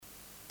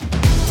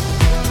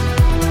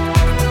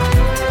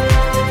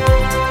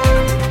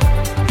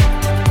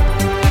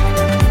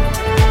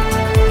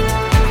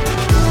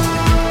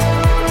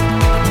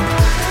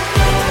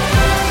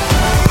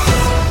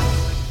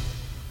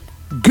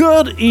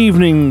Good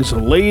evenings,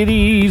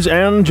 ladies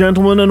and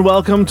gentlemen, and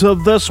welcome to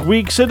this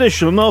week's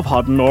edition of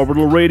Hutton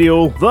Orbital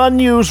Radio, the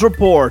news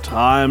report.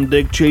 I'm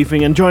Dick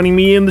Chafing, and joining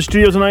me in the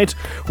studio tonight,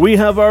 we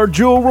have our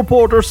dual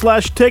reporter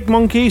slash tech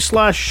monkey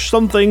slash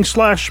something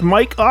slash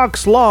Mike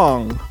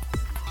Oxlong.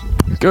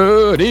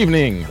 Good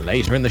evening.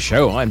 Later in the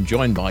show, I'm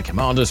joined by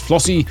Commanders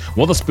Flossie,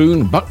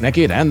 Wotherspoon,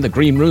 Bucknaked, and the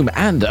Green Room,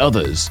 and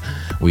others.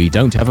 We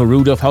don't have a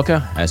Rudolph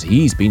Helker, as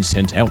he's been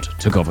sent out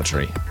to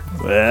Coventry.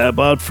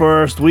 But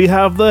first, we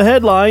have the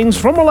headlines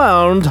from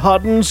around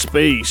Hutton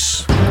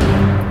Space.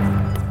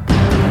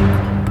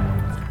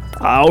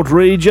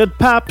 Outrage at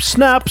Pap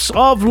snaps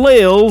of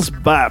Lael's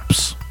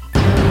Baps.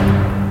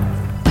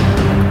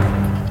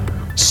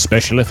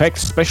 Special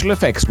effects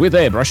with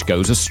airbrush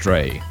goes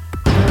astray.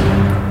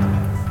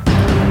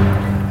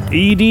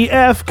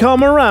 EDF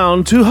come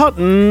around to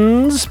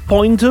Hutton's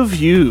point of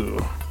view.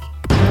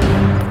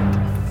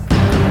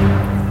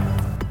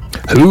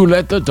 Who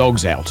let the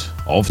dogs out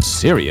of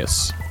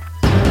Sirius?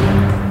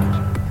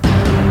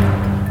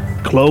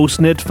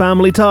 Close-knit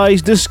family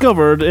ties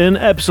discovered in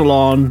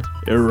Epsilon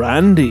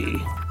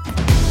Irandi.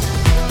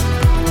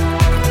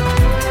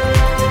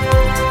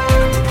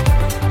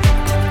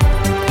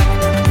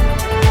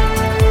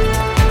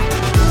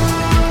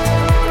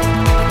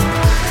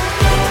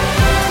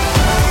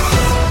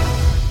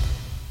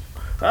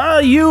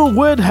 You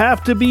would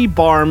have to be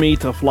barmy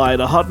to fly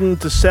to Hutton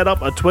to set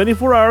up a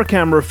 24-hour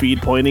camera feed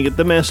pointing at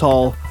the mess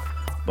hall.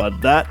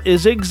 But that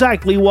is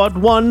exactly what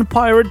one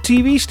pirate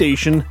TV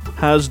station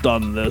has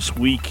done this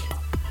week.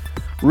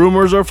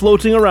 Rumors are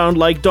floating around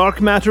like dark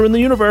matter in the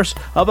universe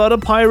about a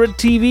pirate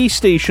TV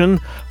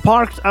station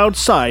parked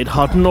outside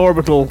Hutton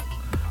Orbital.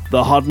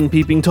 The Hutton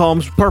Peeping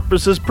Tom's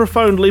purpose is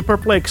profoundly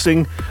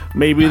perplexing.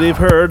 Maybe they've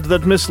heard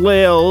that Miss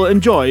Lael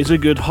enjoys a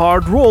good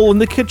hard roll in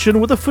the kitchen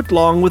with a foot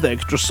long with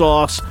extra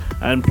sauce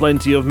and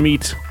plenty of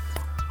meat.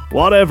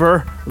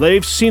 Whatever,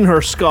 they've seen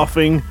her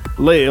scoffing.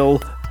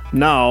 Lael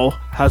now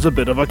has a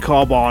bit of a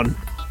cob on.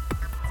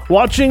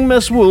 Watching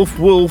Miss Wolf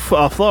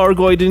a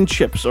Thargoid in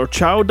chips or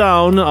chow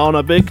down on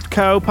a big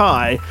cow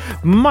pie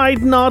might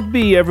not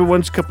be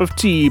everyone's cup of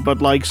tea,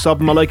 but like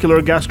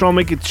submolecular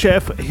gastronomic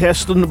chef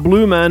Heston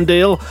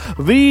Blumandale,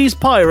 these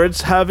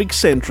pirates have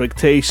eccentric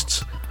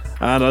tastes.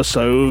 And a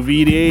sous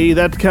vide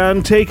that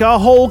can take a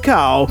whole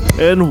cow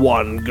in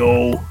one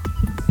go.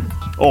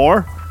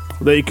 Or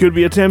they could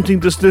be attempting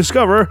to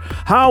discover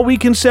how we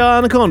can sell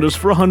anacondas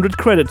for 100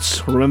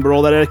 credits. Remember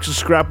all that extra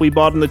scrap we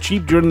bought in the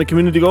cheap during the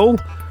community goal?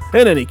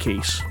 In any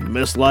case,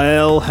 Miss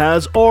Lael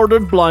has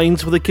ordered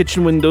blinds for the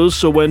kitchen windows,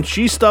 so when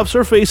she stuffs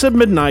her face at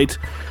midnight,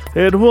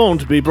 it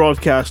won't be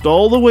broadcast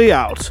all the way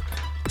out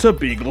to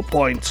Beagle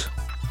Point.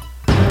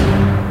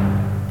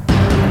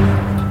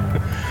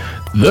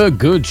 The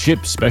good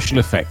ship special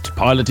effect,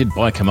 piloted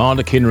by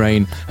Commander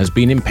Kinrain, has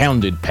been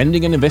impounded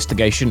pending an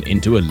investigation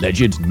into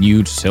alleged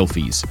nude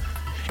selfies.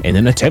 In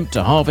an attempt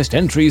to harvest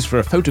entries for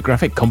a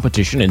photographic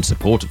competition in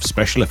support of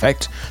special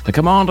effect, the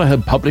Commander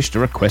had published a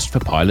request for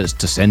pilots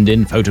to send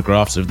in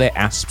photographs of their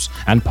asps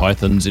and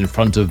pythons in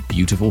front of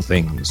beautiful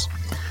things.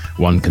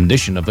 One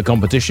condition of the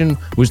competition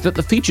was that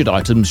the featured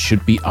items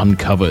should be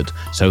uncovered,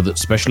 so that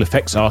special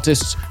effects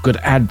artists could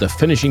add the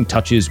finishing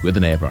touches with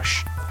an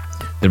airbrush.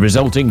 The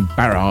resulting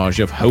barrage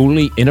of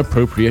wholly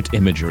inappropriate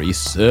imagery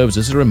serves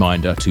as a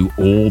reminder to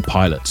all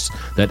pilots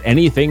that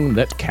anything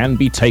that can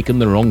be taken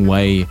the wrong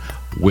way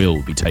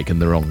will be taken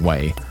the wrong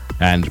way,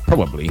 and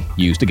probably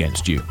used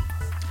against you.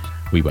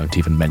 We won't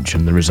even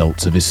mention the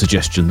results of his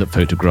suggestion that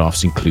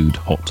photographs include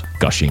hot,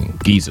 gushing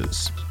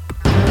geezers.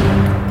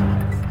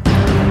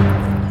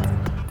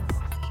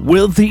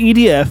 With the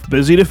EDF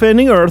busy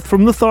defending Earth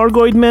from the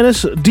Thargoid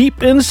menace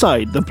deep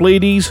inside the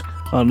Pleiades,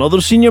 another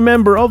senior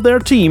member of their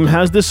team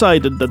has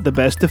decided that the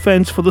best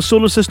defense for the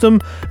solar system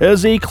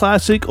is a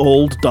classic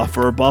old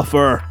duffer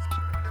buffer.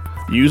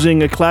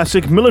 Using a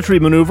classic military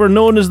maneuver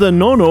known as the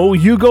no-no,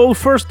 you go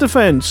first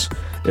defense,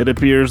 it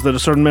appears that a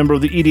certain member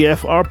of the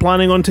EDF are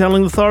planning on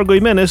telling the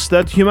Thargoid menace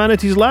that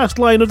humanity's last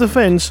line of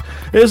defense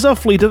is a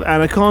fleet of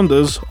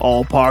anacondas,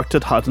 all parked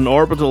at Hutton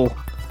Orbital.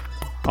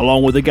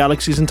 Along with the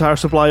galaxy's entire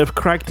supply of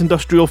cracked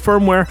industrial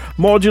firmware,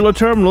 modular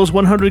terminals,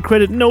 100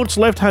 credit notes,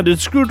 left-handed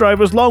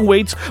screwdrivers, long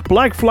waits,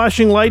 black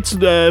flashing lights,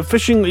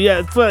 fishing,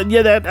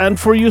 and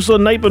for use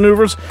on night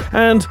maneuvers,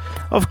 and,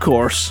 of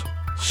course,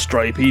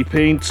 stripy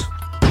paint.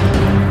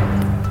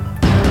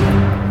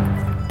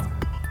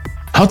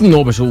 Hutton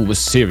Orbital was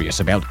serious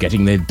about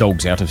getting their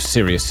dogs out of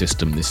Sirius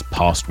system this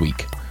past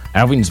week.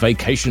 Alvin's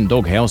vacation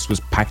doghouse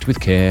was packed with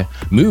care,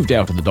 moved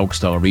out of the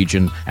Dogstar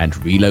region, and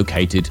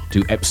relocated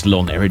to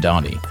Epsilon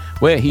Eridani,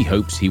 where he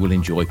hopes he will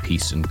enjoy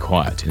peace and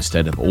quiet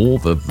instead of all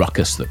the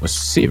ruckus that was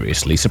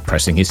seriously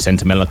suppressing his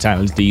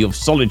sentimentality of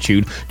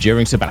solitude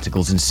during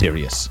sabbaticals in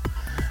Sirius.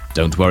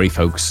 Don't worry,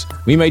 folks.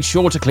 We made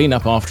sure to clean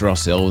up after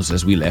ourselves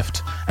as we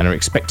left and are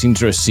expecting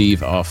to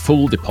receive our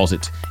full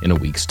deposit in a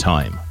week's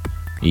time.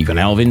 Even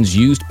Alvin's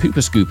used pooper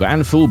scooper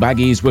and full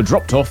baggies were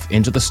dropped off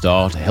into the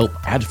star to help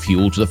add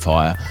fuel to the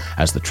fire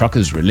as the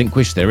truckers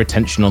relinquished their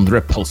attention on the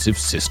repulsive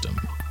system.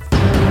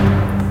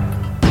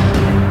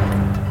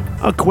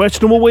 A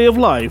questionable way of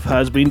life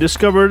has been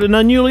discovered in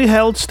a newly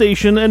held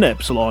station in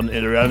Epsilon.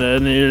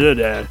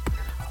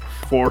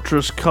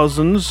 Fortress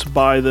Cousins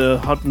by the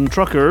Hutton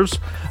Truckers,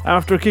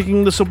 after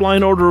kicking the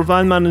Sublime Order of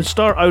Vanman and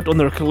Star out on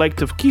their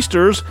collective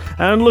keisters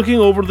and looking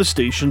over the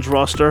station's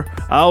roster,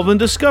 Alvin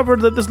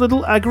discovered that this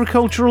little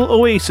agricultural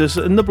oasis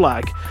in the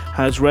black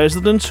has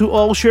residents who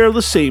all share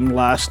the same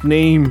last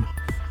name.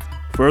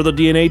 Further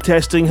DNA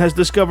testing has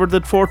discovered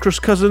that Fortress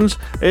Cousins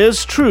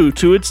is true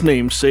to its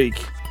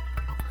namesake.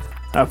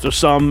 After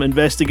some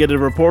investigative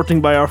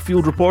reporting by our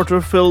field reporter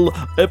Phil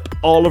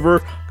Oliver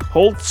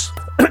Holtz,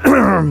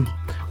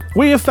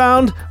 we have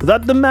found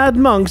that the Mad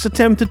Monks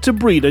attempted to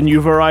breed a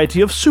new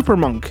variety of super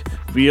monk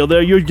via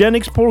their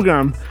eugenics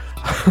program.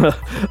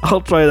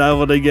 I'll try that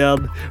one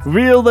again.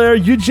 Via their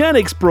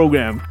eugenics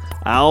program.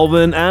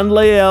 Alvin and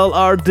Lael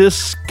are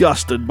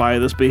disgusted by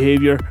this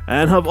behavior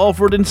and have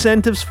offered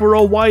incentives for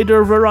a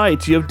wider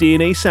variety of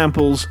DNA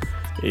samples,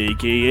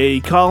 aka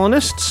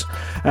colonists,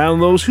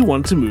 and those who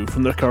want to move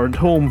from their current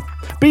home,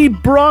 be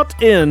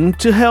brought in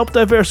to help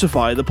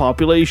diversify the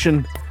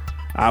population.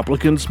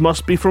 Applicants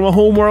must be from a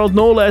homeworld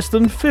no less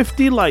than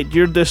 50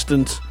 light-year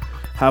distant,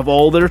 have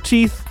all their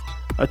teeth,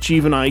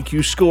 achieve an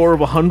IQ score of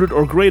 100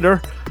 or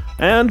greater,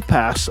 and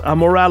pass a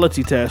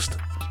morality test.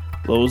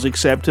 Those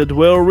accepted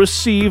will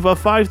receive a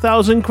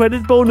 5,000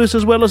 credit bonus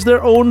as well as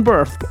their own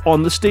berth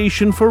on the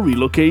station for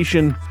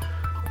relocation.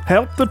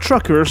 Help the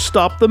truckers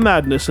stop the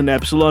madness in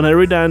Epsilon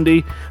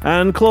Eridandi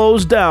and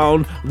close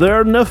down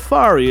their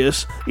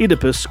nefarious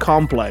Oedipus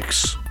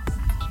complex.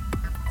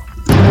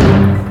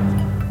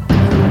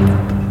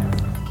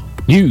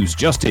 News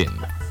just in.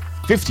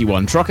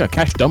 51 trucker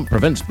cash dump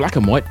prevents black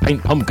and white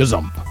paint pump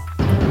gazump.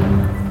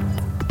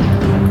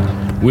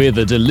 With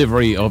the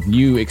delivery of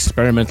new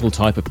experimental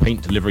type of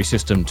paint delivery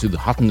system to the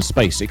Hutton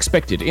space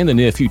expected in the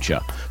near future,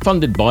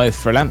 funded by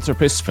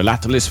philanthropists,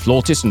 philatelists,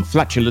 flautis and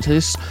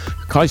flatulatists,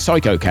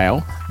 Psycho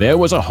Cow, there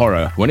was a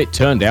horror when it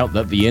turned out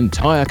that the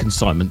entire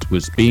consignment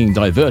was being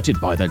diverted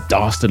by the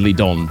dastardly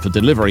Don for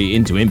delivery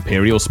into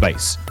Imperial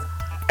space.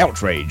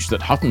 Outraged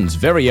that Hutton's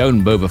very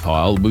own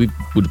Bovaphile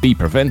would be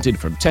prevented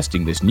from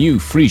testing this new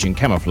Frisian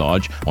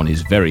camouflage on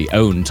his very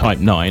own Type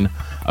 9,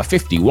 a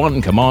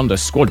 51 commander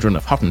squadron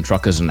of Hutton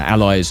truckers and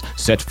allies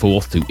set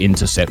forth to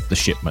intercept the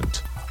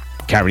shipment,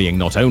 carrying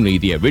not only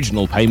the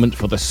original payment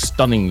for the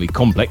stunningly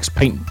complex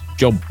paint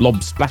job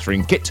blob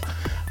splattering kit,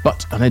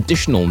 but an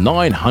additional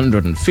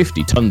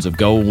 950 tons of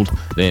gold.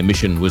 Their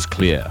mission was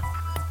clear: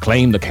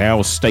 claim the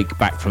cow's stake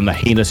back from the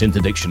heinous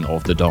interdiction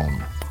of the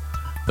Don.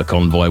 The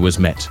convoy was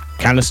met.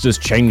 Canisters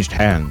changed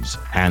hands.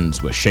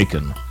 Hands were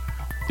shaken.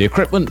 The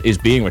equipment is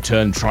being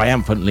returned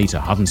triumphantly to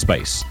Hutton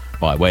space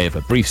by way of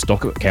a brief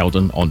stop at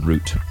Cowden en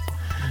route.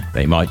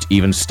 They might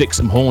even stick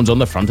some horns on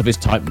the front of his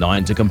Type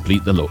 9 to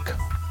complete the look,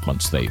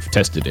 once they've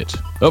tested it,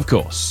 of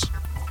course.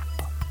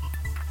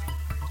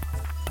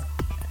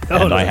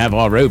 And I have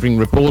our roving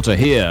reporter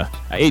here,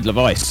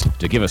 Edelweiss,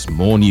 to give us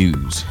more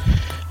news.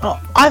 Oh,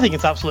 I think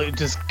it's absolutely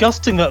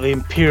disgusting that the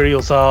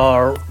Imperials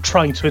are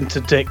trying to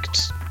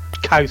interdict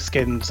cow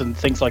skins and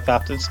things like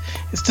that.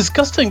 It's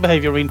disgusting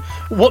behaviour. I mean,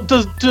 what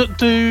do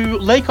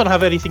Lakon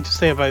have anything to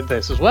say about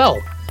this as well?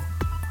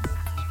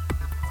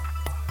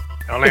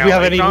 If we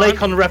have any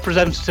Lakon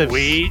representatives.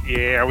 We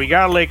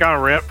got a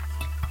Lakon rep.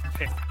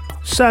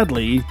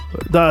 Sadly,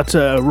 that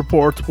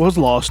report was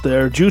lost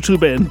there due to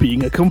Ben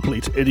being a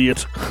complete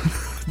idiot.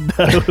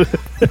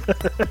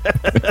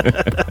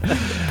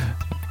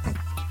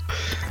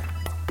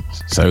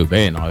 So,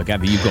 Ben, I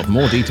gather you've got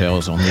more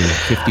details on the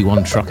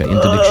 51 trucker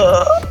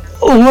interdiction.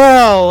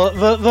 Well,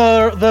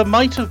 there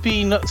might have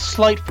been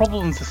slight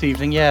problems this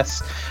evening,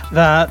 yes,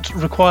 that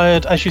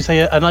required, as you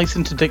say, a nice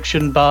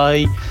interdiction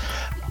by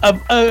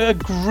a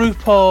group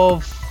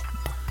of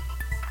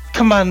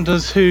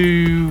commanders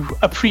who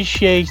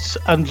appreciate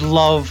and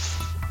love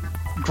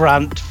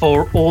Grant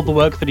for all the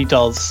work that he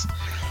does.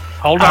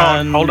 Hold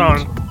on.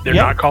 They're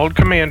not called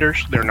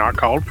commanders. They're not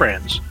called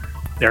friends.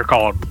 They're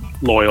called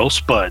loyal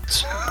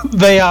spuds.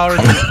 They are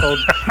indeed called.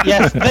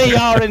 Yes, they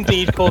are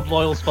indeed called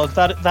loyal spuds.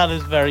 That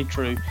is very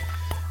true.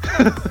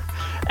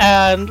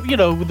 And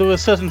there were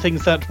certain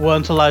things that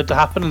weren't allowed to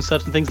happen and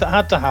certain things that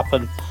had to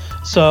happen.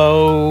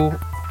 So,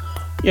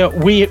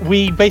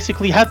 we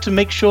basically had to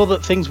make sure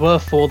that things were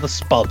for the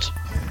spud.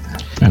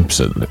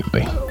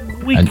 Absolutely.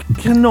 We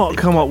cannot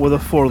come up with a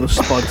for the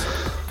spud.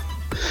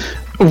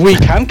 We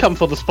can come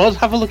for the spud.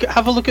 Have a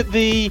look at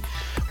the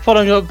what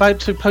I'm about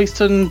to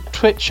post on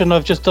Twitch, and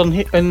I've just done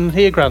in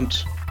here,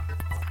 Grant.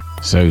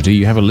 So, do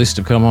you have a list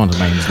of commander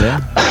names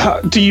there?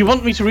 Do you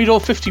want me to read all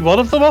 51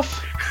 of them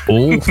off?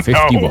 All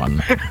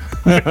 51.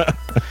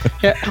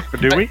 Yeah.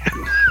 Do we?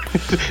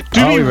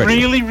 Do we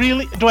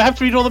really? Do I have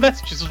to read all the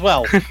messages as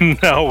well?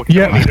 No.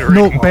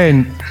 No,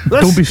 Ben.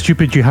 Don't be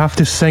stupid. You have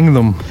to sing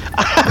them.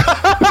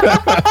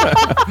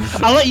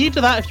 I'll let you do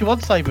that if you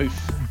want, Cybooth.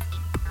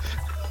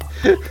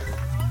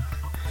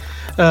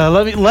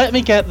 Let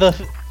me get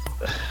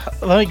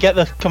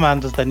the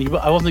commanders then.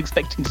 I wasn't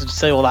expecting to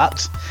say all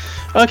that.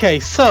 Okay,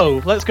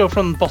 so let's go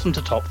from bottom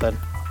to top then.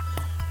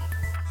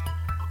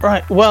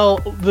 Right, well,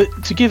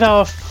 to give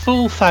our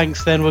full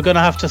thanks, then, we're going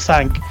to have to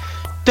thank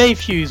Dave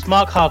Hughes,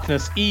 Mark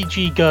Harkness,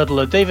 E.G.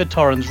 Girdler, David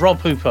Torrens, Rob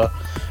Hooper,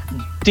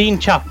 Dean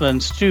Chapman,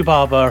 Stu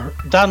Barber,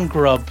 Dan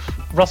Grubb,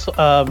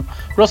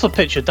 Russell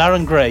Pitcher,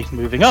 Darren Gray,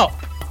 moving up.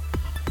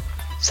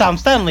 Sam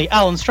Stanley,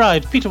 Alan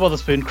Stride, Peter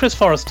Wotherspoon, Chris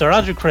Forrester,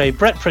 Andrew Cray,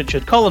 Brett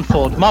Pritchard, Colin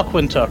Ford, Mark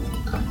Winter.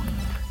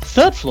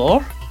 Third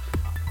floor,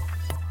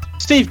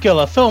 Steve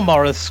Giller, Phil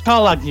Morris,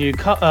 Carl Agnew,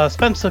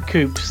 Spencer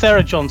Coop,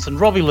 Sarah Johnson,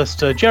 Robbie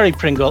Lister, Jerry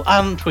Pringle,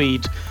 Alan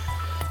Tweed,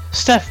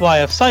 Steph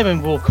Wyeth,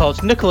 Simon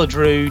Walcott, Nicola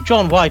Drew,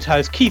 John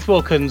Whitehouse, Keith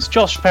Wilkins,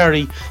 Josh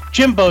Perry,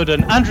 Jim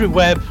Bowden, Andrew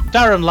Webb,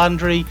 Darren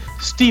Landry,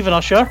 Stephen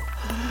Usher,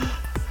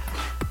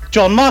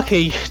 John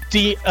Markey,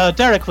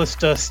 Derek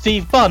Lister,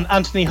 Steve Bunn,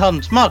 Anthony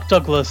Hunt, Mark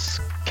Douglas,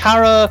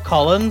 Cara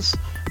Collins,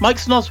 Mike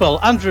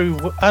Snoswell,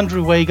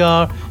 Andrew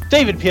Wagar,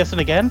 David Pearson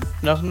again,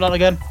 no, not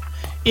again,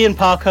 Ian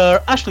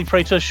Parker, Ashley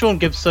Prater, Sean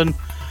Gibson,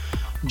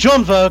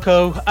 John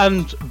Virgo,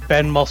 and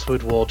Ben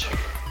Mosswood Ward.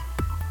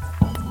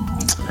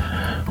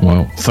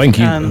 Well, thank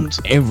you,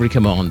 every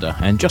commander.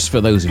 And just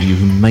for those of you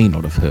who may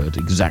not have heard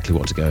exactly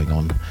what's going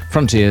on,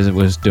 Frontiers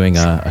was doing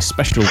a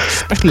special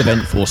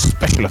event for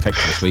special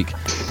effects this week,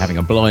 having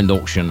a blind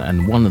auction,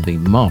 and one of the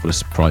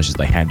marvellous prizes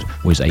they had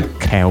was a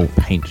cow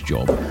paint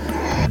job.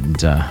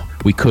 And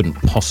we couldn't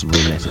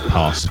possibly let it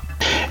pass.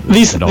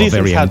 Our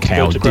very own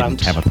cow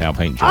didn't have a cow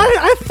paint job.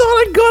 I thought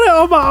I got it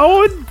on my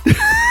own.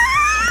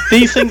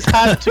 These things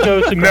had to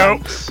go to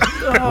Grant.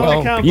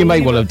 Well, you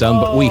may well have done,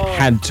 but we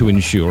had to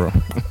ensure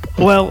them.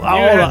 Well, you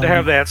had to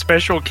have that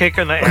special kick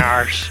in the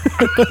arse.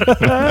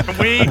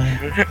 We,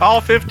 all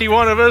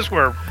 51 of us,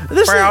 were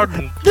proud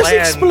and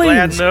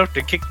glad enough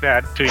to kick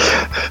that to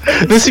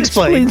you. This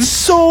explains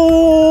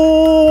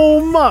so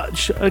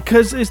much,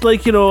 because it's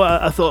like, you know,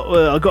 I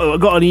thought I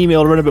got an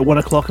email around about 1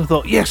 o'clock and I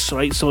thought, yes,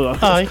 right, so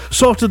I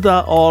sorted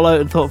that all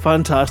out and thought,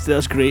 fantastic,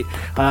 that's great,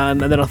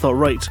 and then I thought,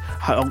 right,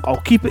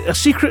 I'll keep it a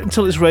secret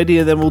until it's ready,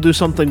 and then we'll do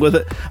something with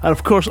it. And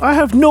of course, I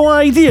have no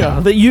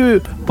idea that you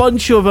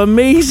bunch of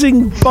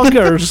amazing buggers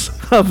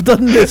have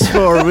done this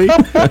for me.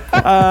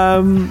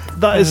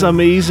 That is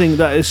amazing.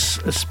 That is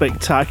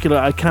spectacular.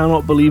 I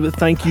cannot believe it.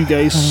 Thank you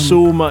guys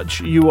so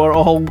much. You are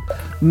all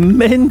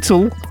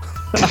mental.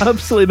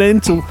 Absolutely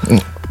mental.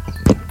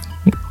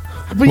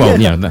 But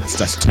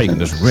that's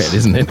taken as read,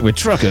 isn't it? We're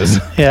truckers.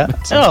 Yeah.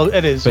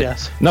 It is, but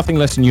yes. Nothing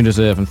less than you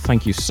deserve, and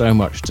thank you so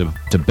much to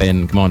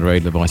Ben, Commander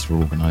Adler Vice, for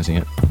organising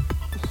it.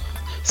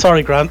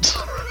 Sorry, Grant.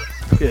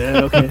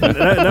 Yeah, okay.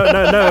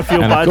 Now I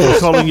feel bad for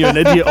calling you an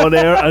idiot on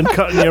air and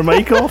cutting your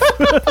mic off.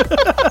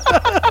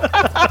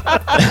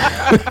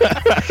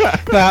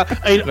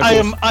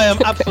 I am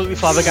absolutely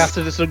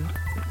flabbergasted. It's an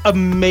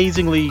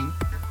amazingly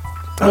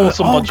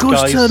awesome bunch of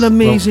guys. It goes to an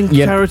amazing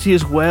charity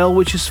as well,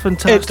 which is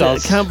fantastic. It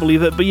does. I can't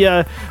believe it. But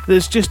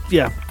that's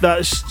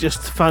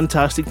just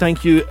fantastic.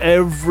 Thank you,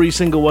 every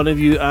single one of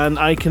you. And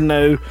I'm going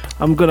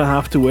to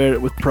have to wear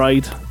it with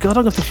pride. God,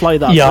 I'm going to have to fly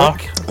that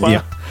brick. Wow.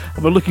 Yeah.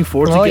 I've been looking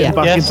forward to getting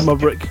back into my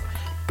brick.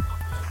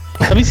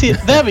 Let me see.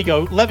 There we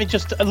go. Let me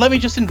just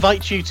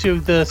invite you to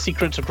the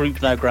secret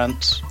group now,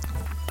 Grant.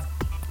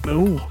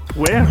 Oh,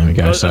 where? There we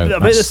go. I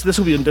bet this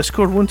will be on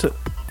Discord, won't it?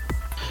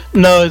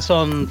 No, it's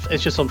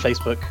just on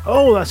Facebook.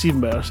 Oh, that's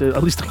even better. So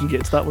at least I can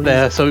get to that one.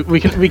 There, so we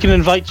can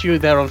invite you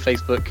there on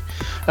Facebook.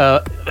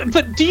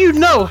 But do you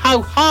know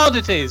how hard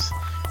it is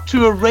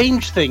to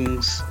arrange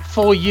things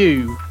for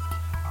you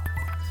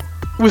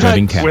without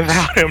him knowing?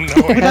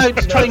 Without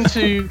trying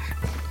to.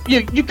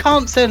 You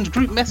can't send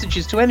group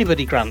messages to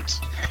anybody,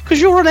 Grant,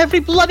 because you're on every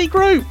bloody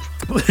group.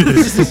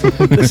 This is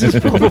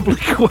probably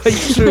quite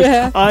true.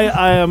 Yeah.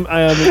 I am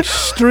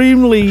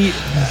extremely.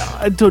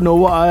 I don't know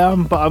what I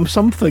am, but I'm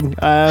something.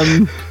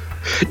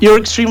 You're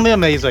extremely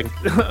amazing.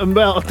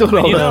 Well, I don't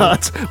know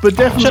that, but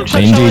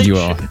definitely. Indeed, you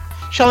are.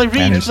 Shall I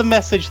read the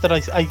message that I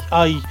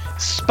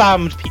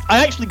spammed?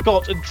 I actually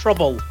got in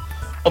trouble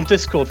on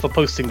Discord for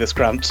posting this,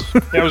 Grant.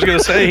 I was going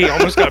to say, he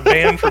almost got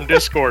banned from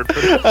Discord.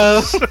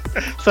 I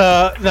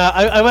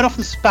went off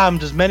and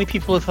spammed as many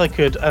people as I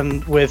could,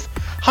 and with,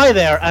 hi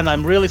there, and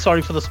I'm really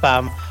sorry for the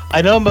spam.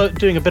 I know I'm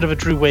doing a bit of a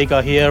Drew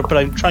Wagar here, but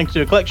I'm trying to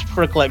do a collection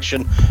for a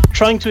collection,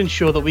 trying to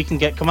ensure that we can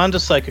get Commander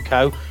Psycho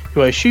Cow,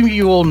 who I assume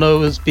you all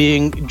know as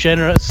being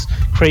generous,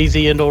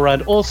 crazy, and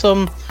all-round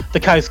awesome, the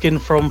cowskin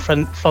from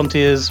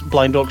Frontier's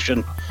blind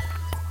auction.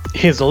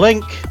 Here's a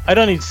link. I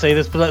don't need to say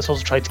this, but let's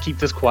also try to keep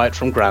this quiet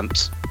from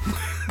Grant.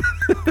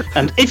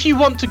 And if you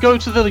want to go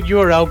to the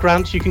URL,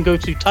 Grant, you can go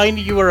to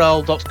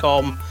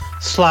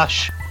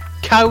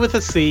tinyurl.com/cow with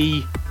a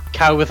C,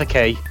 cow with a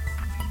K.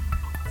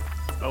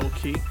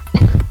 Okay.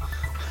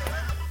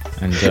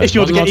 And if you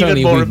want to get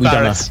even more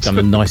embarrassed. We've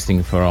done a nice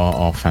thing for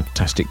our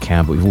fantastic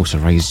cow, but we've also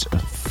raised a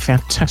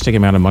fantastic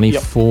amount of money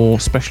for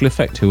Special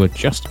Effect, who are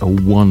just a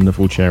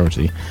wonderful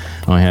charity.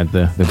 I had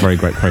the very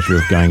great pleasure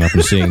of going up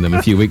and seeing them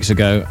a few weeks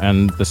ago,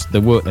 and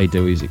the work they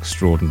do is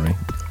extraordinary.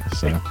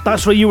 So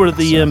that's why you were at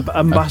the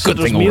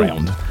ambassador's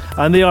meal.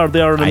 And they are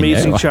an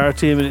amazing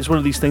charity. I mean, it's one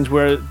of these things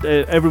where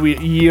every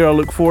year I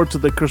look forward to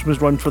the Christmas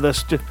run for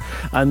this,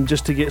 and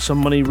just to get some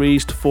money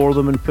raised for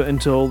them and put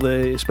into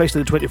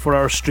especially the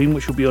 24-hour stream,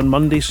 which will be on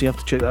Monday, so you have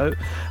to check that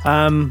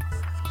out.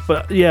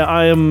 But yeah,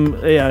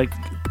 I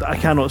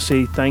cannot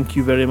say thank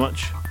you very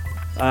much.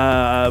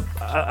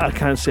 I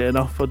can't say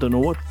enough. I don't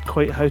know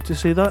quite how to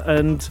say that,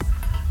 and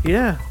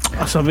yeah,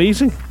 that's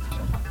amazing.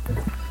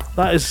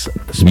 That is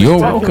spectacular. You're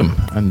welcome.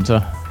 And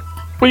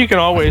well, you can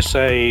always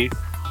say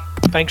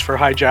thanks for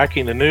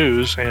hijacking the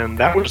news, and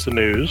that was the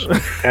news,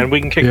 and we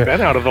can kick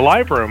Ben out of the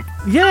live room.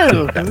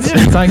 Yeah.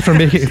 Thanks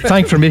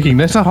for making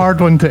this a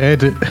hard one to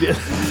edit.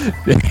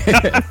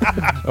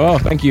 Oh,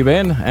 thank you,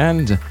 Ben.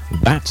 And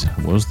that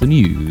was the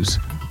news.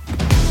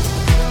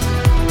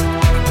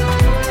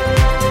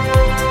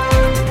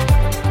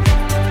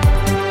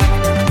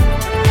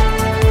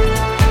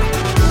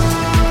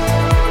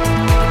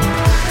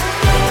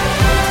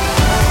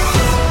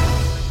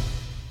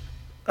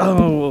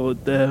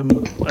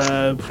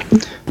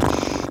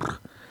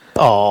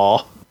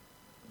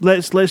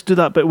 Let's do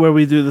that bit where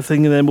we do the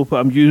thing, and then we'll put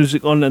our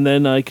music on, and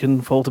then I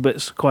can fall to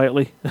bits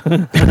quietly.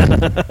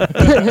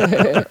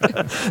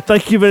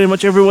 Thank you very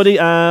much, everybody.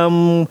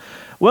 Well,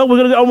 we're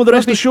going to get on with the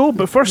rest of the show,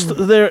 but first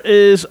there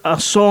is a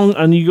song,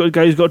 and you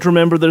guys got to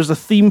remember there's a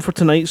theme for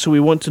tonight, so we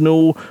want to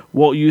know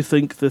what you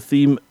think the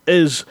theme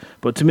is.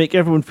 But to make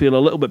everyone feel a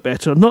little bit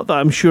better, not that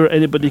I'm sure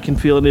anybody can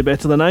feel any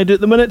better than I do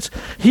at the minute,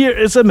 here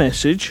is a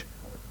message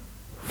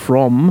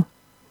from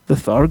the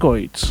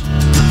Thargoids.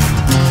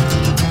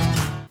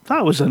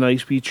 That was a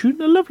nice wee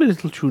tune, a lovely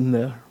little tune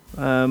there,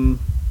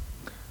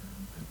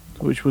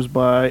 which was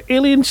by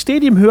Alien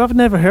Stadium, who I've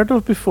never heard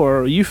of before.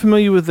 Are you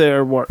familiar with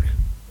their work?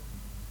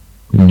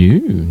 No,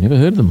 never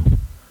heard of them.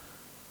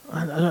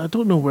 I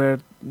don't know where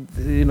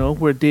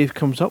Dave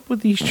comes up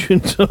with these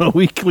tunes on a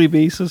weekly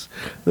basis.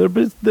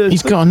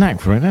 He's got a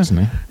knack for it, hasn't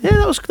he? Yeah,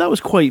 that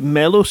was quite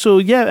mellow. So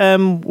yeah,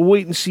 we'll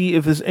wait and see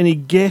if there's any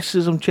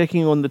guesses. I'm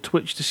checking on the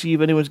Twitch to see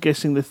if anyone's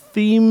guessing the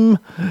theme.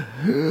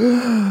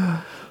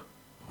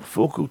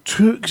 Focal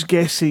Took's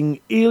guessing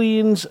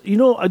aliens.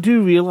 I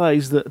do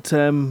realise that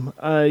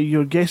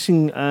you're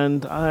guessing,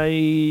 and I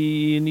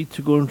need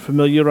to go and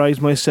familiarise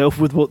myself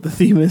with what the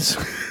theme is.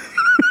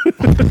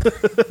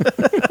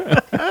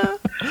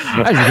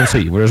 As you can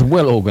see, we're as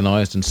well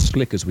organised and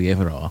slick as we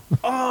ever are.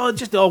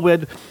 We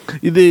had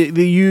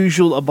the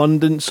usual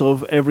abundance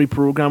of every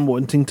programme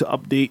wanting to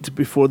update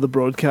before the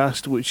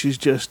broadcast, which is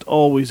just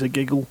always a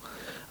giggle.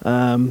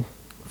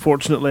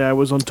 Fortunately, I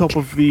was on top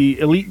of the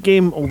Elite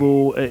game,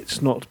 although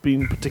it's not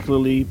been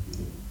particularly...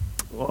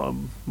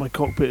 my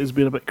cockpit has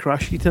been a bit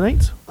crashy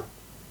tonight.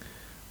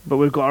 But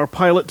we've got our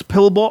pilot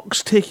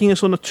Pillbox taking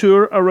us on a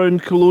tour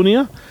around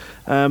Colonia.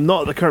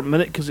 Not at the current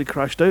minute because it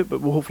crashed out,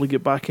 but we'll hopefully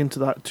get back into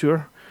that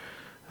tour.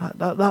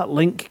 That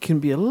link can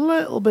be a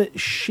little bit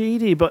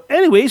shady. But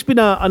anyway, it's been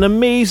an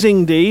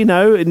amazing day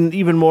now, and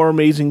even more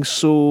amazing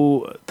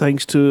so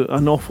thanks to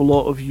an awful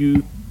lot of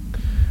you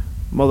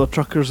mother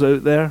truckers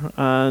out there,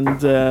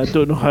 and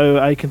don't know how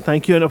I can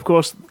thank you. And of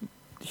course,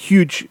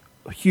 huge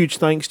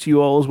thanks to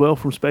you all as well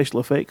from Special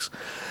Effects.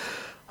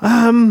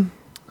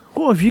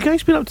 What have you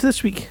guys been up to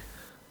this week?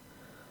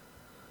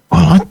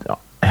 Well,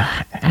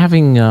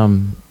 having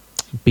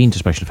been to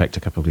Special Effect a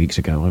couple of weeks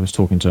ago, I was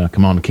talking to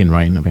Commander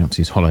Kinrain about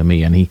his Hollow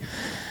Me,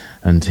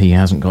 and he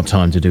hasn't got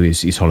time to do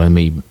his Hollow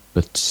Me.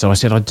 But so I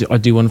said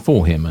I'd do one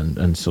for him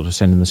and sort of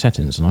send him the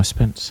settings, and I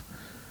spent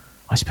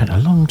a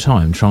long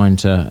time trying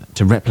to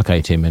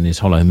replicate him in his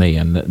Hollow Me,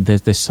 and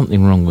there's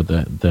something wrong with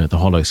the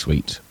Hollow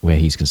Suite where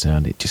he's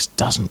concerned. It just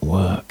doesn't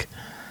work.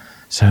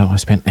 So I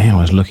spent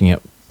hours looking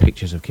at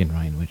pictures of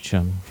Kinrain, which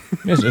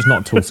has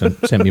not at all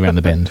sent me around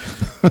the bend.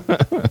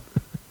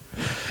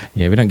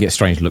 Yeah, we don't get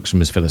strange looks from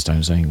Miss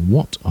Featherstone saying,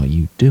 "What are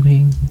you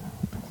doing?"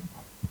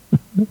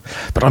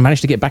 But I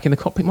managed to get back in the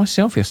cockpit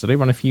myself yesterday,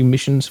 run a few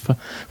missions for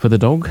the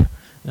dog.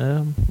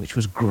 Which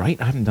was great.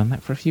 I haven't done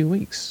that for a few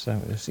weeks, so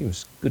it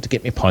was good to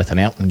get my Python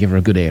out and give her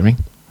a good airing.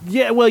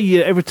 Yeah, well,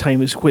 every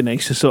time it's quite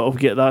nice to sort of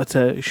get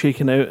that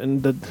shaken out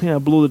and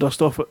blow the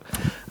dust off it.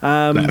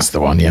 That's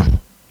the one, yeah.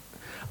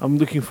 I'm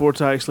looking forward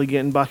to actually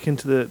getting back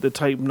into the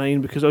Type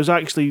 9, because I was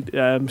actually,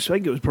 I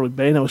think it was probably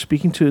Ben I was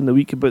speaking to in the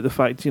week about the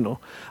fact,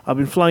 I've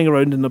been flying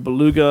around in the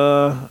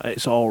Beluga,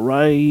 it's all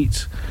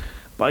right,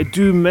 but I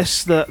do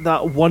miss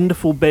that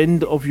wonderful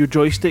bend of your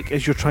joystick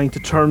as you're trying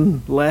to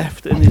turn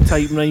left in the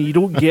Type 9. You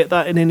don't get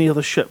that in any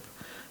other ship.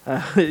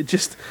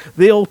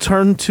 They all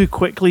turn too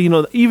quickly.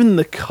 Even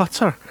the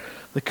cutter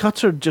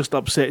just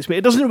upsets me.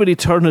 It doesn't really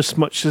turn as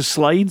much as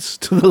slides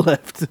to the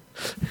left.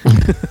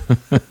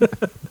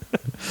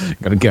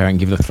 Got to go out and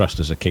give the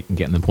thrusters a kick and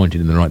get them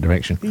pointed in the right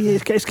direction. Yeah,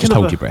 it's just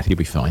hold your breath, you'll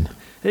be fine.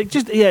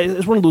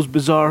 It's one of those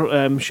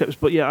bizarre ships.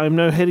 But yeah, I'm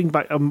now heading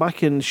back. I'm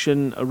back in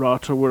Shin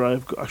Arata, where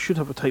I should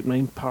have a Type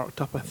 9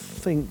 parked up, I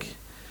think.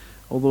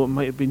 Although it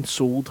might have been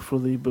sold for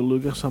the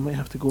Beluga, so I might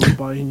have to go and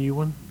buy a new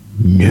one.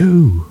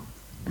 No.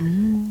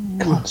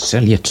 Can't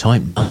sell your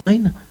Type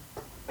 9.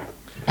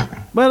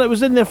 Well, it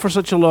was in there for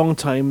such a long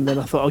time, then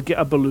I thought I'll get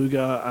a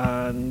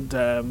beluga and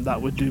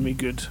that would do me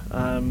good.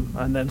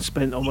 And then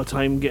spent all my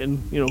time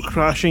getting,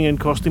 crashing and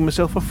costing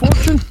myself a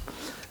fortune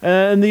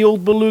in the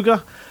old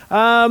beluga.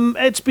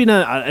 It's been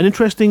an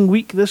interesting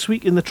week this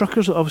week in the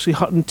Truckers. Obviously,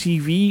 Hutton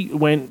TV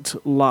went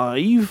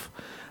live.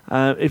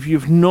 If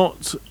you've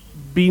not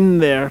been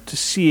there to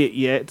see it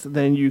yet,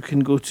 then you can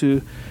go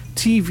to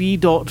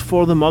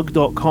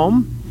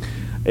tv.forthemug.com.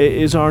 It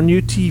is our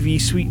new TV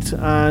suite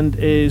and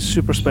is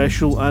super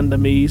special and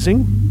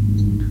amazing.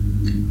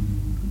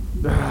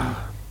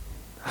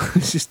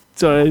 It's just,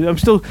 sorry, I'm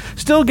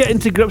still getting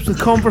to grips with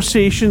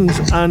conversations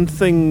and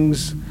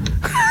things.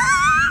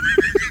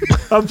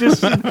 I've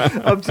just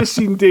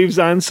seen Dave's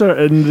answer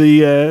in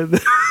the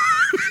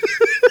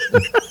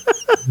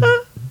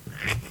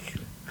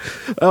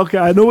Okay,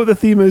 I know what the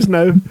theme is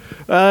now.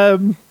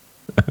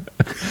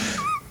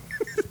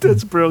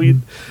 That's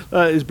brilliant.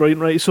 That is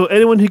brilliant, right? So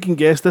anyone who can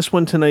guess this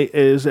one tonight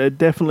is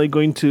definitely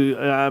going to,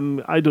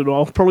 I don't know,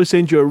 I'll probably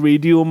send you a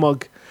radio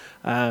mug.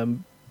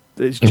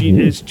 It's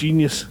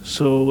genius.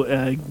 So,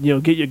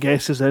 get your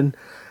guesses in.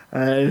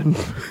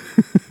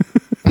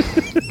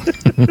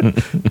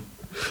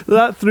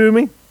 That threw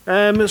me.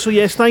 So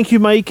yes, thank you,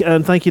 Mike,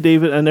 and thank you,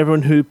 David, and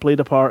everyone who played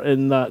a part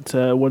in that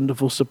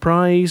wonderful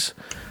surprise.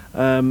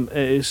 It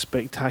is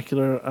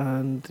spectacular,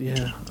 and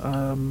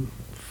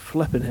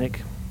flipping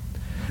heck.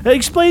 It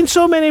explains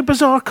so many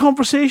bizarre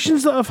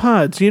conversations that I've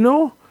had,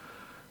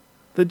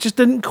 that just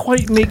didn't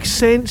quite make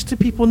sense to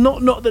people.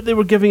 Not that they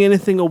were giving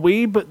anything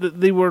away, but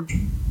that they were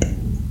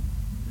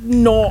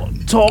not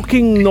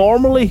talking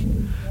normally.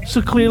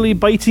 So clearly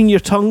biting your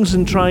tongues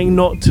and trying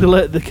not to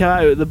let the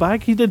cat out of the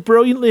bag. He did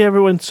brilliantly,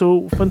 everyone.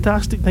 So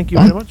fantastic. Thank you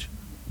very much.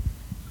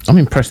 I'm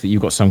impressed that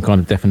you've got some kind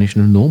of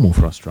definition of normal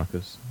for us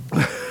truckers.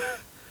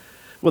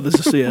 Well,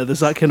 there's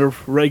that kind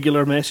of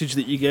regular message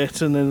that you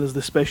get, and then there's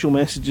the special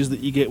messages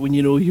that you get when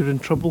you know you're in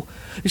trouble.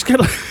 It's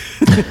kind of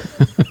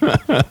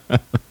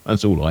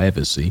that's all I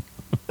ever see.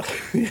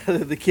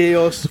 The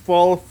chaos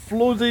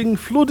flooding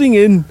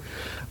in.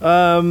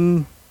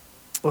 So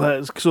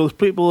there's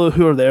people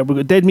who are there. We've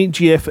got Dead Meat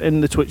GF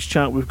in the Twitch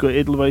chat. We've got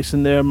Edelweiss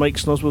in there. Mike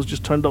Snoswell's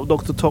just turned up.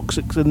 Dr.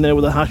 Toxic's in there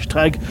with a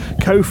hashtag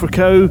cow for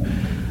cow.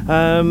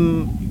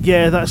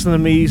 That's an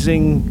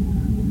amazing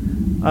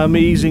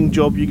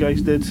job you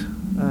guys did.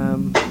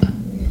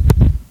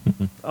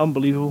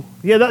 Unbelievable.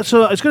 Yeah, it's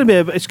going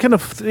to be it's kind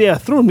of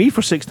throwing me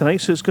for six tonight,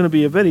 so it's going to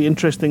be a very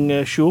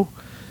interesting show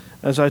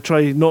as I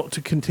try not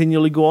to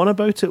continually go on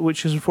about it,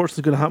 which is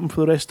unfortunately going to happen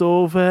for the rest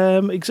of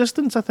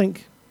existence, I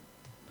think.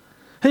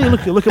 Hey,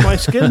 look at my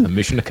skin.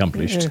 Mission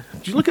accomplished. Do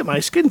you look at my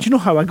skin? Do you know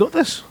how I got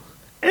this?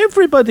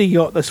 Everybody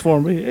got this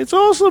for me. It's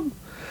awesome.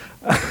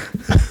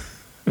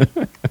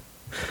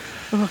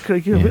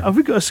 Craig, have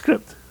we got a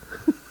script?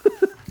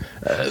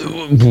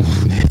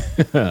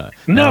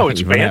 No,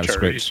 it's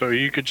banter, so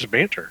you could just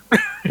banter.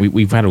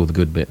 We've had all the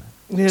good bit.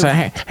 Yeah. So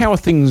how are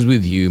things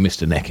with you,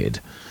 Mr. Naked?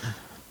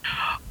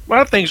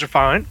 Well, things are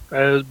fine.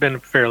 It's been a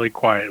fairly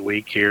quiet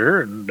week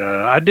here, and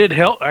I did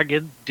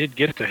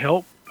get to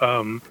help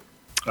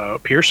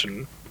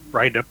Pearson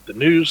write up the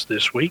news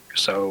this week,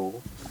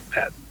 so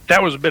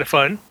that was a bit of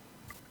fun.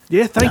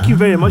 Yeah, thank you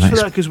very much for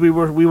that, because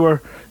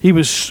he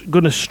was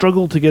going to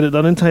struggle to get it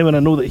done in time, and I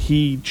know that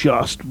he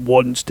just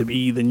wants to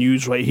be the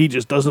news right. He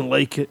just doesn't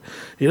like it.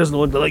 He doesn't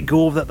want to let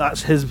go of that.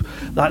 That's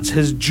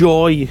his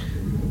joy.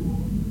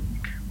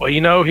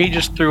 Well, he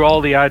just threw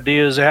all the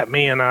ideas at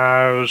me, and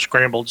I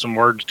scrambled some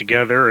words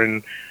together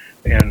and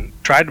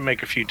tried to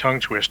make a few tongue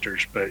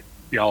twisters, but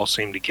y'all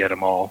seemed to get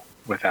them all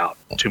without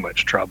too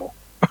much trouble.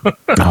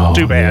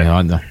 Too bad.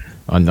 Yeah,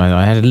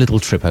 I had a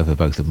little trip over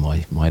both of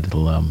my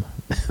little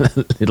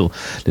little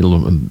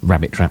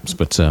rabbit traps,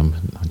 but I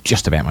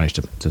just about managed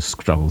to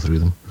struggle through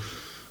them.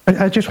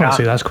 I just want to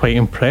say that's quite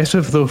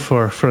impressive, though,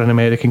 for an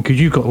American, because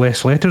you've got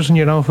less letters in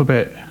your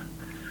alphabet.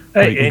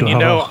 Hey,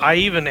 and I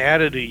even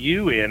added a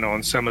U in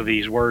on some of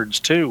these words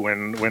too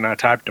when I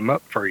typed them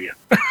up for you.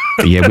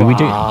 Yeah, but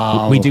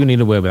we do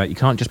need a word with that. You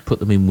can't just put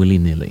them in willy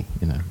nilly.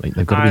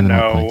 They've got to be in the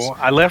right place.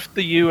 I left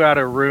the U out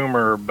of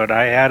rumor, but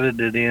I added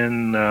it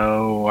in.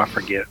 I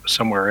forget,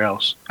 somewhere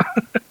else.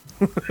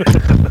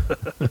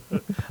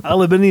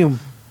 Aluminium.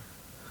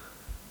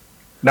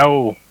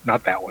 No,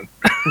 not that one.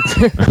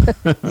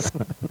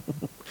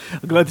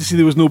 I'm glad to see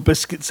there was no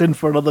biscuits in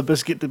for another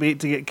biscuit debate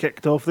to get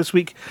kicked off this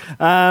week.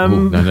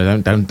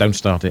 No, don't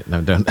start it.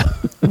 No, don't.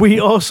 We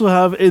also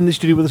have in the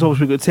studio with us,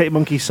 obviously, we've got Tech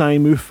Monkey,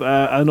 Simoof,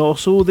 and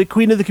also the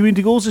Queen of the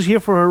Community Goals is here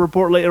for her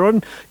report later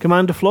on.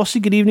 Commander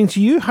Flossie, good evening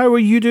to you. How are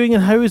you doing,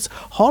 and how is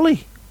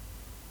Holly?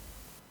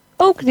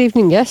 Oh, good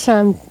evening. Yes,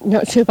 I'm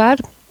not too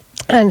bad.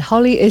 And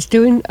Holly is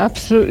doing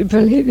absolutely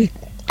brilliantly.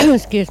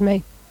 Excuse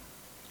me.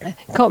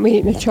 Caught me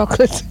eating a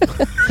chocolate.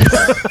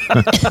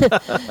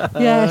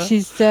 Yeah,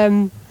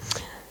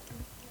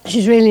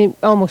 she's really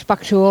almost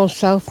back to her old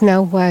self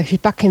now, where she's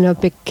back in her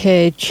big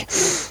cage.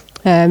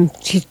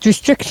 She's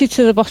restricted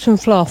to the bottom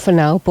floor for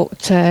now,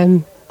 but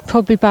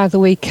probably by the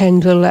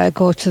weekend we'll let her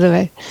go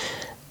to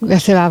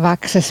let her have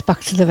access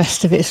back to the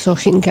rest of it so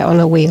she can get on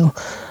a wheel.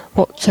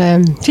 But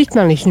she's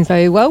managing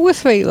very well with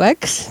 3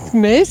 legs.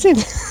 Amazing.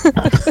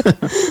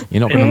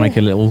 You're not going to make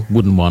a little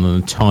wooden one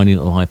and a tiny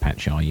little eye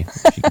patch, are you?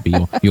 She could be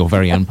your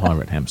very own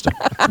pirate hamster.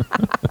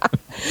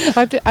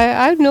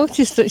 I've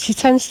noticed that she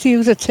tends to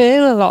use her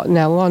tail a lot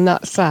now on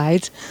that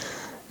side.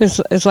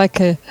 It's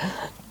like it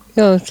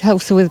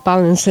helps her with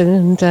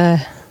balancing,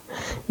 and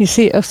you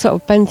see it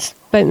sort of bent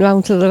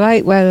round to the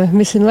right where the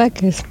missing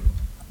leg is.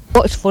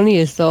 What's funny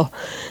is, though,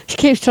 she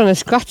keeps trying to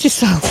scratch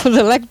herself for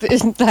the leg that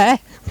isn't there.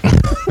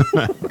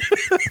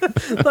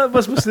 That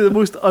must be the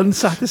most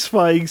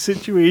unsatisfying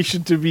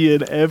situation to be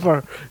in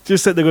ever.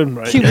 Just sitting there going,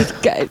 right.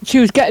 She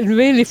was getting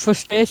really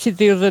frustrated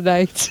the other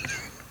night.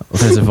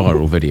 Well, there's a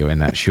viral video in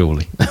that,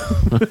 surely.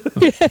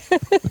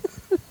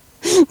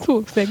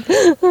 Poor thing.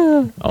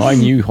 I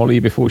knew Holly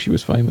before she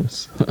was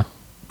famous.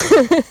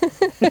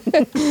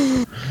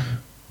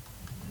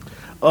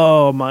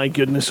 Oh my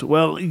goodness.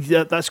 Well,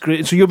 yeah, that's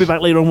great. So you'll be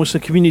back later on with some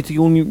community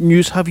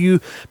news. Have you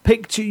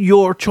picked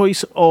your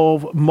choice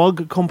of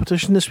mug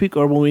competition this week,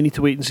 or will we need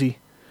to wait and see?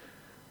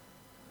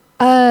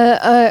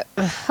 I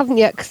haven't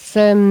yet, because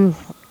I'm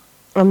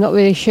not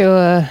really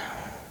sure.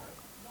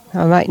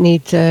 I might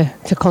need to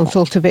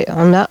consult a bit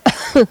on that.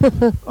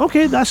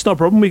 Okay, that's no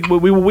problem.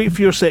 We will wait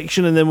for your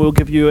section, and then we'll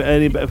give you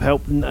any bit of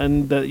help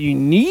and that you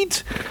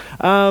need.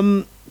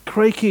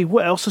 Crikey,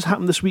 what else has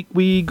happened this week?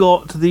 We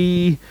got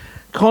the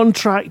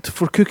contract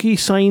for Cookie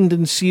signed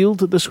and sealed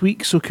this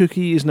week, so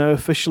Cookie is now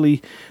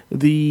officially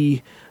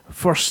the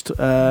first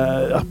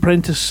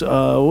apprentice,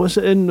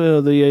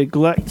 the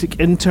Galactic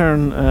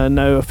Intern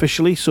now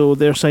officially, so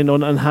they're signed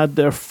on and had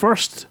their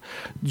first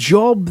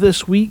job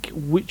this week,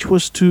 which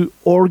was to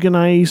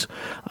organise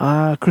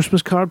a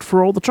Christmas card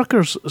for all the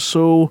truckers.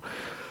 So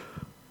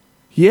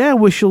yeah,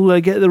 we shall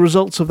get the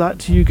results of that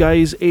to you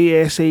guys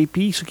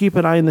ASAP, so keep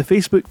an eye on the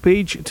Facebook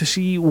page to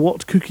see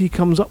what Cookie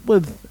comes up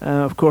with.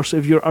 Of course,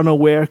 if you're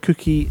unaware,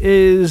 Cookie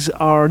is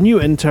our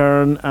new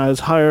intern,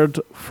 as hired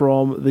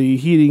from the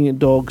Hearing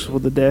Dogs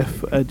for the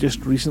Deaf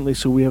just recently,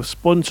 so we have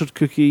sponsored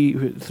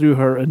Cookie through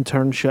her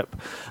internship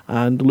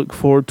and look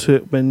forward to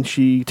it when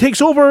she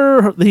takes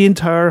over the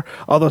entire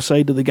other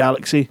side of the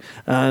galaxy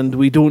and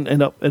we don't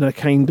end up in a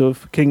kind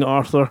of King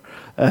Arthur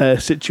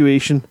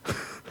situation.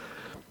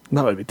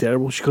 That would be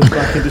terrible. She comes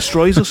back and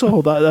destroys us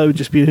all. That would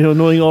just be,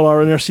 knowing all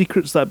our inner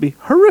secrets. That'd be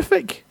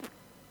horrific.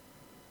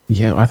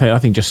 Yeah, I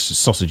think just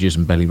sausages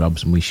and belly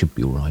rubs, and we should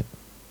be all right.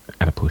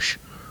 At a push.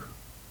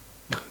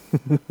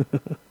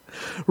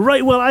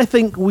 Right. Well, I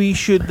think we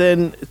should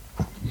then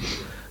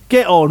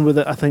get on with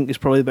it. I think is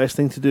probably the best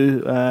thing to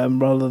do,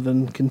 rather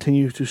than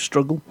continue to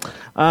struggle.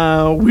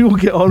 We will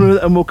get on with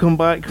it, and we'll come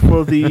back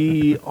for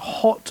the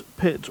Hot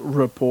Pit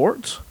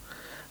report.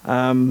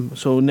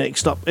 So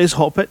next up is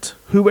Hot Pit,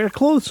 who wear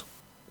clothes.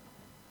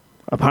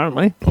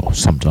 Apparently. Oh,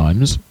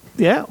 sometimes.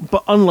 Yeah,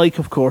 but unlike,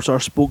 of course, our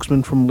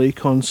spokesman from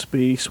Lakon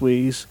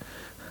Spaceways.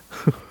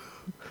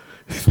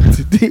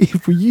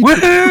 Dave, were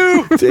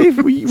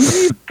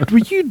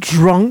you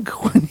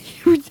drunk when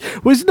you...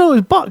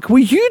 Buck, were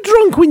you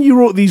drunk when you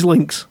wrote these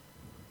links?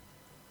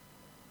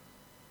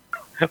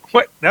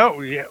 What?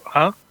 No, yeah,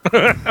 huh?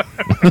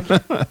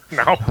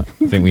 No.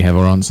 I think we have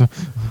our answer.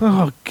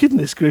 Oh,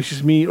 goodness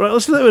gracious me. Right,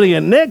 let's do that one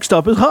again. Next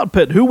up is Hot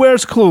Pit, who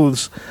wears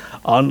clothes,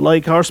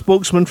 unlike our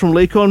spokesman from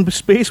Lakon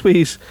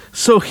Spaceways.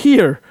 So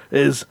here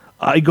is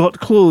I Got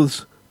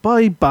Clothes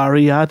by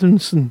Barry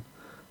Adamson.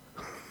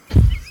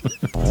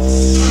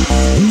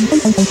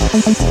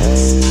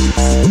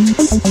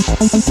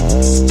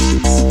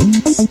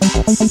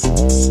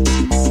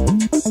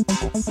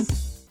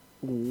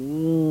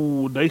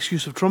 Ooh, nice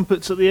use of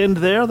trumpets at the end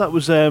there. That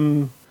was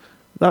a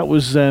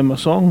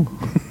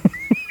song.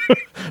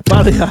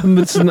 Barry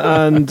Adamson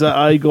and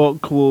I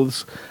Got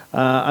Clothes.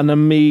 An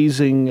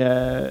amazingly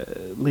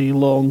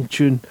long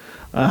tune.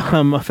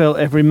 I felt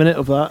every minute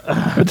of that.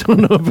 I don't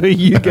know about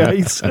you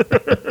guys.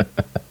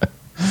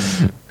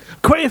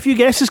 Quite a few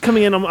guesses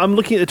coming in. I'm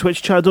looking at the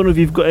Twitch chat. I don't know if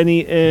you've got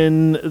any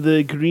in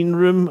the green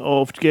room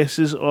of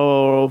guesses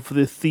or of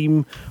the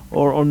theme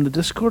or on the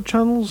Discord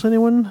channels.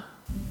 Anyone?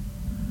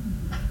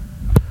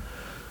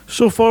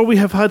 So far, we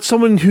have had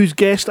someone who's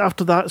guessed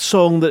after that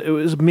song that it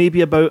was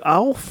maybe about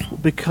Alf,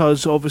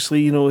 because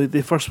obviously,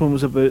 the first one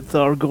was about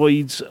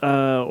Thargoids,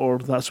 or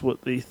that's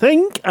what they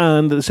think,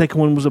 and the second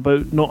one was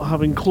about not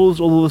having clothes,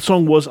 although the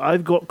song was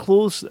I've Got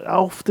Clothes.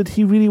 Alf, did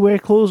he really wear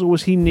clothes, or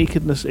was he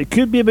nakedness? It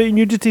could be about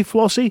nudity,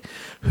 Flossie.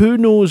 Who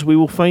knows? We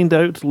will find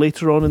out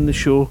later on in the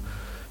show.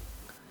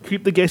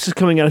 Keep the guesses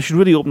coming in. I should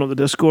really open up the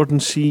Discord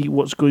and see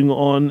what's going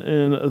on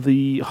in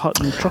the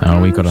Hutton Truckers.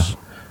 Oh, we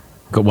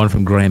got one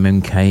from Graham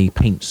MK.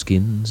 Paint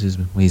skins is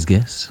his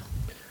guess.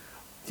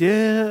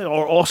 Yeah,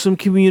 or awesome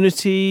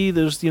community.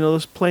 There's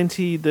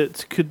plenty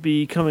that could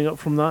be coming up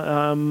from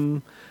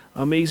that.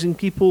 Amazing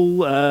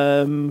people.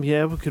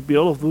 Yeah, it could be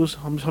all of those.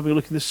 I'm just having a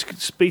look at this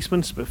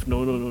Spaceman Spiff.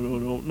 No.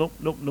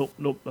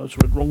 Nope. That's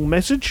the wrong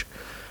message.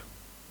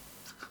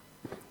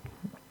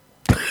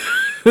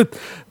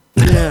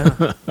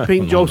 Yeah,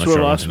 paint jobs not were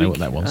sure I want last to know week. what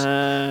that was.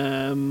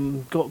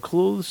 Got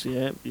clothes.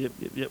 Yep.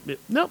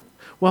 Nope.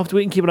 We'll have to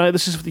wait and keep an eye.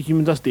 This is for the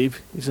human dust,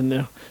 Dave. He's in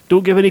there.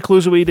 Don't give any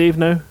clues away, Dave.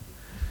 Now.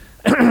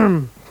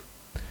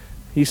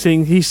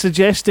 He's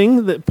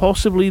suggesting that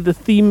possibly the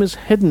theme is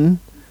hidden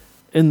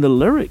in the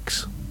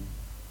lyrics.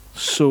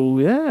 So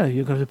yeah,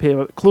 you're going to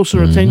pay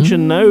closer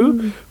attention now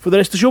for the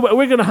rest of the show. But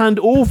we're going to hand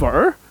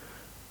over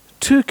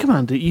to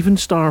Commander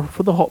Evenstar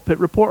for the Hot Pit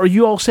Report. Are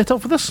you all set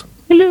up for this?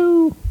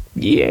 Hello.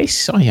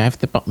 Yes, I have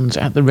the buttons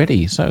at the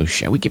ready. So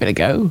shall we give it a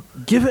go?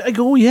 Give it a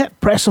go. Yeah,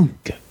 press them.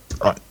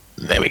 Right,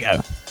 there we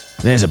go.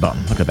 There's a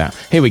button. Look at that.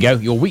 Here we go.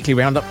 Your weekly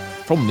roundup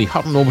from the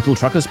Hutton Orbital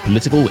Truckers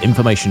Political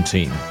Information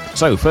Team.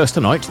 So first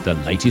tonight, the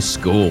latest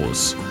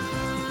scores.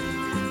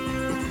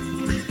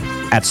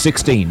 At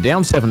 16,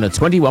 down 7 at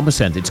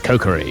 21%, it's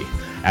Kokery.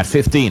 At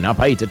 15,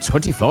 up 8 at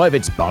 25,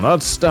 it's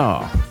Barnard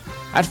Star.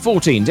 At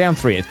 14, down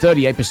 3 at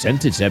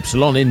 38%, it's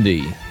Epsilon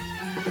Indy.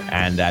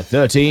 And at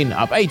 13,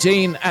 up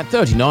 18, at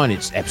 39,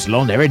 it's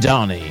Epsilon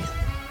Eridani.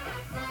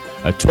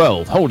 At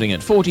 12, holding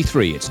at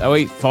 43, it's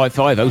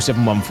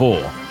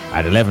 08550714.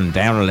 At 11,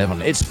 down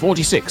 11, it's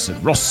 46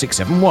 at Ross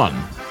 671.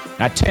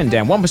 At 10,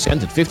 down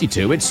 1% at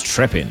 52, it's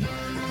Treppin.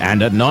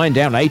 And at 9,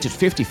 down 8 at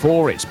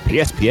 54, it's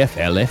PSPF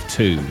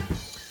LF2.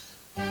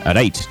 At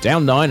 8,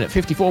 down 9 at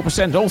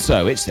 54%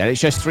 also, it's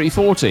LHS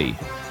 340.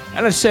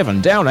 And at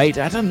 7, down 8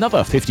 at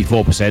another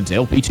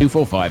 54%,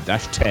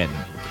 LP245-10.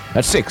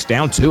 At 6,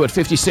 down 2 at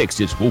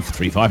 56, it's Wolf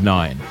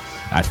 359.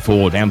 At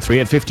 4, down 3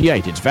 at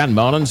 58, it's Van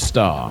Marnen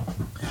Star.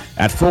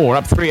 At 4,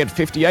 up 3 at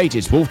 58,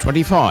 it's Wolf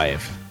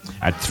 25.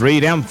 At 3,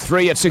 down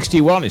 3 at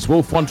 61, it's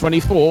Wolf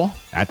 124.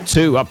 At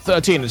 2, up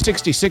 13 at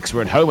 66,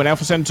 we're at home in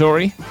Alpha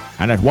Centauri.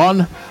 And at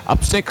 1,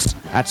 up 6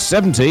 at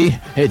 70,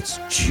 it's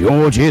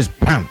George's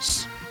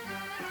Pants.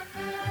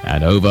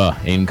 And over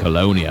in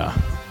Colonia.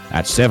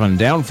 At 7,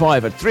 down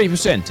 5 at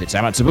 3%, it's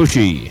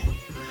Amatsubushi.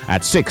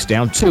 At 6,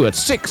 down 2 at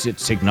 6,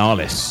 it's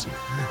Signalis.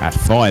 At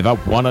 5,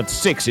 up 1 at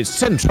 6, it's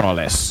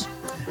Centralis.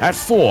 At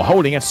 4,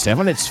 holding at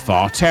 7, it's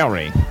Far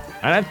Towering.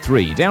 And at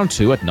 3, down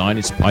 2 at 9,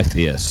 it's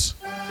Pythias.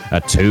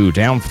 At 2,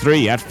 down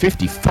 3 at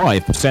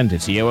 55%,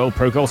 it's EOL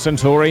Procol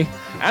Centauri.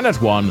 And at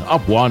 1,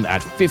 up 1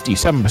 at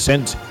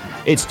 57%,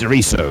 it's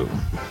Doriso.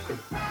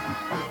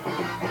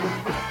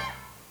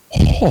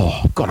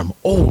 Oh, got them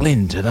all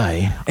in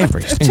today.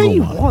 Every I tell single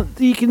you one. what,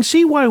 you can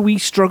see why we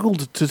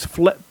struggled to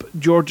flip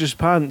George's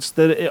Pants,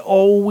 that it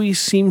always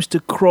seems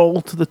to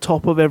crawl to the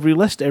top of every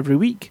list every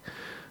week.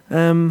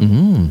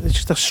 It's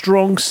just a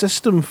strong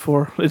system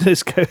for it.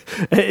 It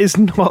is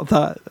not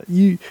that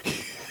you.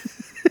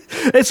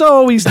 It's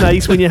always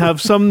nice when you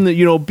have some,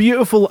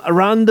 beautiful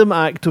random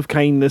act of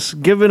kindness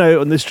given out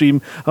on the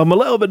stream. I'm a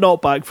little bit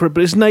knocked back for it,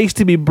 but it's nice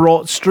to be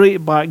brought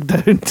straight back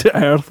down to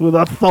earth with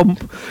a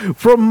thump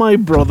from my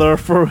brother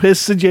for his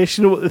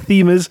suggestion of what the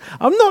theme is.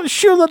 I'm not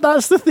sure that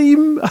that's the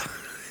theme.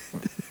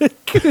 It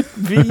could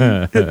be.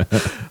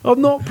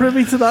 I'm not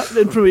privy to that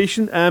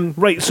information.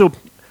 Right, so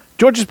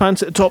George's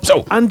Pants at the top,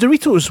 and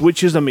Doritos,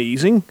 which is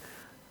amazing.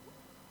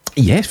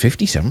 Yes,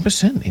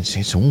 57%.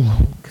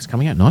 It's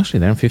coming out nicely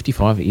there. And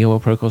 55 at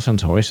EOL Procol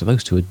Centauri. So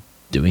those two are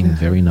doing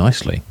very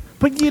nicely.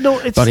 But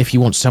it's. But if you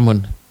want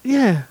someone,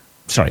 yeah.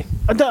 Sorry,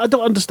 I don't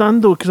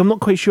understand though, because I'm not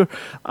quite sure.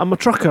 I'm a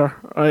trucker,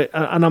 right,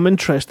 and I'm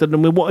interested,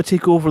 and we want to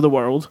take over the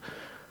world.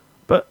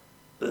 But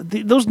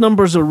those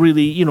numbers are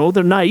really,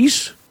 they're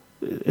nice.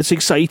 It's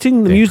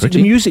exciting. The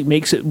music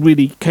makes it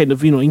really kind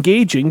of,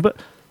 engaging. But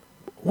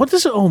what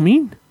does it all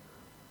mean?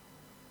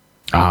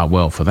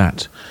 Well, for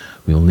that,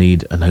 we'll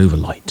need an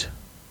overlight.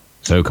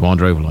 So,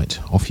 Commander Overlight,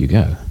 off you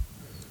go.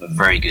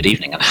 Very good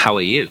evening, and how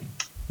are you?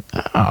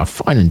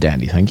 Fine and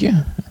dandy, thank you.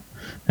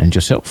 And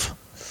yourself?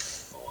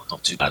 Oh,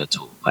 not too bad at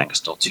all,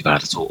 thanks. Not too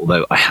bad at all.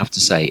 Although I have to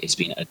say, it's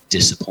been a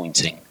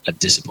disappointing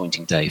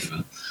day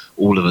for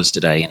all of us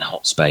today in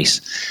Hot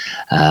Space.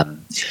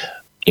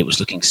 It was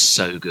looking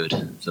so good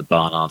for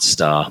Barnard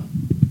Star.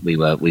 We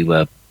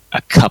were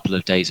a couple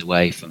of days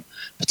away from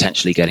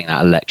potentially getting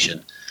that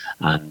election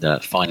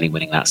and finally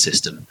winning that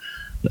system.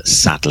 But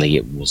sadly,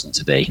 it wasn't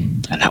to be,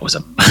 and that was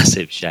a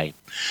massive shame.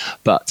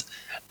 But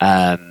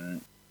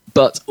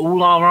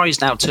all our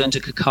eyes now turn to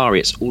Kakari.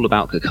 It's all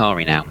about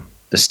Kakari now.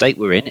 The state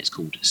we're in, it's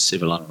called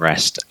civil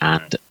unrest,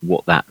 and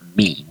what that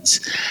means,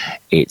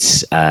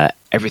 it's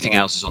everything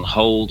else is on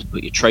hold.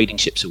 Put your trading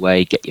ships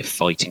away, get your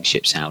fighting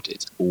ships out.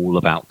 It's all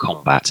about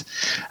combat.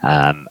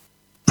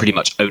 Pretty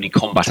much only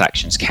combat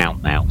actions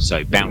count now.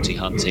 So bounty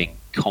hunting,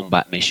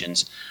 combat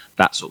missions,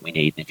 that's what we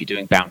need. And if you're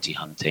doing bounty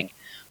hunting,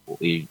 what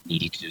we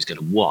need you to do is go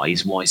to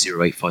WISE,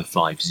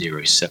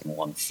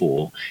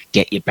 Y08550714,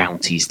 get your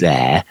bounties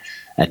there,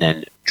 and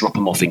then drop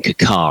them off in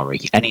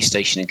Kakari. Any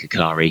station in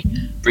Kakari,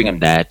 bring them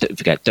there. Don't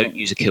forget, don't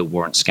use a kill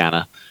warrant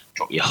scanner.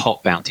 Drop your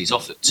hot bounties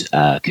off at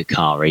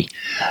Kakari.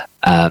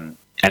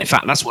 And in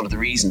fact, that's one of the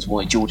reasons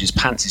why George's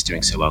Pants is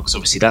doing so well, because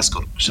obviously that's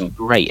got some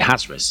great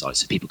Hazardous sites,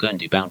 so people go and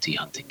do bounty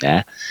hunting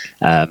there.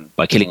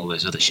 By killing all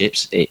those other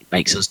ships, it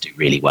makes us do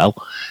really well.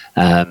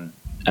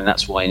 and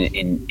that's why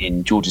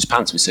in George's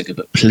Pants was so good.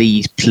 But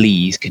please,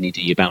 can you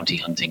do your bounty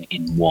hunting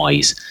in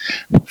Wise?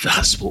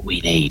 That's what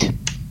we need.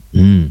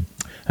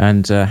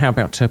 And how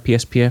about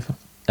PSPF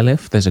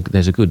LF?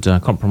 There's a good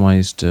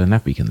compromised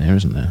nav beacon there,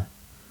 isn't there?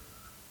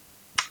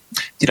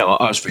 You know,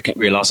 I was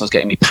realised I was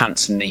getting my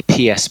pants and the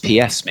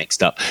PSPFs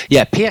mixed up.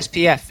 Yeah,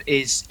 PSPF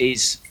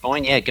is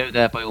fine. Yeah, go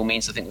there by all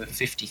means. I think we're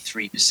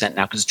 53%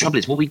 now. Because the trouble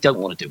is, what we don't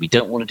want to do, we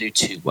don't want to do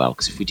too well.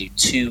 Because if we do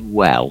too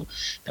well,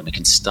 then we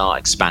can start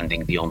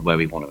expanding beyond where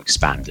we want to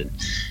expand. And,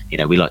 you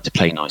know, we like to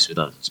play nice with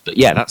others. But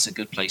yeah, that's a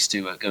good place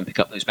to go and pick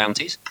up those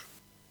bounties.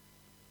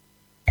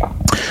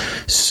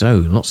 So,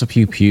 lots of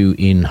pew-pew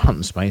in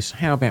Hunt Space.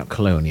 How about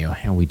Colonia?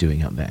 How are we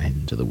doing up that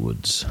end of the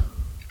woods?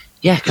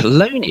 Yeah,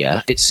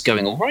 Colonia, it's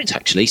going all right,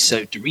 actually.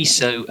 So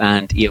Doriso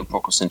and Io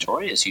Procol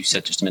Centauri, as you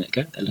said just a minute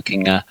ago, they're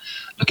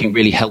looking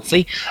really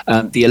healthy.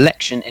 The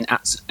election in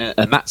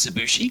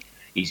Matsubushi,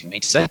 easy for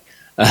me to say,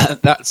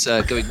 that's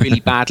going really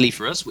badly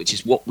for us, which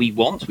is what we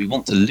want. We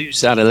want to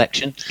lose that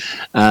election.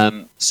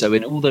 So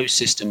in all those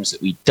systems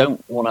that we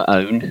don't want to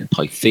own,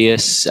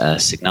 Pythias,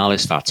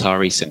 Signalis,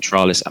 Vartari,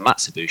 Centralis, and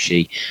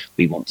Matsubushi,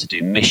 we want to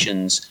do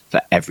missions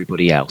for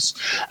everybody else.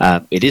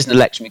 It is an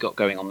election we've got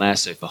going on there,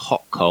 so for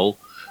Hot Coal,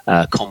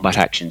 combat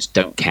actions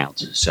don't count,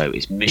 so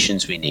it's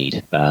missions we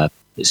need,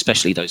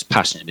 especially those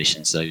passenger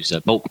missions, those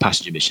bulk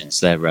passenger missions.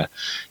 They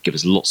give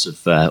us lots of,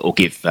 or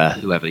give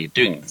whoever you're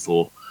doing them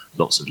for,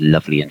 lots of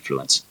lovely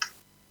influence.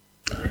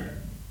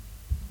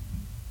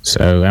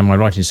 So, am I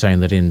right in saying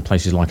that in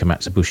places like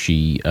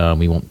Matsubushi,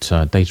 we want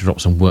data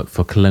drops and work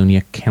for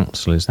Colonia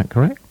Council? Is that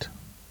correct?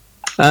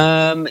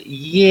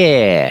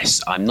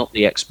 Yes, I'm not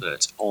the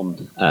expert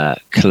on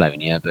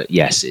Colonia, but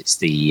yes, it's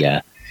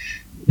the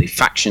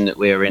faction that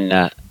we're in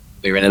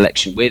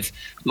election with.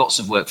 Lots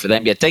of work for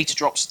them. Yeah, data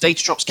drops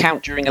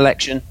count during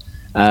election.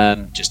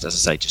 Just as I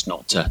say, just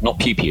not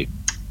pew pew.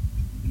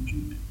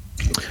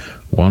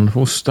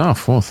 Wonderful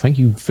stuff. Well, thank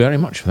you very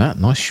much for that.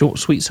 Nice, short,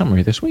 sweet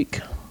summary this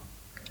week.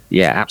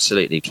 Yeah,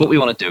 absolutely. What we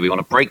want to do, we want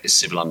to break this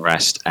civil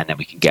unrest, and then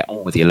we can get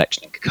on with the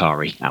election in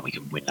Kakari, and we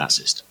can win that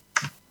system.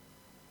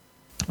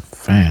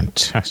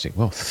 Fantastic.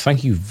 Well,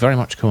 thank you very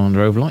much,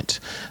 Commander Overlight.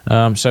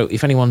 So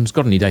if anyone's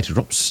got any data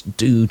drops,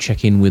 do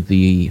check in with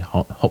the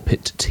Hot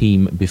Pit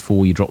team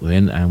before you drop them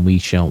in, and we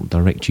shall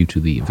direct you to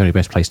the very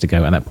best place to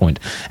go at that point.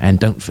 And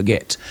don't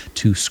forget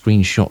to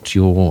screenshot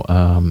your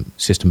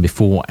system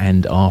before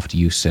and after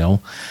you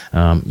sell.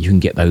 You can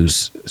get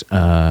those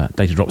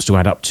data drops to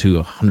add up to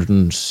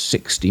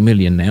 160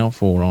 million now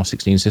for our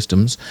 16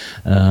 systems.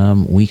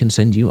 We can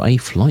send you a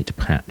flight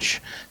patch.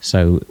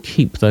 So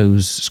keep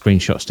those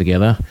screenshots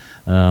together.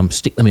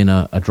 Stick them in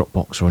a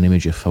Dropbox or an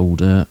Imager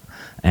folder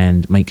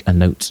and make a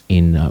note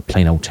in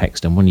plain old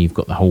text. And when you've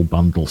got the whole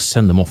bundle,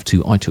 send them off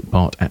to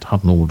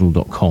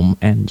itookpart@huttonorbital.com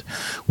and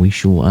we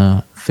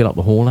shall fill up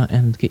the hauler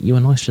and get you a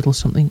nice little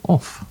something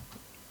off.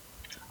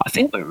 I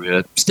think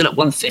we're still at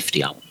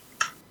 150, aren't we?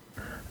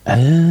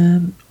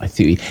 I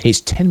think it's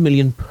 10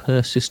 million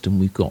per system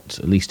we've got,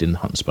 at least in the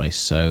Hunt Space.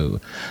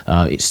 So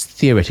it's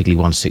theoretically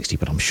 160,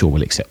 but I'm sure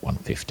we'll accept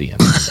 150.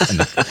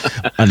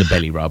 And the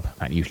belly rub,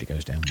 that usually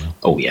goes down well.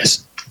 Oh,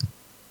 yes.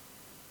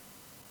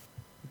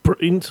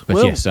 Brilliant. But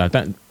well, yes,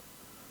 that...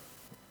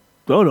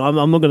 Oh, no, I'm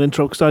not going to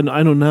interrupt because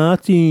I know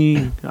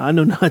nothing. I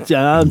know nothing.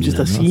 I'm just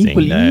a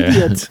simple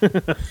idiot.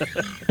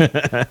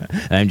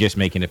 I'm just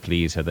making a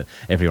plea so that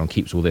everyone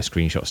keeps all their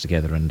screenshots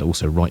together and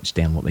also writes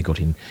down what they got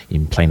in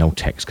plain old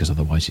text, because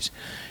otherwise it's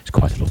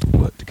quite a lot of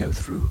work to go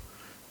through.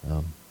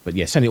 But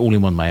yeah, send it all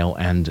in one mail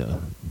and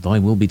they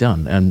will be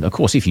done. And of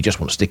course, if you just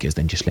want stickers,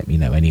 then just let me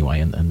know anyway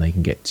and they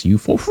can get to you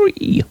for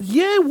free.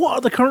 Yeah, what are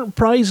the current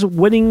prize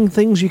winning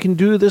things you can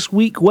do this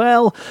week?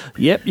 Well,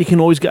 yep, you can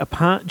always get a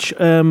patch.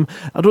 I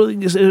don't think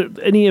there's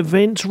any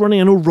events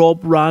running. I know Rob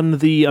ran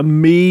the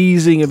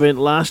amazing event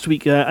last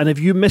week, and if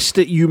you missed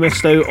it, you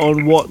missed out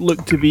on what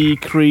looked to be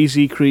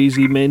crazy,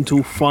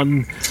 mental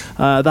fun.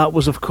 That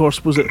was, of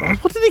course, what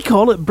did he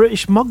call it?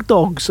 British Mug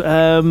Dogs.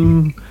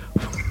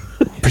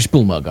 British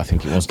Bull Mug, I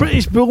think it was.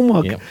 British Bull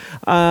Mug. Yep.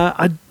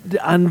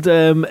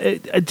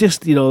 It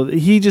just,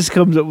 he just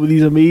comes up with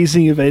these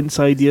amazing events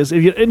ideas.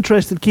 If you're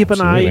interested, keep an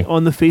eye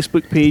on the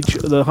Facebook page,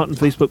 the Hutton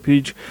Facebook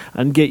page,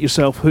 and get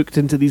yourself hooked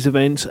into these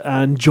events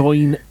and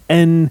join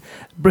in.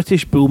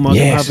 British Bull Mug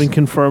having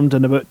confirmed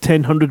in about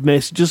 1,000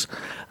 messages.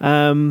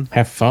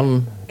 Have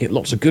fun, get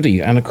lots of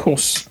goodie, and of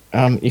course,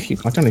 I don't know if you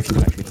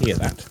can actually hear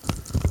that,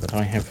 but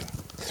I have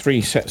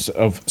 3 sets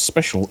of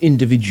special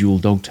individual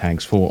dog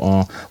tags for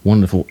our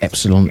wonderful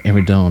Epsilon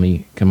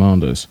Eridani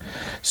commanders.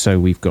 So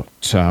we've got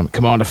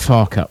Commander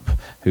Farkup,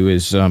 who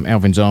is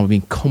Alvin's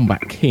Army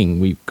Combat King.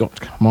 We've got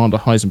Commander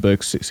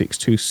Heisenberg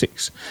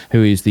 6626,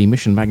 who is the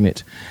Mission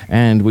Magnet.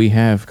 And we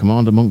have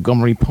Commander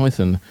Montgomery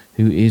Python,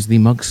 who is the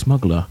Mug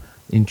Smuggler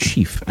in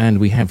Chief. And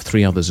we have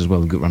 3 others as well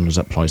who got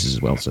runners-up prizes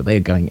as well. So they're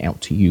going out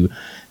to you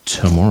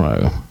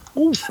tomorrow.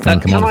 Ooh,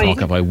 and Commander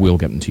Farkup, I will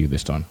get them to you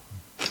this time.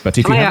 But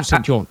if you haven't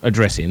sent your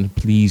address in,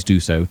 please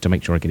do so to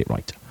make sure I get it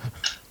right.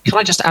 Can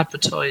I just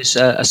advertise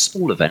a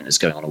small event that's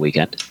going on a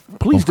weekend?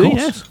 Please do,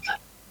 yes.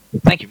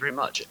 Thank you very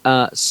much.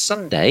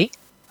 Sunday,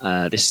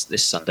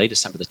 this Sunday,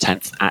 December the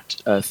 10th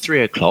at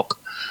 3 o'clock.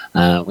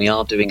 We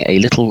are doing a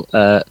little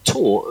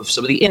tour of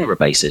some of the INRA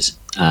bases.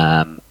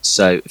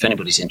 So if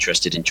anybody's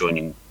interested in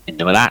joining in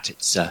that,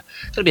 it's going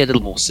to be a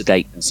little more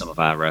sedate than some of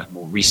our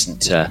more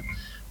recent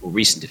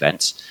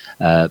events.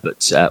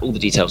 But all the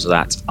details of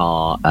that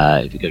are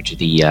if you go to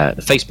the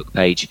Facebook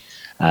page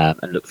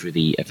and look through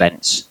the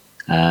events,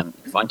 you can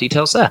find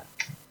details there.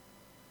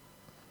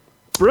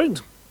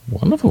 Brilliant.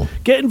 Wonderful.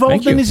 Get involved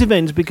Thank in you. these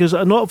events, because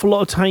an awful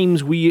lot of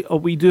times we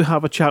do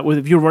have a chat with,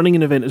 if you're running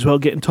an event as well,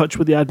 get in touch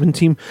with the admin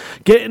team,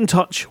 get in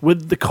touch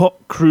with the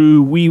COP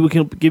crew. We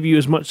can give you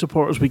as much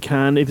support as we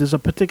can. If there's a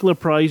particular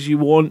prize you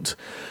want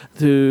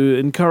to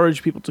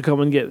encourage people to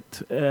come and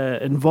get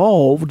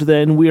involved,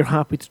 then we're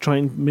happy to try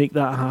and make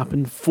that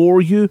happen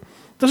for you.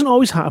 Doesn't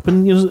always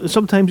happen,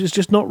 sometimes it's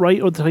just not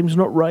right, or the time's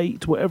not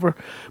right, whatever,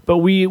 but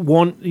we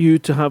want you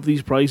to have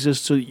these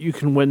prizes so that you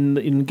can win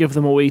and give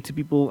them away to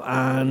people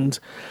and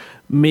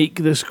make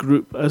this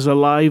group as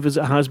alive as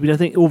it has been. I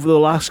think over the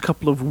last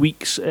couple of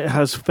weeks it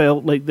has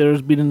felt like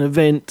there's been an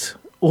event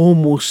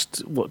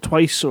almost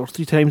twice or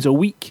three times a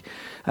week,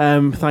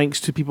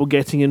 thanks to people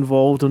getting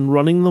involved and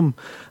running them.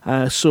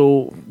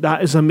 So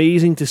that is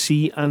amazing to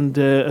see, and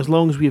as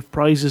long as we have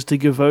prizes to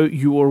give out,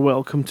 you are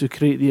welcome to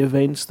create the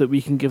events that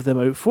we can give them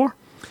out for.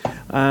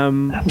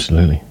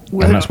 Absolutely.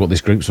 And that's what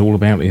this group's all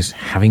about, is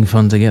having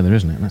fun together,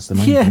 isn't it? That's the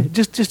main thing.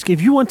 Just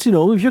if you want to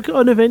know, if you've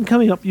got an event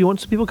coming up, you want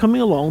some people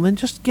coming along, then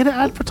just get it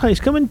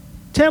advertised. Come and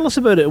tell us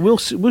about it. We'll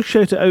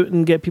shout it out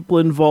and get people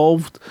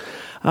involved.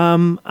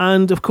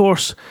 And of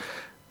course,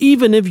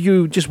 even if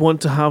you just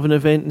want to have an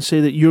event and say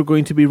that you're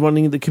going to be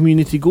running the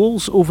community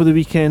goals over the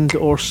weekend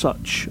or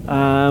such,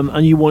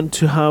 and you want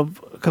to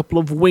have a couple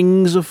of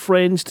wings of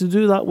friends to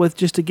do that with,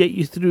 just to get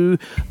you through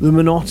the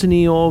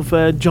monotony of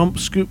jump,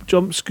 scoop,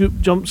 jump, scoop,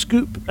 jump,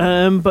 scoop.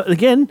 But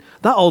again,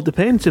 that all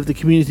depends if the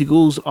community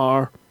goals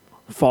are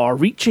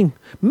far-reaching.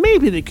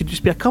 Maybe they could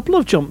just be a couple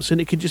of jumps, and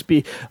it could just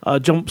be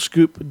a jump,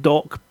 scoop,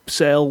 dock,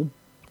 sell,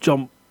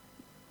 jump,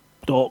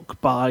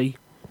 dock, buy,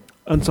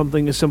 and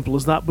something as simple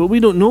as that. But we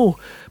don't know,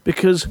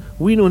 because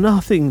we know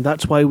nothing.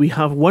 That's why we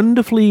have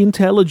wonderfully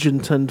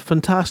intelligent and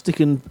fantastic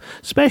and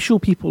special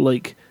people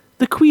like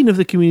the Queen of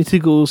the Community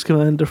Goals,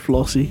 Commander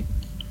Flossie.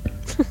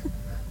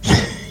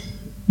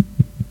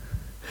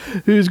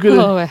 Who's going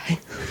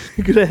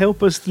to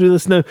help us through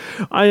this now.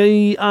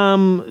 I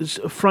am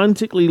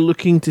frantically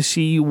looking to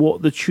see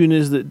what the tune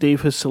is that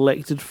Dave has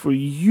selected for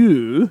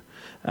you.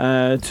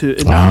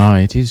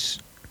 It is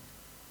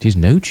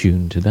no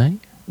tune today.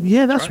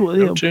 Yeah, that's Right, what.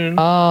 no Yeah. tune.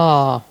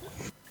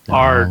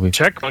 Our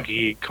tech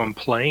monkey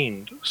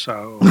complained,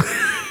 so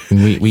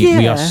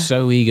we are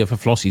so eager for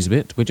Flossie's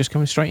bit, we're just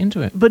coming straight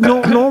into it. But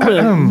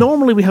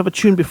normally we have a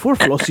tune before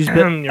Flossie's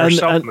bit, your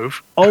self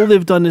move. all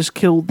they've done is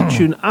killed the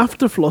tune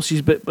after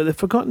Flossie's bit, but they've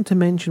forgotten to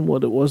mention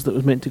what it was that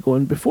was meant to go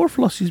in before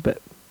Flossie's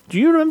bit. Do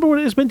you remember what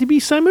it was meant to be,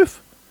 Simoof?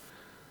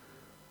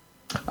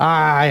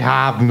 I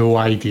have no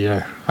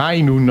idea.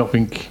 I know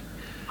nothing.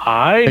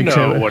 I know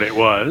Except- what it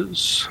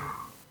was.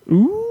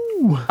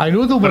 Ooh. I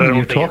know the But I one don't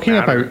you're think it talking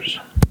about. matters.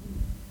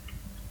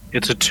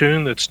 It's a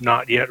tune that's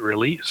not yet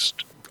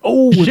released.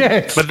 Oh,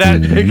 Yes, But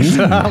that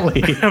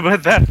exactly.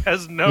 but that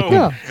has no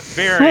Yeah.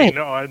 bearing Right.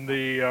 on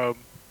the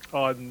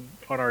on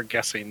our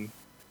guessing,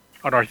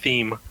 on our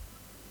theme.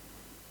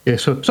 Yeah,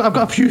 so I've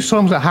got a few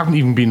songs that haven't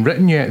even been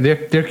written yet.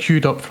 They're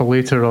queued up for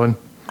later on.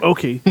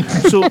 okay.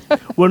 So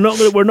we're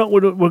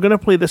gonna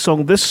play this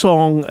song. This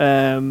song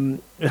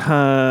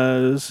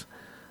has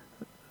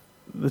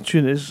the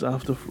tune is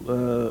after.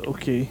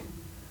 Okay.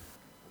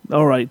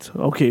 All right.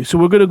 Okay. So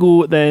we're gonna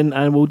go then,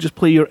 and we'll just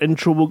play your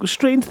intro. We'll go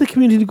straight into the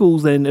community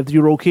goals then, if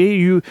you're okay.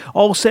 You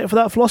all set for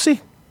that,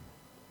 Flossie?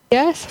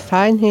 Yes,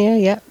 fine here,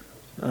 yeah.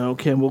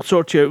 Okay, and we'll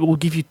sort you out. We'll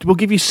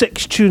give you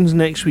 6 tunes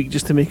next week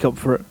just to make up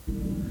for it.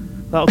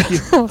 That'll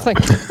keep Oh, thank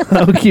you.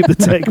 that'll keep the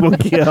tech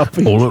monkey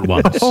happy. All at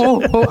once.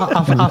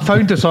 I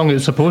found the song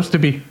it's supposed to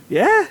be.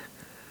 Yeah.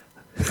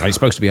 It's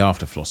supposed to be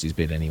after Flossie's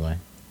bit anyway.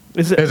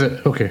 Is it? Is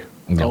it? Okay.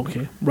 Yeah.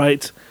 Okay.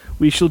 Right.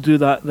 We shall do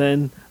that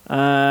then.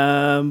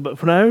 But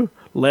for now,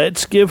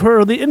 let's give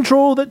her the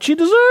intro that she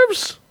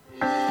deserves.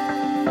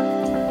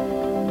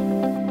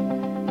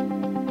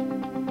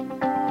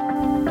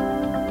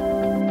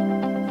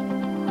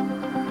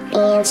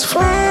 It's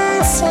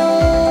Flossie.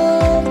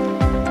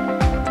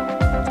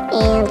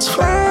 It's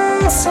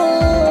Flossie.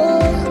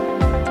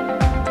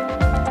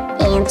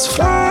 It's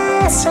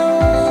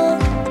Flossie.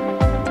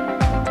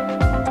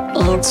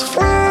 It's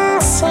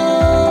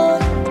Flossie.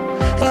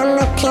 And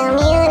the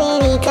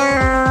community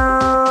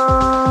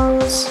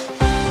goes.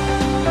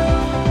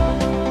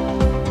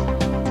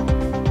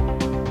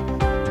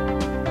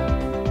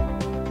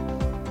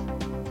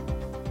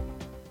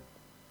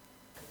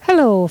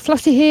 Hello,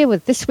 Flossie here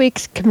with this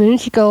week's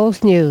Community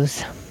Goals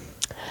news.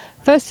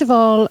 First of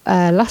all,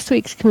 last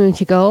week's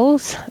Community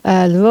Goals,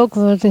 the Rogue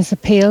Runners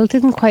appeal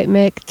didn't quite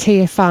make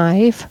Tier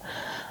 5.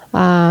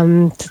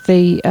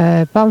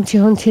 The bounty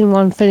hunting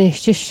one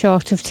finished just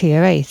short of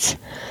Tier 8.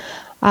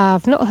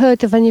 I've not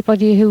heard of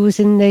anybody who was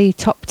in the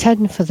top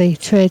 10 for the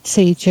Trade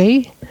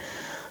CG,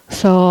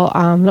 So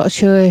I'm not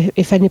sure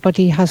if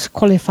anybody has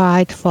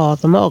qualified for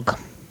the mug.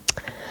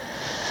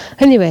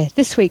 Anyway,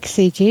 this week's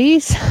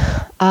CGs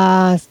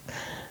are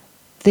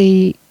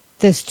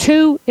there's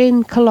 2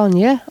 in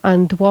Colonia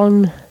and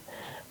 1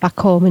 back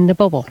home in the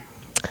bubble.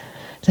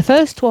 The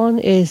first one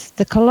is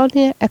the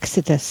Colonia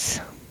Exodus.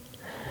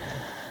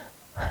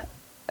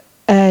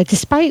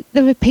 Despite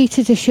the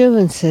repeated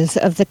assurances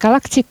of the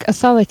galactic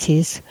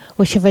authorities,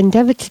 which have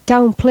endeavoured to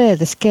downplay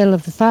the scale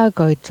of the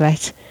Thargoid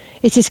threat,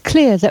 it is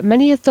clear that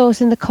many of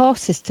those in the core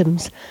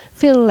systems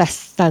feel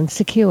less than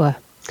secure.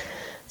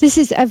 This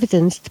is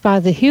evidenced by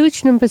the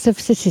huge numbers of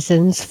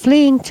citizens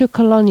fleeing to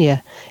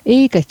Colonia,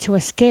 eager to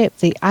escape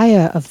the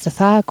ire of the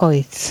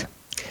Thargoids.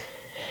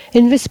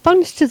 In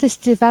response to this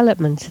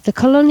development, the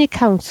Colonia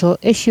Council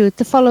issued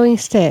the following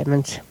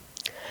statement.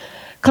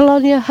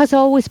 Colonia has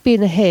always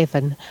been a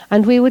haven,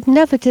 and we would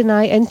never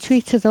deny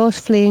entry to those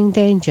fleeing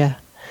danger.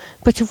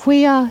 But if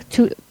we are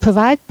to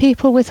provide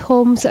people with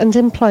homes and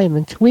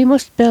employment, we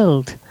must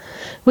build.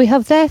 We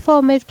have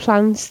therefore made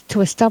plans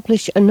to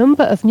establish a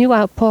number of new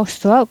outposts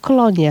throughout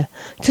Colonia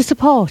to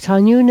support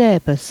our new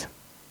neighbours.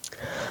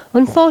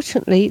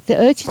 Unfortunately, the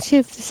urgency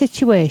of the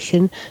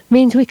situation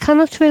means we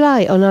cannot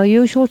rely on our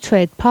usual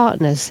trade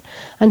partners,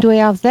 and we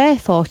are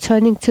therefore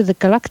turning to the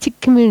galactic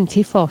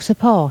community for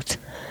support.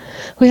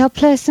 We have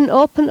placed an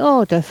open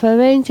order for a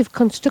range of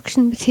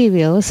construction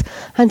materials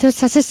and have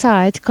set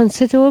aside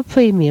considerable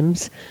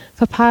premiums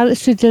for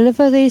pilots to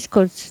deliver these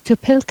goods to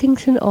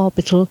Pilkington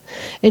Orbital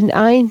in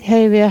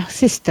Einherjar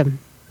system.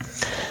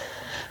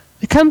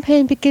 The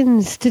campaign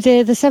begins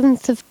today, the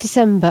 7th of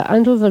December,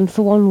 and will run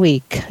for 1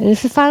 week. And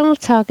if the final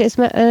target is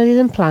met earlier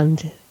than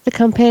planned, the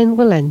campaign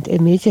will end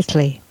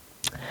immediately.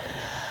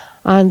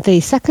 And the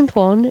second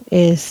one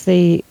is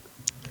the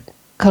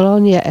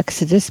Colonia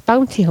Exodus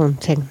bounty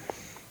hunting.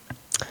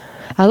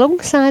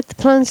 Alongside the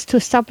plans to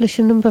establish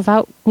a number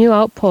of new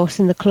outposts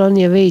in the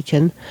Colonia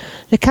region,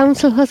 the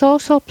Council has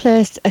also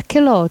placed a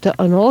kill order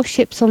on all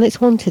ships on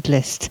its wanted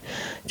list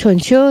to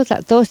ensure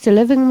that those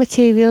delivering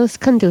materials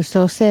can do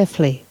so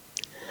safely.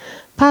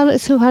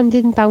 Pilots who hand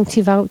in bounty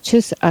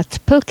vouchers at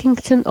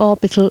Pilkington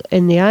Orbital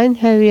in the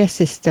Einherjar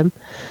system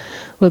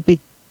will be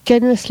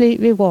generously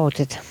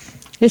rewarded.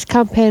 This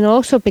campaign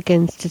also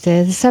begins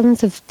today, the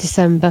 7th of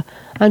December,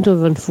 and will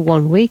run for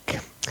 1 week.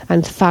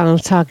 And the final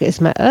target is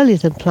met earlier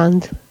than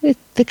planned,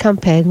 the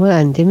campaign will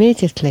end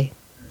immediately.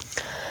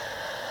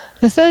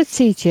 The third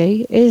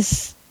CG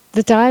is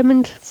the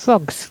Diamond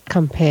Frogs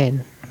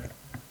campaign.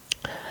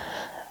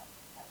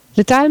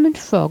 The Diamond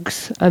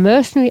Frogs, a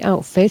mercenary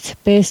outfit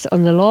based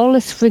on the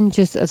lawless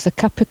fringes of the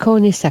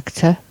Capricorni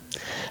sector,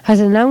 has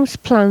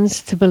announced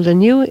plans to build a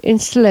new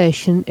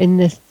installation in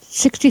the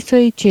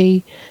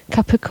 63G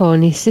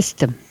Capricorni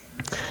system.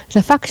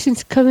 The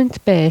faction's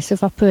current base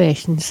of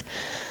operations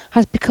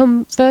has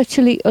become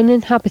virtually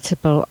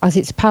uninhabitable as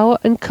its power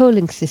and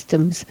cooling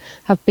systems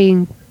have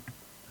been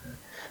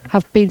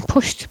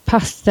pushed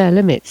past their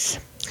limits.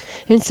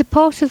 In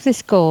support of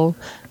this goal,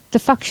 the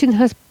faction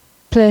has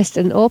placed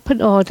an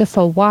open order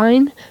for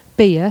wine,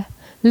 beer,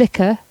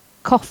 liquor,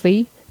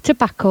 coffee,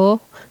 tobacco,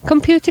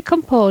 computer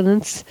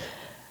components,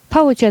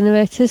 power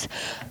generators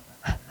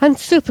and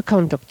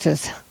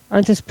superconductors,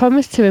 and has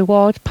promised to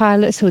reward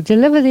pilots who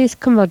deliver these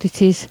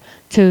commodities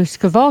to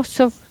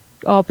Skvorsov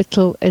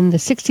Orbital in the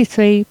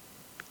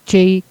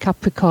 63G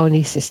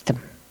Capricorni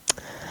system.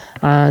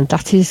 And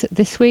that is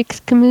this week's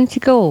community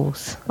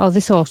goals. Oh,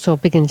 this also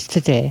begins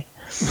today.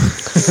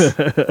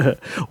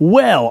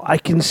 Well, I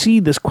can see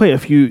there's quite a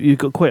few. You've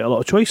got quite a lot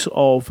of choice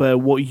of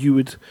what you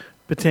would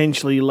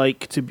potentially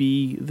like to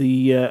be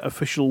the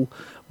official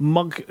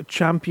Mug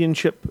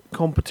Championship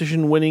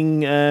competition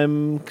winning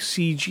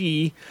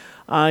CG.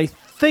 I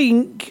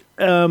think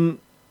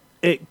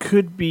it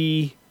could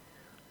be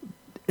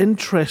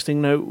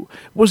interesting. Now,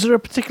 was there a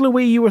particular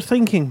way you were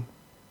thinking?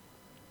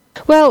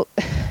 Well,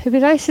 it'd be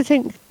nice to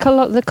think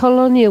the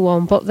Colonia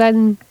one, but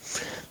then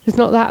there's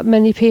not that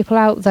many people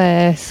out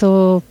there,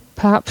 so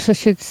perhaps I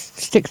should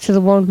stick to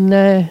the one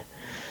that's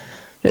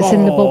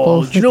in the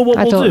bubble. Do you know what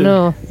I don't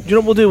know. Do you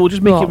know what we'll do? We'll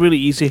just make it really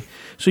easy.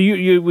 So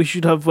we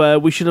should have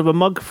a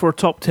mug for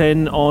top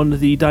 10 on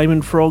the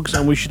Diamond Frogs,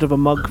 and we should have a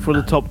mug for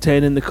the top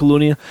 10 in the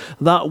Colonia.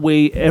 That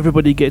way,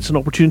 everybody gets an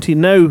opportunity.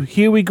 Now,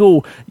 here we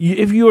go.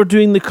 If you are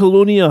doing the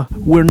Colonia,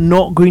 we're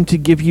not going to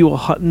give you a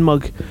Hutton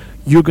mug.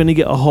 You're going to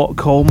get a hot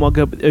coal mug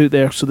out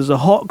there. So there's a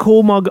hot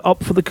coal mug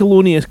up for the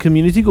Colonia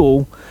community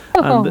goal,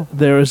 and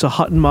there is a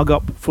Hutton mug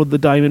up for the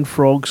Diamond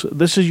Frogs.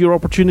 This is your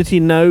opportunity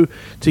now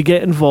to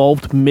get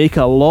involved, make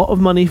a lot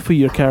of money for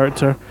your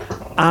character,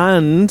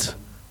 and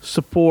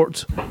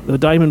support the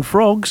Diamond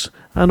Frogs,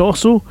 and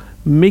also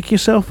make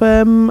yourself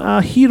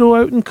a hero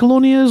out in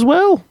Colonia as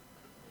well.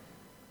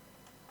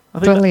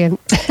 Brilliant.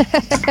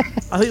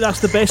 I think that's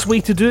the best way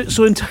to do it.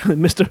 So,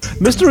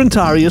 Mr.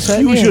 Antarius,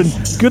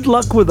 Fusion, good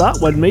luck with that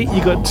one, mate.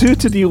 You got 2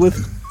 to deal with.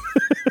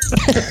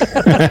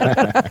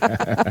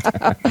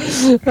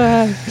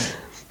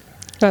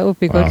 That would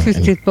be good if we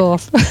did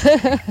both.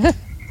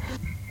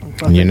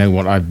 And you know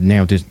what? I've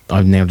now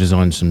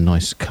designed some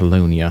nice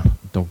Colonia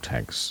dog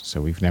tags.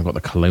 So we've now got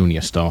the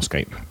Colonia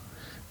Starscape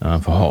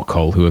for Hot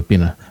Coal, who have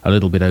been a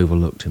little bit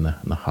overlooked in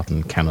the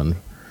Hutton canon.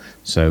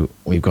 So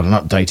we've got an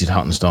updated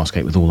Hutton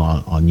Starscape with all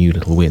our new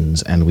little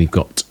wins, and we've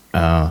got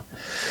a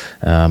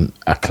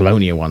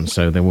Colonia one.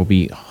 So there will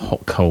be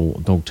Hot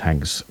Coal dog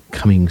tags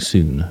coming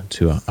soon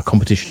to a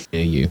competition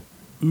near you.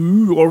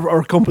 Ooh, or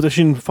a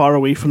competition far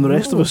away from the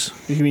rest of us,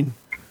 you mean?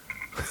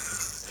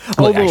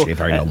 Well, actually, a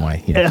very long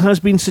way. Yes. It has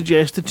been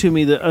suggested to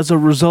me that as a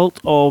result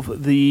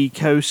of the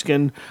cow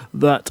skin,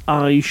 that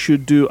I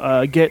should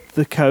get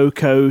the cow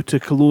to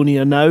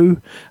Colonia now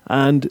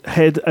and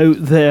head out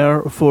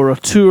there for a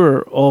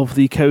tour of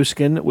the cow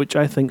skin, which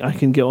I think I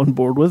can get on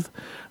board with.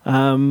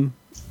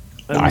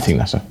 I think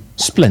that's a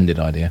splendid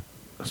idea.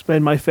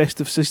 Spend my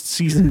festive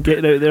season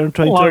getting out there and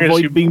trying to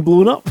avoid being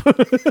blown up.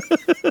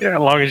 Yeah, as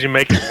long as you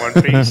make it in one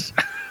piece.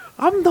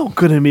 I'm not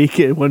going to make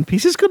it in one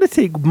piece. It's going to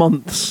take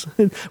months.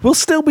 We'll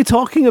still be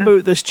talking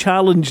about this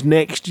challenge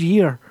next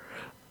year.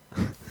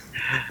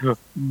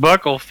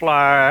 Buck will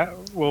fly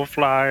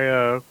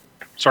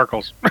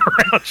circles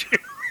around you.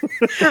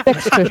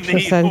 I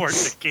need more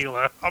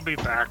tequila. I'll be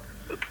back.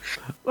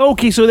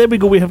 Okay, so there we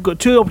go. We have got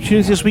 2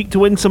 opportunities this week to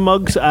win some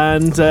mugs,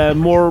 and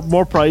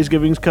more prize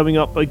givings coming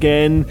up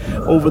again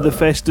over the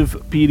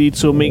festive period.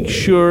 So make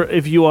sure,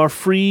 if you are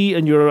free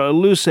and you're at a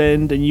loose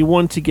end and you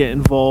want to get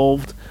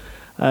involved,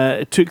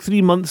 it took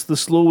 3 months the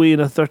slow way in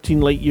a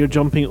 13 light year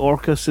jumping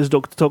orca, says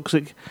Dr.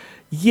 Toxic.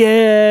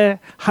 Yeah,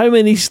 how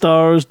many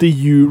stars do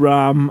you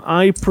ram?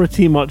 I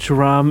pretty much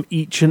ram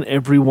each and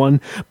every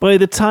one. By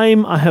the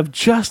time I have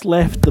just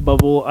left the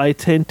bubble, I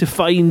tend to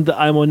find that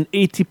I'm on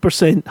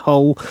 80%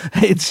 hull.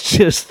 It's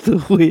just the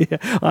way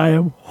I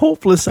am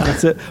hopeless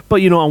at it.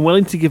 But, I'm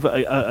willing to give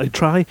it a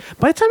try.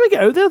 By the time I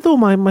get out there, though,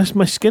 my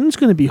skin's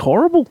going to be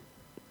horrible.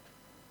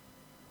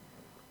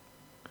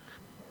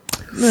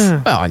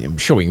 Well, I'm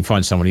sure we can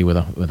find somebody with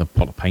a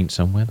pot of paint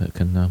somewhere that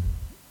can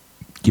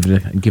give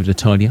it a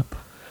tidy up.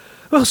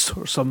 We'll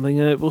sort something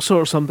out.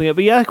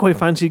 But yeah, I quite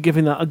fancy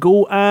giving that a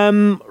go.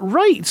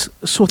 Right.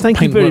 So thank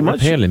you very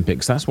much. Repair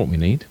Olympics. That's what we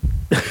need.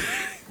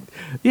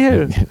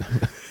 Yeah.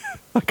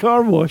 A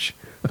car wash.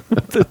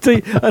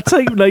 a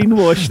Type 9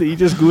 wash that you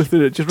just go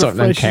through it. Just Type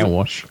 9 refresh cow it.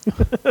 wash.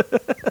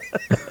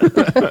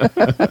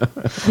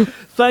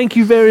 Thank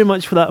you very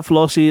much for that,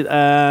 Flossie,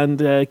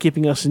 and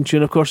keeping us in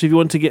tune. Of course, if you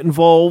want to get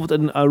involved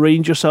and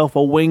arrange yourself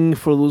a wing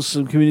for those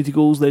community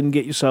goals, then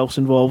get yourselves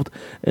involved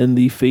in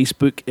the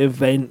Facebook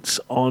events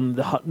on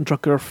the Hutton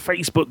Trucker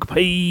Facebook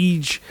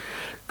page.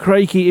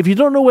 Crikey, if you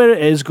don't know where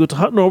it is, go to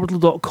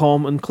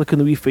huttonorbital.com and click on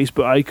the wee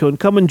Facebook icon.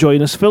 Come and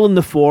join us, fill in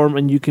the form,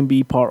 and you can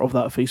be part of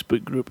that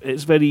Facebook group.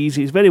 It's very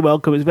easy, it's very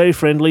welcome, it's very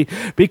friendly,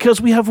 because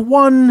we have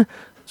one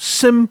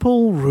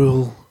simple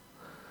rule.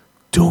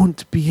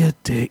 Don't be a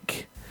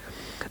dick.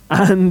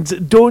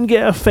 And don't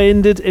get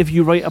offended if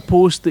you write a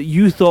post that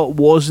you thought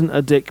wasn't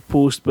a dick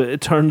post, but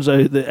it turns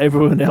out that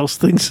everyone else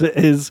thinks it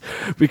is,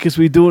 because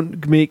we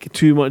don't make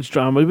too much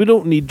drama. We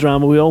don't need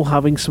drama. We're all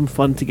having some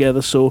fun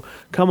together. So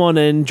come on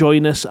in,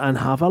 join us, and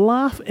have a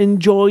laugh.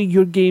 Enjoy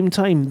your game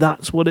time.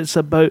 That's what it's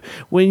about.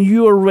 When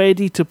you are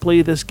ready to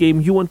play this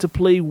game, you want to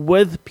play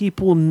with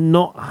people,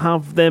 not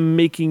have them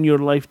making your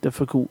life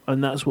difficult.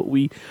 And that's what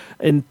we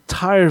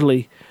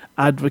entirely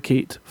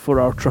advocate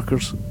for our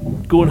truckers.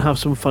 Go and have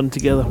some fun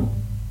together.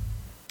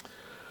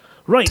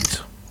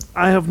 Right,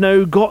 I have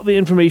now got the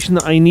information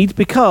that I need,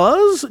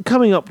 because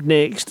coming up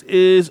next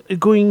is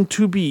going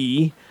to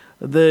be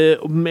the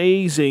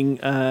amazing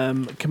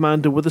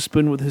Commander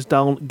Witherspoon with his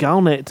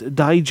Galnet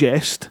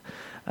Digest,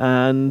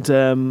 and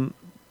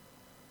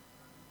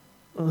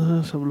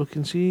let's have a look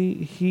and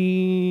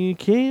see.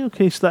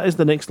 Okay, so that is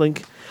the next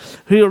link.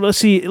 Here, let's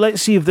see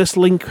if this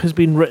link has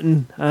been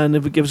written and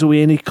if it gives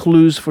away any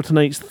clues for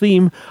tonight's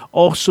theme.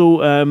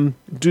 Also,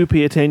 do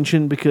pay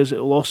attention, because it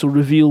will also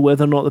reveal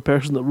whether or not the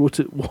person that wrote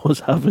it was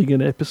having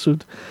an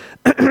episode.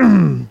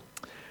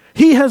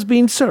 He has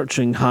been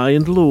searching high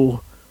and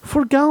low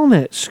for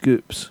Galnet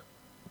scoops,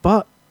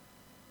 but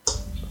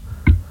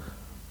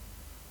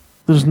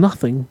there's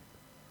nothing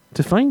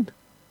to find.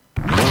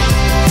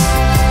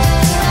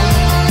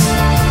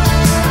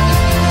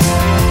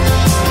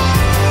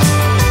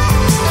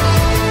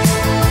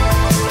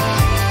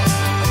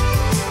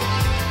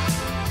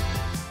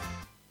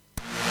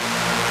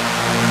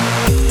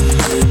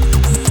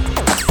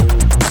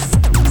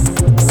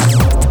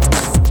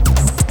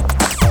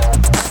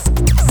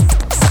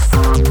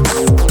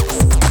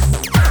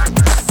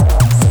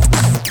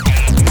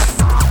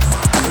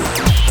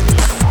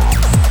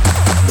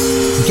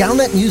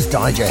 Galnet News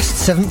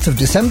Digest, 7th of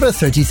December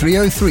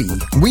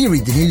 3303. We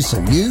read the news so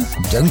you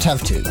don't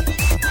have to.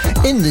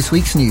 In this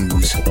week's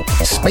news,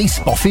 Space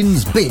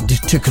Boffin's bid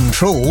to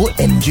control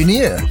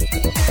Engineer.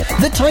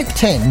 The Type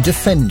 10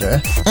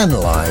 Defender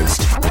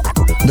analysed.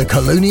 The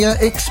Colonia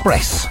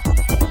Express.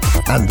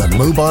 And the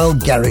Mobile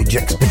Garage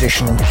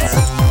Expedition.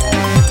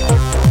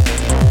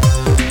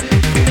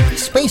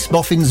 Space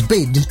Boffin's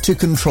bid to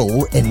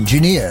control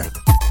Engineer.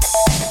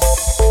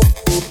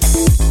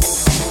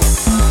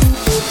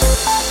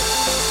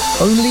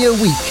 Only a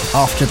week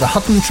after the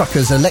Hutton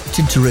truckers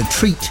elected to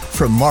retreat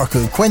from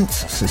Marco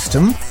Quent's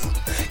system,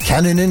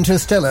 Canon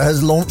Interstellar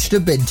has launched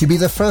a bid to be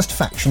the first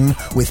faction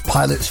with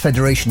Pilots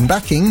Federation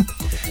backing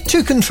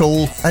to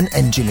control an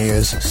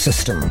engineer's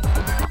system.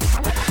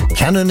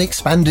 Canon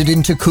expanded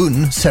into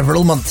Kun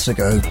several months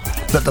ago,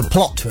 but the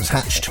plot was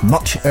hatched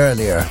much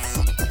earlier.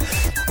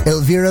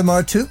 Elvira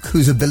Martuk,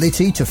 whose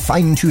ability to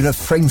fine-tune a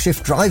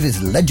frameshift drive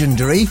is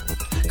legendary,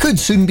 could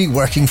soon be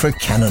working for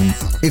Canon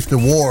if the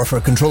war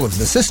for control of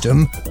the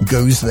system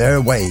goes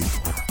their way.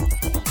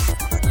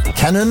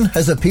 Canon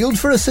has appealed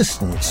for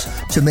assistance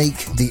to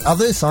make the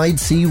other side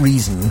see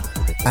reason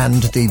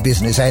and the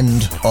business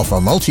end of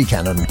a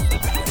multi-cannon.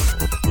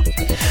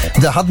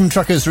 The Hutton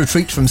truckers'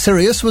 retreat from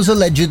Sirius was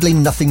allegedly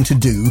nothing to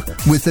do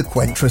with the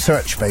Quent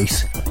research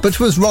base, but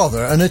was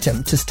rather an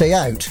attempt to stay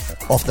out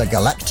of the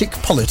galactic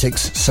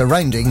politics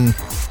surrounding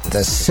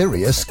the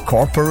Sirius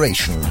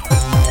Corporation.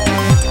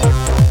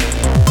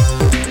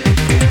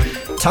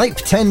 Type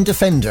 10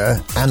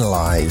 Defender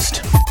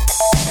analysed.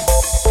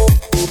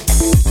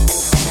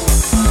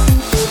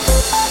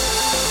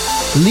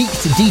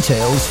 Leaked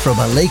details from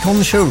a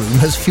Lakon showroom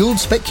has fueled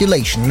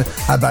speculation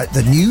about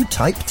the new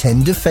Type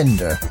 10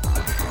 Defender.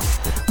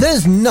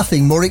 There's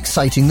nothing more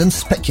exciting than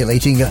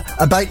speculating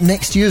about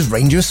next year's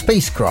Ranger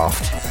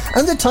spacecraft,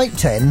 and the Type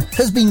 10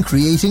 has been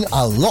creating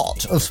a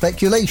lot of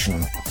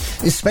speculation,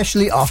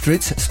 especially after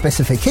its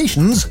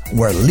specifications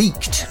were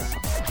leaked.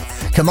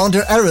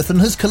 Commander Arathan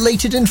has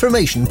collated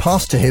information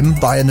passed to him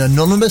by an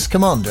anonymous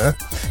commander,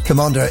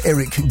 Commander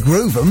Eric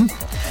Grovem,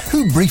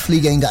 who briefly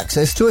gained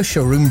access to a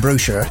showroom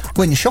brochure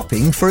when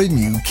shopping for a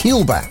new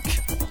keelback.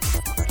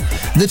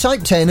 The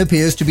Type 10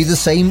 appears to be the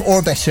same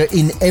or better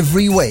in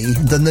every way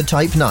than the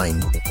Type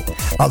 9,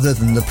 other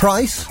than the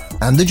price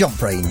and the jump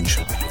range.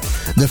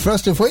 The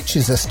first of which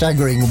is a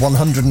staggering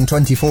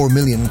 124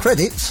 million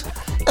credits,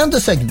 and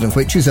the second of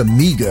which is a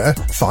meagre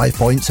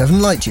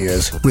 5.7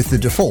 light-years with the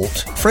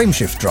default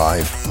frameshift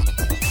drive.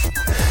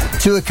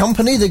 To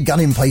accompany the gun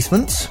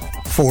emplacements,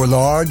 4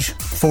 large,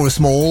 4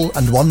 small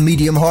and 1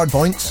 medium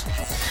hardpoints,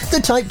 the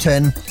Type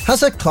 10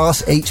 has a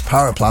Class 8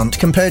 power plant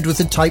compared with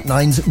the Type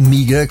 9's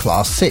meagre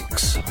Class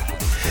 6.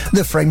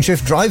 The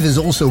frameshift drive is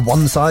also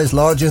 1 size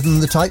larger than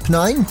the Type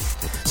 9,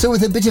 so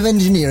with a bit of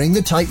engineering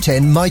the Type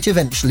 10 might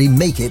eventually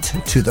make it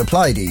to the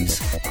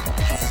Pleiades.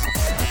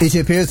 It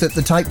appears that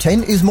the Type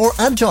 10 is more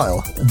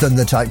agile than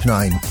the Type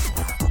 9.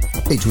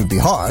 It would be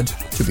hard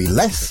to be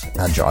less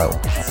agile.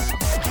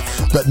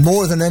 But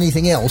more than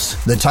anything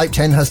else, the Type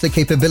 10 has the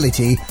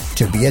capability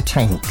to be a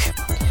tank,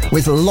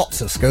 with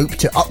lots of scope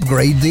to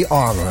upgrade the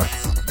armour.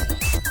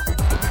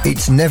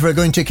 It's never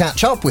going to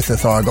catch up with the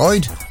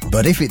Thargoid,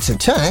 but if it's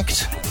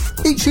attacked,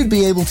 it should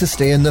be able to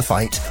stay in the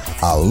fight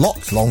a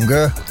lot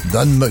longer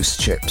than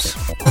most ships.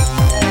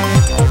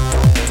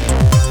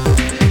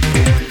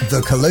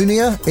 The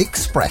Colonia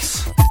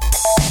Express.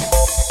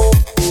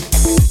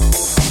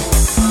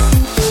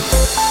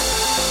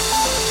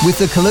 With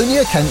the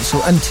Colonia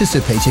Council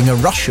anticipating a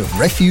rush of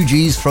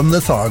refugees from the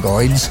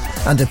Thargoids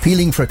and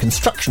appealing for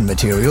construction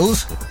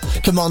materials,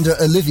 Commander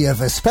Olivia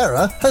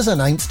Vespera has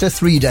announced a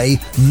 3-day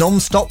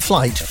non-stop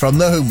flight from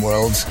the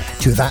homeworlds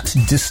to that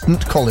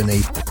distant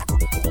colony.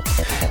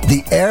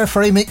 The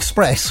Airframe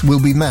Express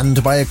will be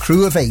manned by a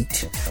crew of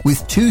 8,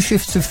 with 2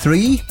 shifts of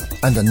 3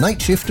 and a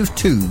night shift of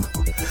 2,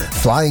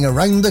 flying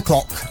around the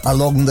clock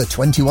along the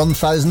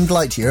 21,000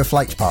 light-year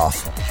flight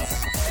path.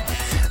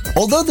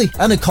 Although the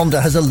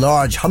Anaconda has a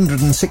large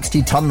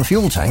 160-ton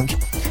fuel tank,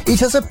 it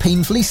has a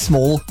painfully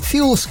small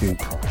fuel scoop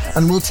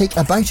and will take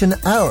about an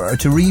hour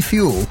to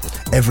refuel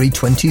every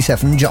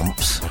 27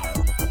 jumps.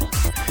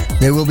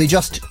 There will be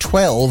just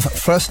 12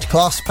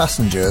 first-class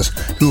passengers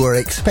who are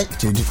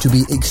expected to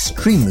be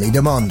extremely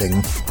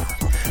demanding.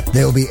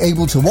 They'll be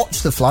able to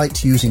watch the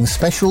flight using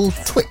special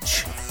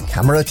Twitch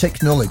camera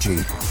technology.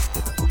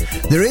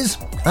 There is,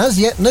 as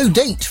yet, no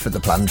date for the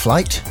planned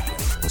flight,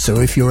 so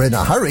if you're in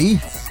a hurry,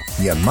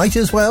 you might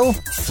as well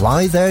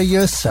fly there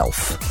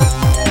yourself.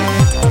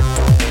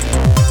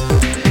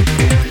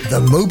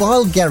 The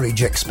Mobile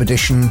Garage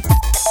Expedition.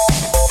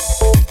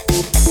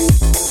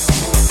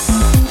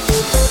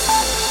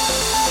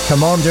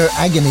 Commander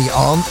Agony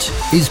Aunt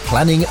is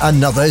planning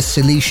another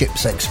Silly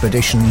Ships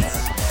expedition.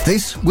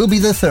 This will be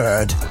the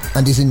 3rd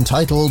and is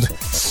entitled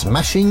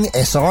Smashing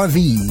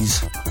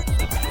SRVs.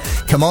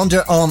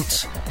 Commander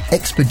Aunt's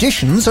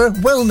expeditions are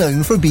well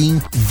known for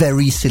being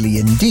very silly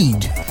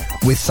indeed,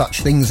 with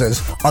such things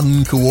as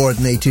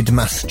uncoordinated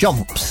mass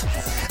jumps,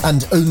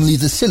 and only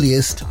the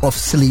silliest of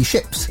silly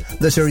ships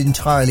that are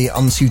entirely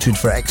unsuited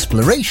for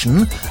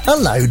exploration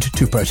allowed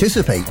to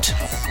participate.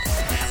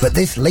 But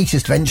this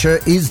latest venture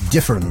is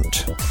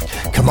different.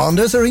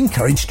 Commanders are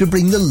encouraged to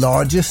bring the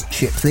largest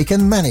ship they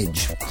can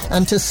manage,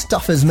 and to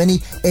stuff as many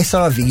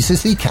SRVs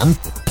as they can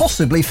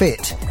possibly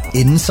fit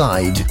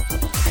inside.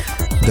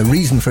 The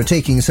reason for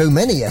taking so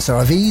many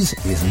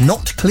SRVs is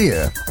not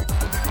clear.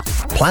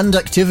 Planned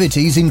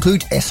activities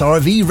include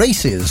SRV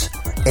races,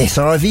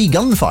 SRV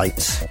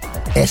gunfights,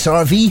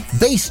 SRV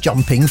base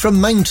jumping from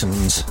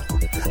mountains,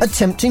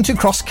 attempting to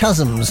cross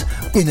chasms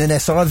in an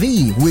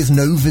SRV with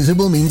no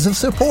visible means of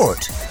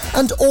support,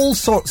 and all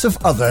sorts of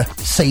other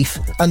safe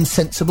and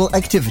sensible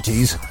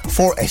activities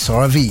for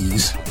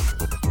SRVs.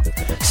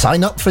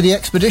 Sign up for the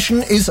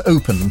expedition is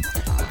open,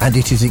 and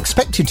it is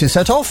expected to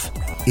set off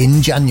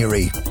in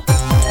January.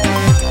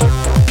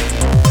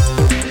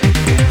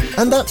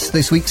 And that's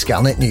this week's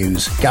Galnet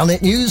News.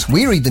 Galnet News,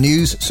 we read the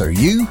news so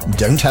you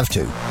don't have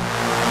to.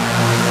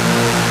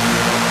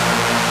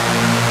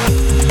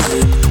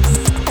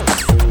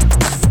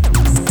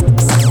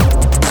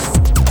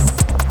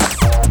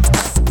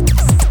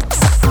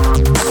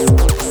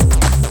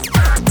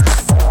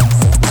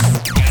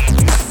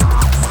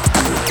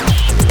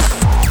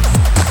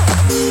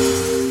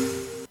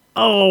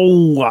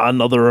 Oh,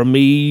 another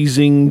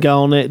amazing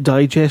Galnet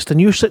Digest.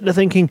 And you're sitting there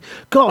thinking,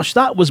 gosh,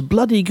 that was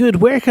bloody good.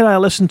 Where can I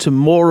listen to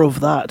more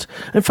of that?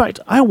 In fact,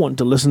 I want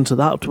to listen to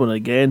that one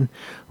again.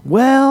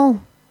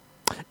 Well,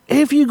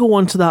 if you go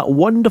onto that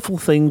wonderful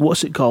thing,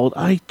 what's it called?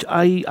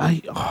 iTunes.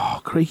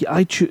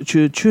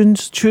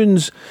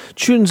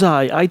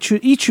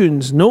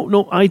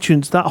 No,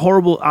 iTunes, that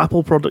horrible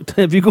Apple product.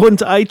 If you go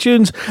into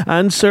iTunes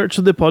and search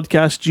for the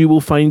podcast, you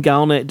will find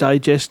Galnet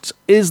Digests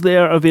is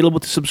there available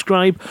to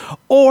subscribe.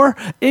 Or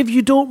if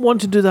you don't want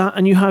to do that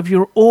and you have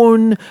your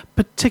own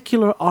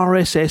particular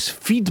RSS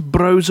feed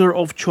browser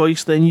of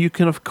choice, then you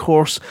can, of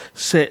course,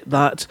 set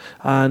that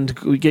and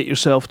get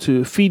yourself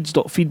to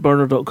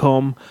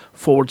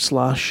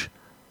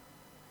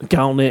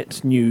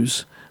feeds.feedburner.com/Galnet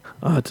News.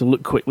 I had to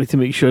look quickly to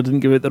make sure I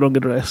didn't give it the wrong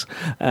address.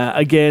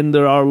 Again,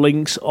 there are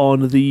links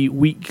on the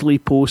weekly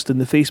post in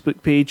the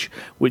Facebook page,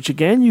 which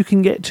again you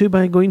can get to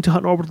by going to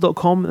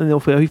huttonorbital.com, and there'll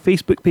be a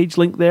Facebook page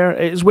link there.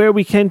 It is where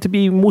we tend to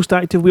be most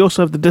active. We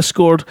also have the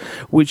Discord,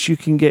 which you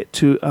can get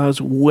to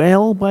as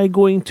well by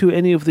going to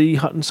any of the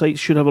Hutton sites.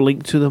 Should have a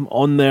link to them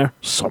on there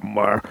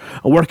somewhere.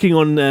 I'm working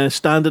on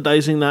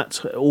standardising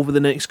that over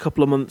the next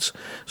couple of months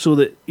so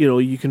that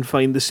you can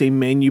find the same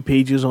menu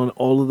pages on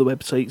all of the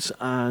websites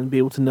and be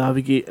able to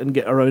navigate and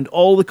get around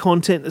all the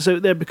content that's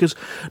out there, because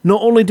not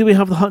only do we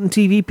have the Hutton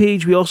TV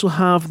page, we also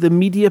have the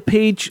media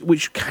page,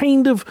 which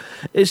kind of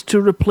is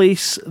to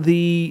replace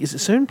is it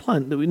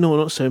Soundplant? No,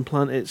 not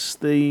Soundplant, it's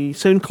the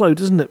SoundCloud,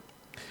 isn't it?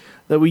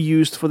 That we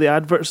used for the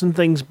adverts and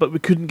things, but we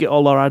couldn't get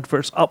all our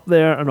adverts up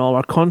there and all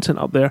our content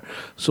up there.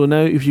 So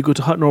now if you go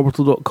to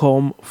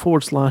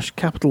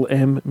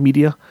huttonorbital.com/M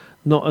media,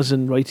 not as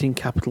in writing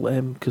capital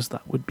M, because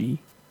that would be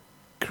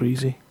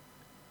crazy.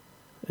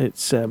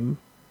 It's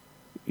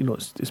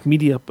it's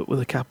media, but with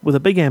a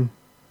big M.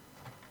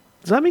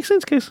 Does that make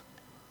sense, Case?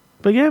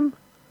 Big M?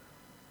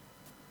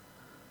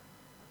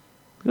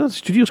 God, the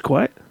studio's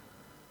quiet.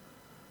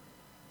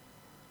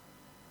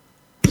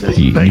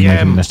 You made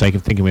the mistake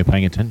of thinking we were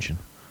paying attention.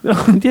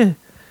 Oh, yeah.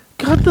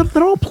 God,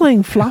 they're all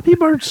playing Flappy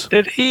Birds.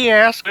 Did he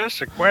ask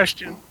us a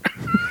question?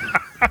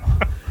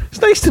 It's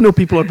nice to know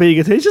people are paying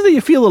attention. That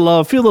you feel the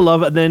love,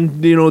 and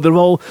then they're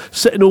all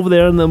sitting over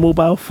there on their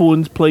mobile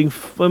phones playing.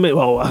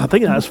 I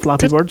think that's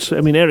Flappy Birds. I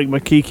mean, Eric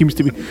McKay seems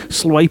to be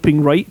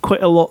swiping right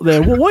quite a lot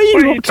there. Well, what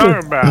are you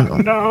talking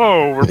about?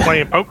 No, we're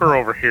playing poker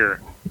over here.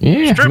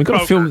 Yeah, Strip we've got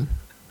to fill.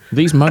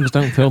 These mugs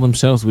don't fill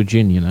themselves with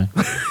gin,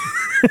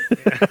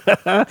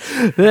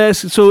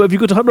 Yes. So if you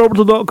go to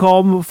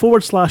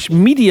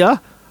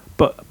huttonorbital.com/media.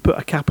 But put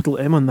a capital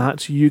M on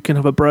that so you can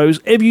have a browse.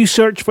 If you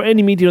search for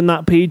any media on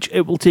that page,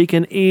 it will take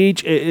an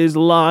age. It is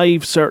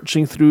live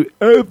searching through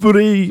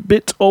every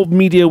bit of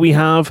media we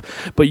have.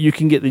 But you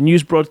can get the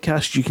news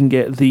broadcast, you can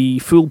get the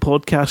full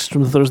podcast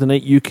from Thursday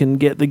night, you can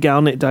get the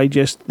Galnet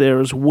Digest there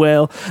as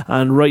well.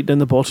 And right down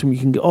the bottom, you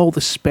can get all the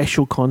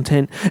special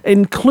content,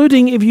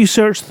 including, if you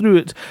search through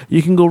it,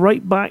 you can go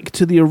right back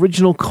to the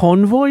original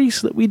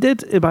convoys that we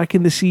did back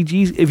in the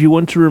CGs if you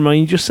want to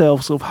remind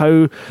yourselves of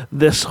how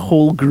this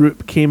whole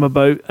group came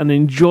about and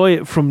enjoy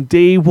it from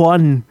day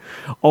one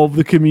of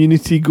the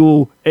community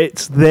goal.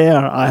 It's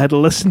there. I had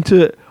listened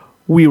to it.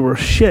 We were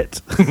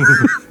shit.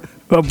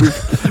 But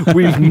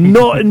we've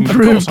not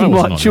improved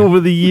much over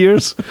the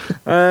years.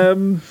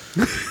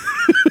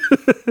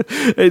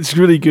 It's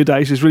really good,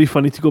 actually. It's really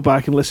funny to go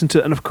back and listen to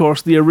it. And of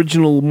course, the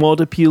original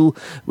Mod Appeal,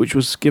 which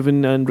was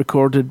given and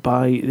recorded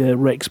by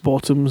Rex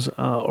Bottoms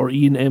or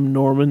Ian M.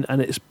 Norman,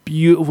 and it's a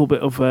beautiful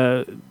bit of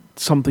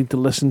something to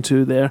listen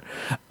to there.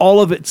 All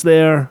of it's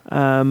there.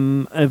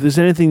 If there's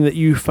anything that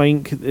you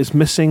think is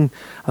missing,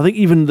 I think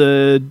even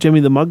the Jimmy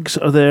the Mugs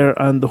are there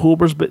and the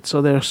Hobers bits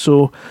are there,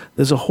 so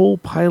there's a whole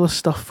pile of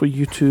stuff for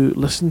you to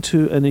listen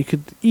to, and you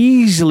could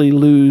easily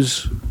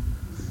lose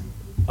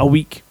a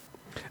week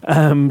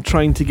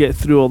trying to get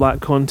through all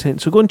that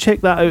content. So go and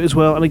check that out as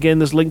well. And again,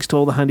 there's links to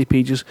all the handy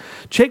pages.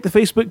 Check the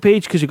Facebook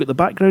page, because you've got the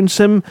background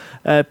sim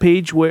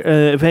page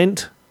where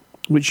event,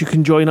 which you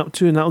can join up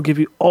to, and that'll give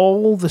you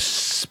all the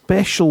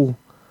special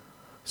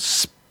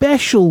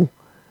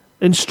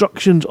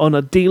instructions on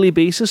a daily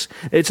basis.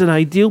 It's an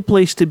ideal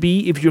place to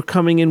be if you're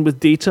coming in with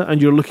data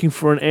and you're looking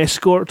for an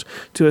escort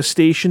to a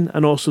station,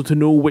 and also to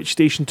know which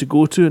station to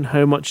go to and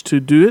how much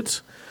to do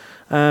it.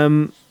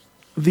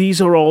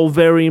 these are all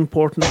very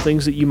important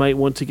things that you might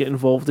want to get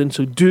involved in.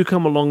 So do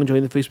come along and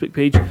join the Facebook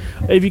page.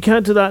 If you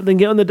can't do that, then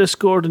get on the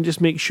Discord and just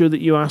make sure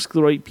that you ask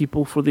the right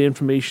people for the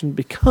information,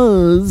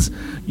 because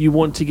you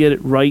want to get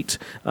it right.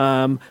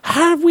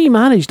 Have we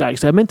managed,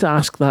 actually? I meant to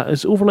ask that.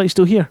 Is Overlight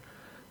still here?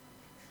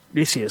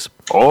 Yes, he is.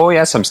 Oh,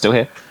 yes, I'm still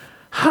here.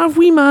 Have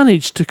we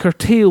managed to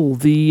curtail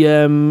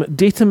the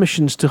data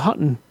missions to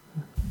Hutton?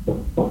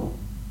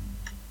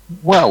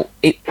 Well,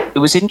 it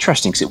was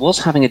interesting because it was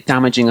having a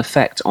damaging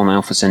effect on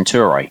Alpha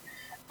Centauri.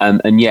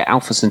 And yet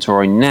Alpha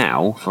Centauri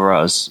now, for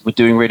us, we're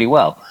doing really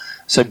well.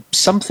 So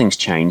something's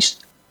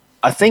changed.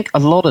 I think a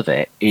lot of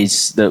it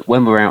is that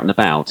when we're out and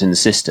about in the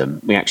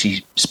system, we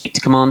actually speak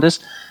to commanders.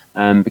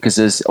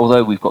 Because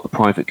although we've got the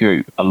private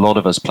group, a lot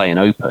of us play in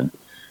open.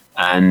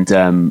 And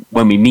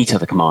when we meet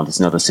other commanders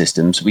in other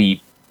systems,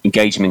 we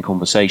engage them in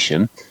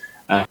conversation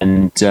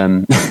and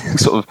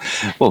sort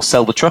of,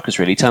 sell the truckers,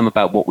 really, tell them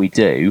about what we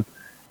do.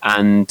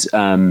 And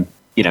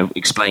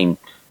explain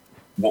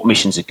what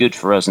missions are good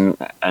for us and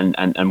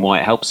why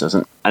it helps us.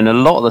 And a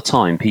lot of the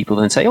time, people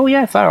then say, "Oh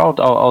yeah, fair,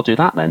 I'll do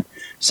that then."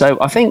 So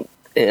I think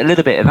a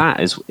little bit of that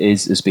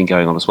has been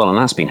going on as well, and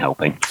that's been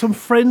helping. Some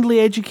friendly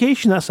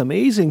education. That's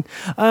amazing.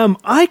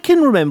 I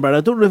can remember, and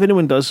I don't know if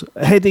anyone does,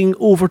 heading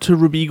over to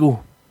Rubigo.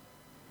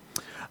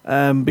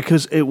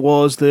 Because it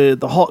was the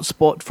hot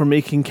spot for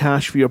making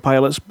cash for your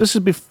pilots. This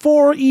is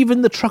before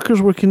even the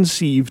truckers were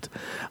conceived.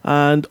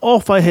 And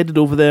off I headed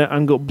over there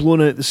and got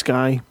blown out the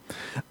sky.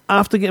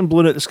 After getting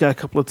blown out the sky a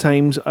couple of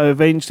times, I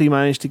eventually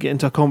managed to get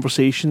into a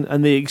conversation,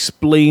 and they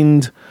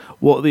explained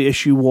what the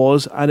issue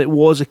was. And it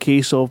was a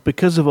case of,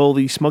 because of all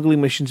these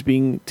smuggling missions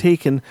being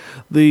taken,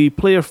 the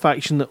player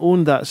faction that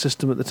owned that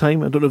system at the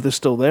time, I don't know if they're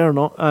still there or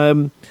not,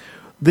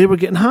 they were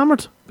getting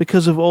hammered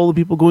because of all the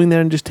people going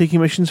there and just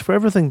taking missions for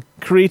everything,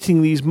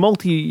 creating these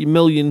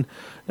multi-million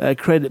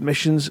credit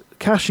missions,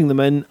 cashing them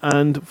in,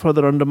 and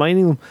further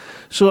undermining them.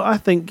 So I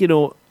think,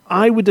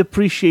 I would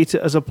appreciate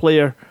it as a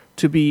player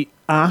to be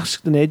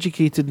asked and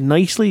educated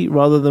nicely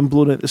rather than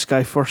blown out the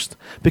sky first.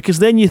 Because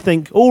then you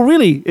think, oh,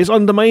 really? It's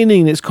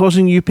undermining, it's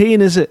causing you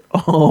pain, is it?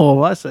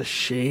 Oh, that's a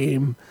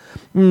shame.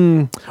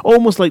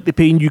 Almost like the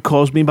pain you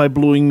caused me by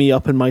blowing me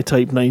up in my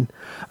Type 9.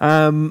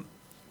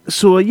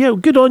 So, yeah,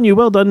 good on you.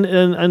 Well done.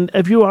 And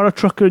if you are a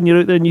trucker and you're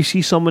out there and you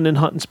see someone in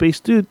Hutton space,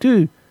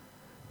 do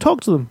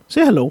talk to them.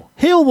 Say hello.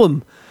 Hail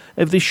them.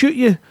 If they shoot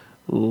you,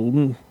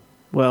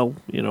 well,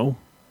 they're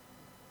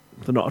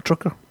not a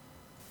trucker.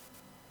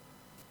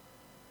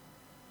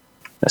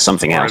 There's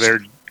something else.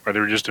 Or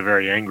they're just a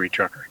very angry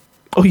trucker.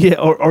 Oh, yeah,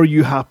 or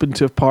you happen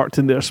to have parked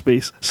in their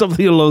space.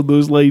 Something along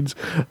those lines.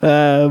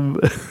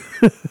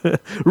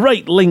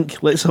 Right,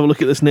 link. Let's have a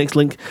look at this next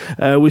link.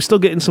 We're still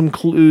getting some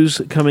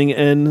clues coming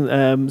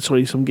in.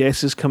 Some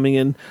guesses coming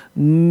in.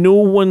 No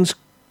one's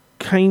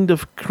kind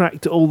of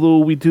cracked it, although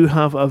we do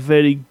have a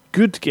very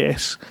good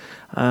guess.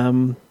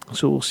 So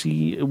we'll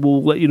see.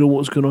 We'll let you know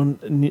what's going on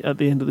at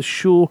the end of the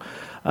show.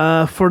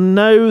 For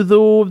now,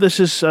 though, this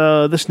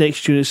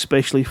next tune is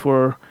especially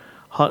for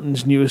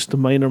Hutton's newest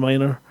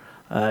minor,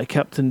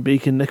 Captain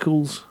Bacon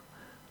Nichols,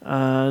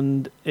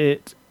 and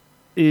it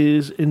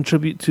is in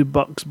tribute to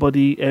Buck's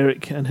buddy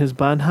Eric and his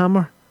band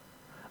Hammer.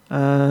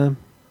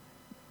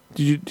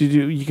 You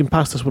can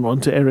pass this one on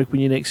to Eric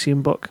when you next see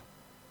him, Buck.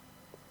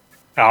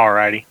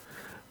 Alrighty.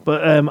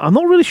 But I'm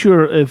not really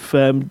sure if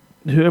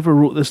whoever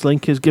wrote this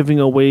link is giving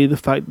away the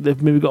fact that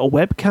they've maybe got a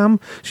webcam.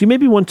 So you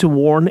maybe want to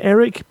warn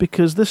Eric,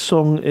 because this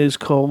song is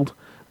called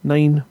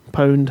 £9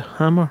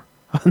 Hammer,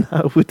 and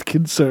that would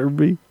concern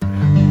me.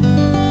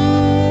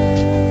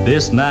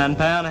 This £9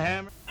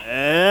 hammer.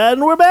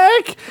 And we're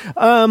back.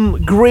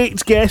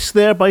 Great guess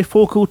there by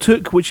Foco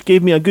Took, which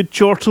gave me a good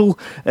chortle.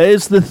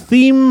 Is the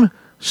theme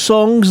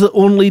songs that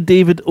only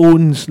David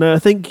owns. Now, I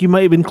think you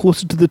might have been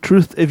closer to the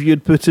truth if you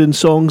had put in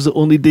songs that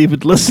only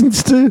David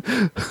listens to.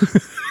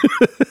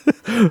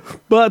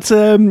 But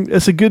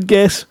it's a good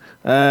guess.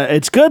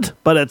 It's good,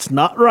 but it's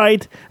not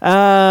right.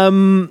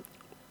 Oh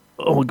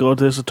my God,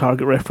 there's a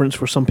Target reference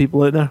for some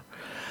people out there.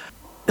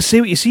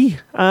 Say what you see.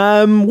 What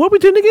are we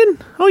doing again?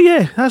 Oh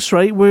yeah, that's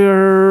right.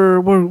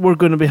 We're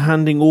going to be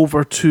handing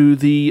over to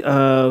the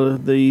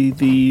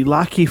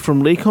lackey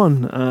from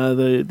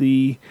Lakon,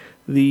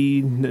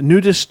 the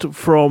nudist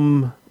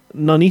from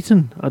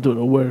Nuneaton. I don't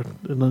know where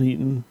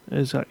Nuneaton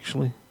is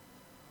actually.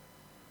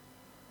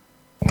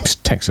 It's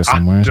Texas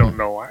somewhere. I don't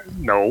know.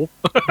 No.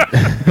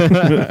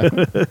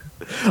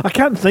 I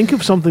can't think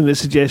of something that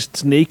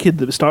suggests naked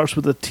that starts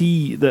with a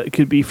T that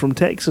could be from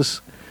Texas.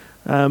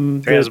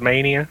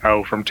 Tasmania?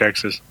 From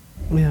Texas.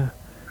 Yeah.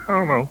 I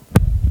don't know.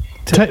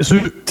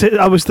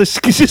 I was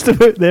just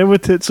about there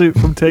with Titsuit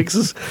from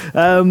Texas.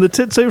 The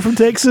Titsuit from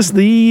Texas,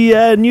 the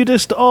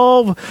nudist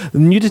of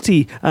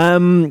nudity.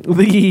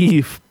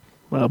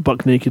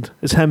 Buck Naked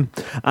is him.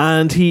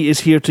 And he is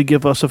here to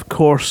give us, of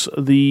course,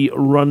 the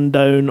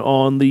rundown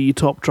on the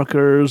top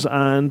truckers.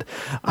 And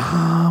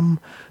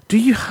do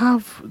you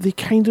have the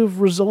kind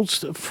of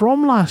results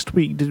from last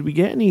week? Did we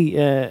get any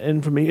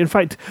information? In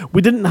fact,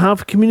 we didn't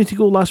have Community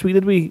Goal last week,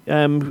 did we,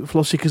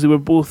 Flossie? Because they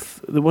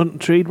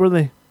weren't trade, were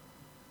they?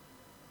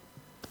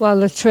 Well,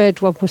 the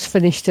trade one was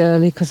finished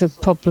early because of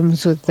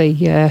problems with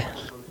the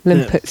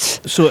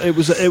limpets. So it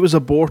was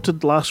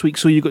aborted last week.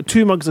 So you got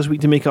 2 mugs this week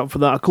to make up for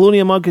that: a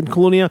Colonia mug in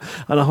Colonia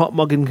and a Hut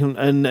mug in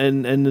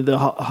the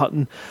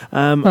Hutton.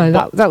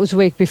 That was the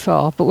week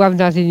before, but we haven't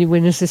had any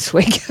winners this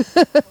week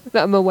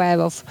that I'm aware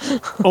of.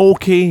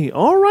 Okay,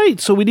 all right.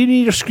 So we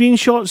need your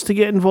screenshots to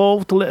get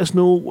involved to let us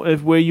know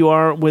where you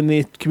are when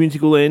the community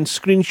goal ends.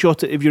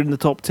 Screenshot it if you're in the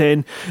top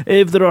 10.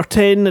 If there are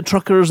 10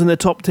 truckers in the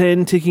top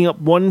 10 taking up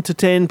 1 to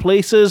 10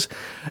 places,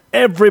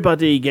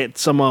 everybody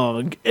gets a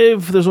mug.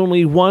 If there's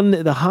only one,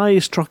 the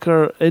highest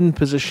trucker in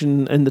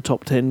position in the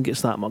top 10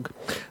 gets that mug.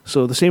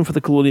 So the same for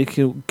the Colonia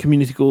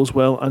community goal as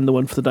well, and the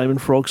one for the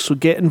Diamond Frogs. So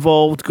get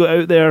involved, go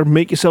out there,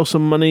 make yourself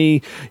some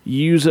money,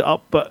 use it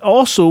up. But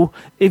also,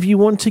 if you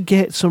want to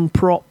get some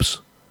props,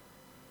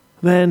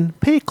 then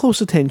pay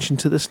close attention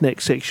to this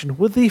next section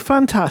with the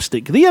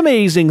fantastic, the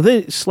amazing,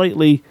 the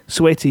slightly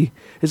sweaty.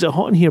 Is it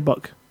hot in here,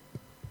 Buck?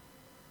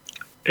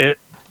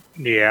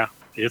 Yeah,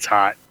 it's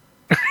hot.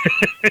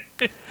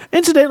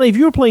 Incidentally, if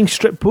you're playing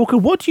strip poker,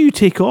 what do you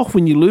take off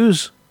when you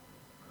lose?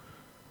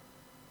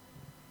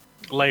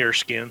 Layer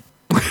skin.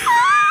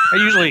 I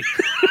usually.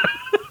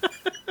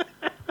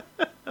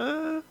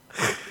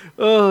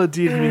 Oh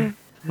dear me!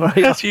 Right.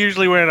 That's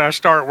usually when I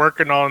start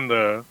working on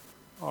the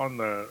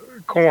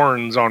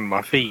corns on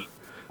my feet.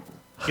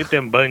 Get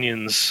them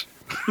bunions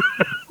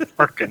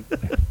working.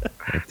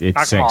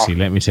 It's sexy,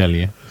 let me tell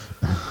you.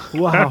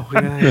 Wow,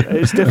 yeah,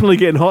 it's definitely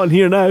getting hot in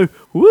here now.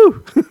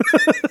 Woo!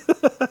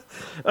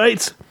 All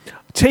right,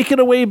 take it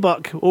away,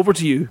 Buck. Over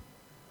to you.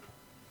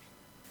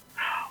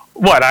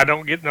 What? I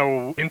don't get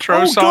no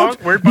intro song?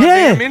 God. Where'd my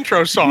damn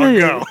intro song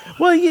go?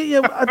 Well, yeah.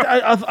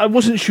 I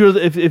wasn't sure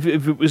that if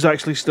it was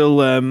actually still,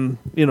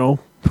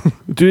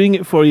 doing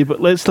it for you.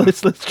 But let's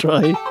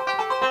try.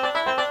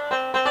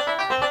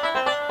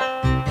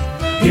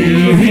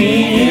 Here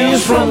he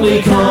is from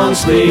Lakon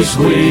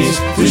Spaceways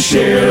to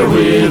share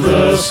with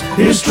us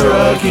his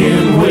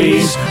trucking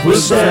ways. With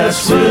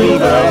stats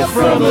filled out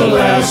from the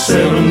last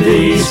 7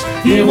 days,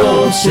 he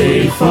won't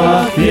say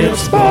fuck,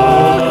 it's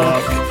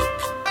Buck.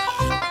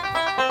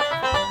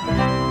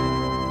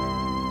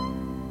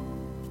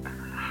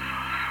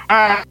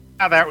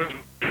 That was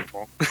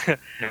beautiful.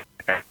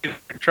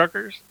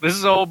 Truckers, this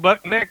is old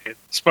Buck Naked,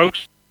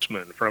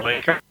 spokesman for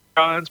Lakon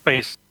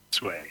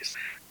Spaceways.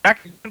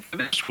 Back again for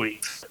this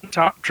week's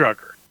Top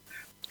Trucker.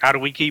 How do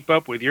we keep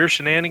up with your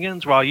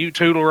shenanigans while you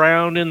tootle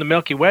around in the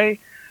Milky Way?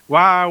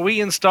 Why, we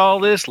install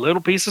this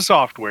little piece of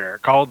software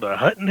called the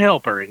Hutton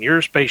Helper in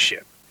your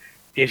spaceship.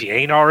 If you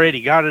ain't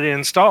already got it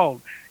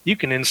installed, you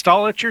can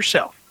install it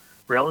yourself,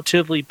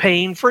 relatively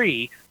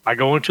pain-free, by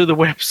going to the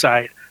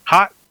website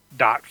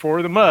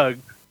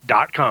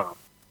hot.forthemug.com.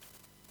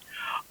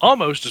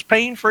 Almost as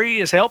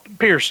pain-free as helping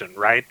Pearson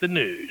write the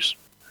news.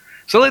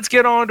 So let's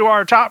get on to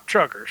our top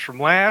truckers from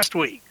last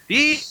week.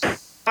 These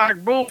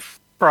like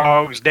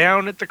bullfrogs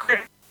down at the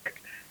creek.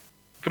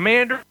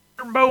 Commander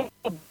Mo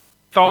with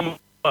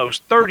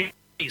almost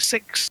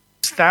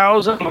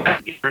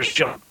 36,000 years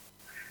jump.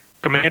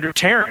 Commander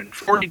Terran,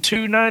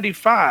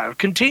 4295,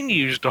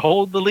 continues to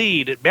hold the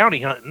lead at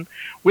bounty hunting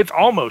with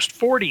almost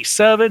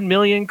 47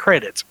 million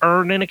credits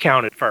earned and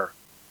accounted for.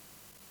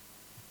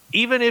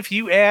 Even if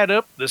you add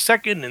up the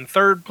second and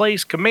third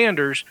place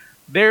commanders,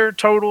 their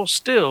total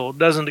still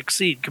doesn't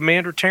exceed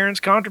Commander Terran's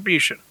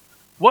contribution.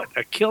 What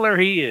a killer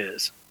he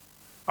is.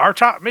 Our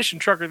top mission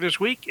trucker this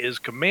week is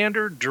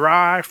Commander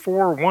Dry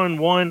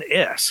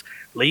 411S,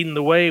 leading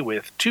the way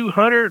with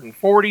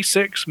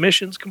 246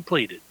 missions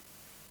completed.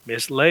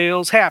 Miss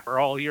Lales Happer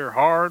all your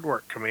hard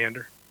work,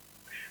 Commander.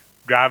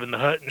 Driving the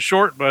Hutton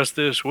short bus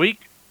this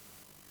week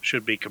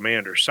should be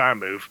Commander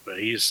Simoof, but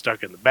he's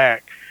stuck in the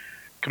back.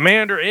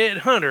 Commander Ed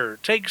Hunter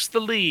takes the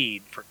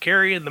lead for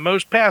carrying the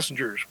most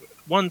passengers with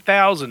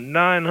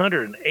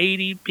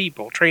 1,980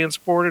 people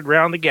transported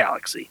around the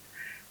galaxy.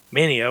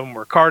 Many of them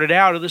were carted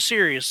out of the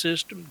Sirius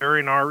system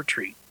during our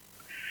retreat.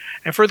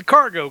 And for the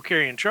cargo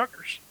carrying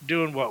truckers,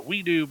 doing what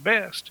we do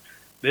best,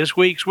 this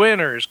week's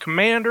winner is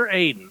Commander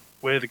Aiden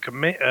with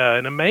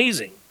an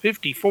amazing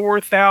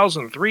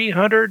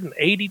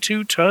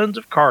 54,382 tons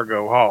of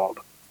cargo hauled.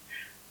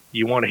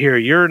 You want to hear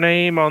your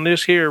name on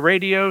this here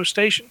radio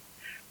station?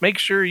 Make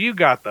sure you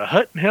got the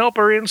Hutton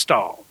Helper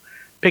installed.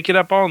 Pick it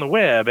up on the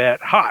web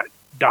at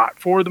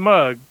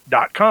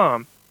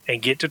hot.forthemug.com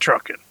and get to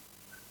trucking.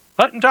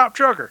 Hutton Top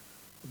Trucker,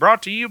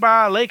 brought to you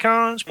by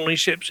Lakon's only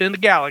ships in the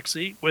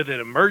galaxy with an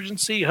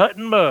emergency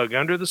Hutton mug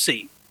under the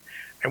seat.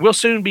 And we'll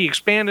soon be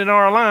expanding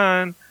our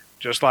line,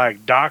 just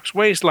like Doc's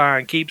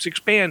waistline keeps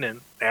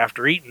expanding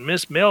after eating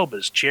Miss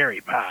Melba's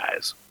cherry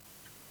pies.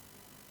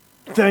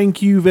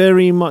 Thank you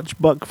very much,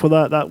 Buck, for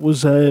that. That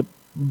was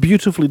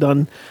beautifully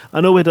done.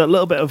 I know we had a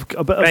little bit of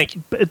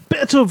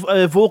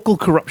vocal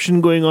corruption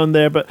going on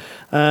there, but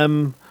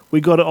we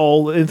got it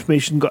all. The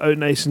information got out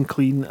nice and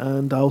clean,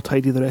 and I'll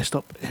tidy the rest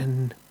up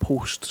in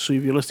post. So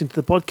if you're listening to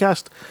the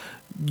podcast,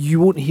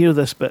 you won't hear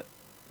this bit.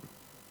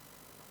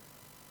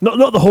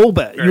 Not the whole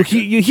bit.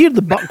 You hear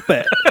the Buck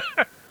bit.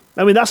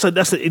 I mean, that's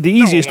the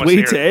easiest wants way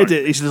to to hear it,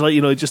 edit. It's just like,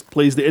 it just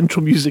plays the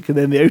intro music and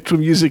then the outro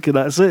music, and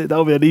that's it.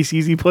 That'll be a nice,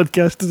 easy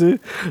podcast to do.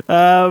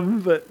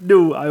 But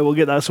no, I will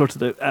get that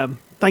sorted out.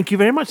 Thank you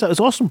very much. That was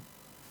awesome.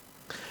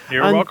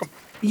 You're welcome.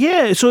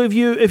 Yeah, so if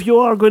you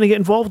are going to get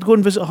involved, go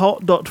and visit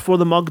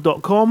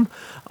hot.forthemug.com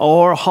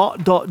or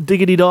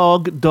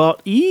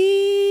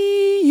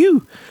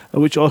hot.diggitydog.eu,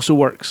 which also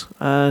works.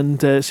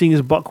 And seeing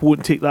as Buck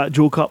won't take that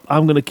joke up,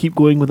 I'm going to keep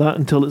going with that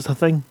until it's a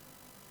thing.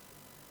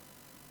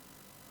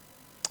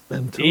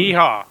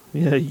 Yeehaw.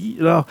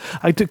 Yeah,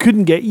 I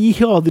couldn't get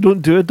yeehaw. They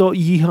don't do a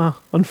 .yeehaw,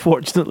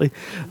 unfortunately.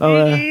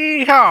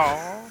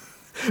 Yeehaw.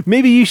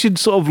 Maybe you should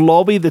sort of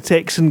lobby the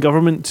Texan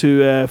government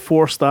to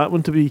force that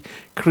one to be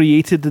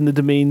created in the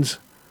domains.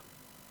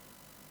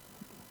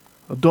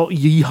 A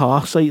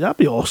 .yeehaw site, that'd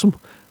be awesome.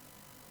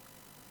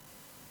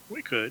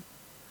 We could.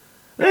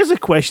 There's a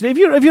question. If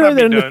you're out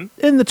there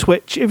in the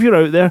Twitch, if you're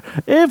out there,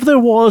 if there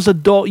was a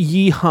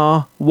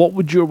 .yeehaw, what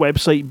would your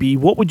website be?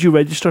 What would you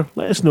register?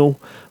 Let us know.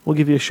 We'll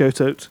give you a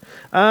shout out.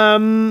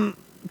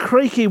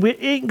 Crikey, we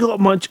ain't got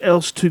much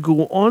else to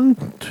go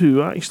on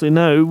to actually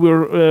now.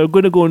 We're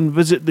going to go and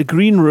visit the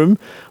green room.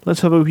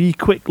 Let's have a wee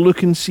quick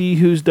look and see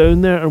who's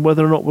down there and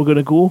whether or not we're going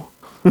to go.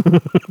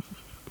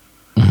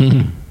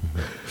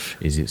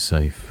 Is it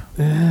safe?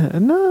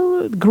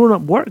 No, grown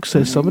up work,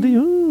 says somebody.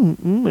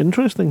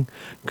 Interesting.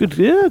 Good,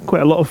 yeah,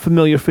 quite a lot of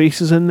familiar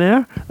faces in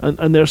there.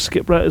 And there's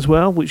Skiprat as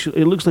well, which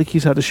it looks like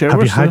he's had a shower.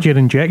 Have you had your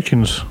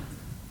injections?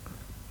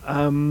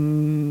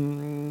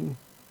 Kind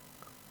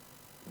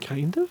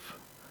of.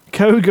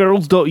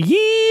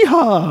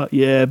 Cowgirls.yeehaw.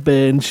 Yeah,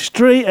 Ben,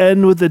 straight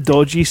in with the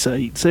dodgy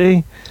sites,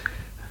 eh?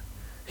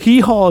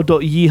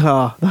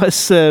 Hee-haw.yeehaw.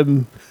 That's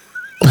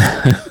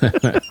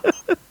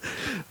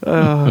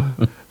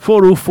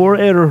 404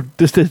 error.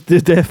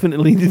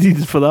 Definitely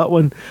needed for that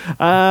one.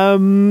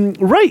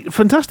 Right,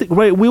 fantastic.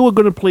 Right, we were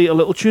going to play a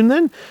little tune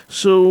then.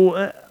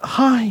 So,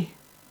 hi.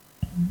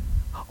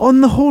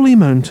 On the holy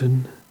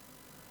mountain,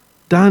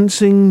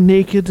 dancing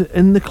naked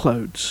in the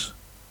clouds.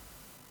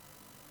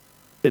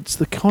 It's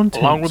the contents.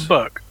 Along with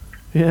Buck.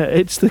 Yeah,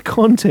 it's the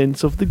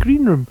contents of the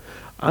green room.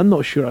 I'm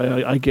not sure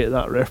I get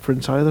that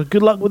reference either.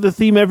 Good luck with the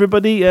theme,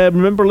 everybody.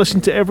 Remember,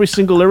 listen to every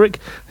single lyric.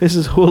 This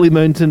is Holy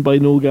Mountain by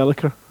Noel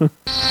Gallagher.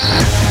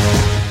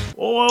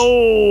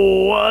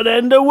 Oh, what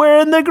end of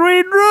we're in the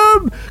green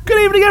room.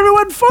 Good evening,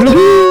 everyone. For the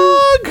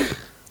mug.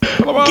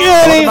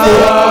 Good evening.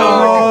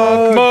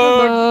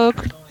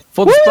 Mug.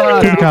 For the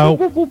spud.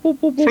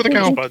 For the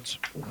cow buds.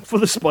 For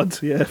the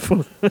spuds, yeah.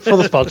 For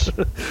the spuds.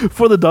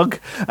 For the Doug.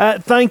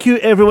 Thank you,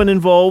 everyone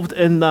involved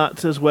in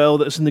that as well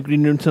that's in the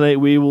green room tonight.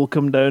 We will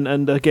come down.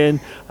 And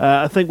again,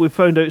 I think we've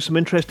found out some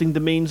interesting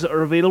domains that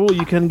are available.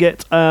 You can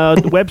get a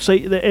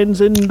website that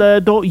ends in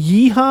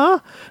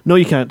 .yeehaw. No,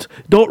 you can't.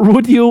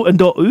 .rodeo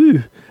and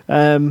 .oo,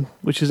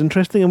 which is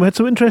interesting. And we had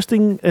some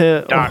interesting...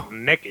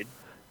 .naked.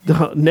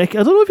 .naked.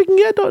 I don't know if you can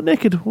get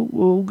 .naked.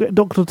 We'll get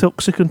Dr.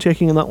 Toxic on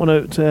checking that one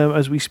out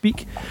as we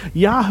speak.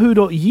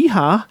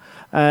 Yahoo.yeehaw.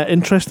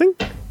 Interesting.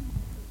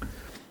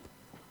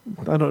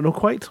 I don't know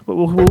quite, but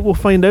we'll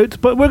find out.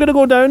 But we're going to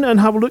go down and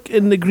have a look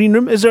in the green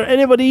room. Is there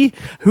anybody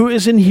who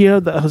is in here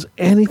that has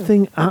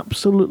anything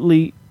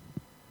absolutely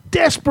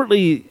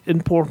desperately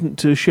important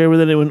to share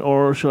with anyone,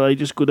 or shall I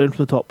just go down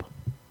from the top?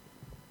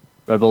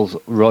 Rebels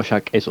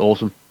Rorschach is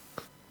awesome.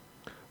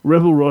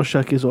 Rebel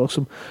Rorschach is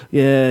awesome.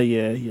 Yeah.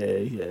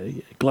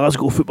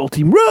 Glasgow football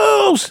team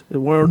rules!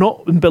 We're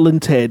not in Bill and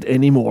Ted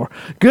anymore.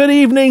 Good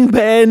evening,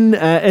 Ben,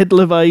 Ed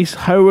Levice.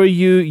 How are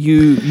you,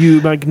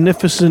 you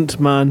magnificent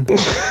man?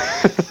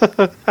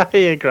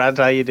 Hey, Grant,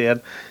 how you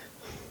doing?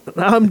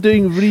 I'm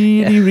doing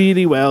really,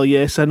 really well,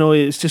 yes. I know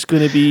it's just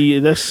going to be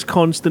this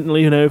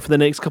constantly, for the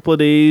next couple of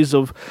days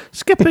of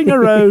skipping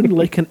around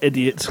like an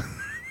idiot.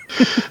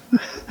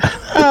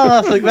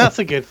 Oh, that's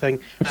a good thing.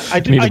 I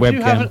do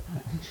have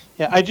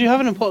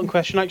an important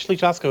question actually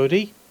to ask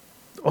Odie.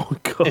 Oh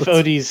God! If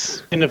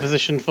Odie's in a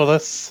position for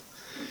this,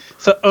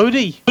 so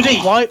Odie,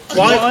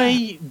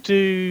 why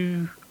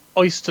do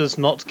oysters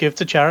not give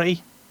to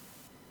charity?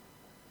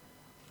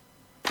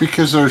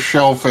 Because they're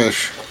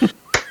shellfish.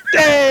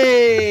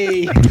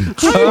 Hey!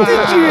 How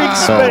did you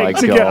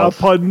expect to get a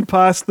pun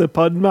past the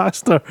pun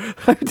master?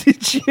 How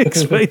did you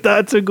expect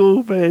that to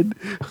go, Ben?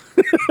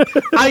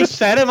 I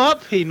set him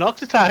up. He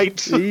knocked it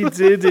out. He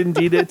did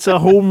indeed. It's a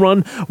home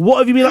run. What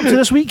have you been up to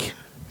this week?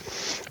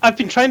 I've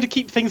been trying to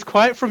keep things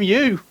quiet from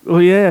you. Oh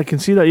yeah, I can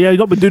see that. Yeah, you've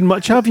not been doing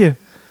much, have you?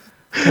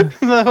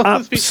 No,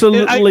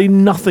 absolutely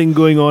nothing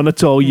going on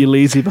at all, you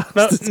lazy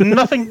bastards. No,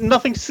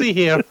 nothing to see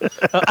here.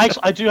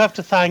 Actually, I do have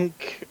to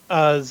thank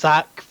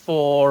Zach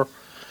for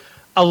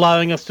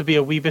allowing us to be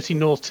a wee bitty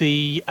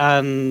naughty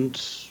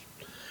and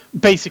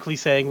basically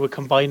saying we're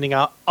combining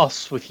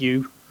us with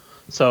you.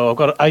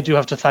 So I do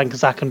have to thank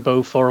Zach and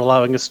Bo for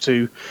allowing us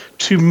to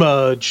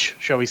merge,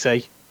 shall we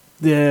say.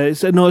 Yeah,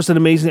 it's an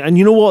amazing... And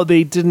you know what?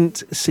 They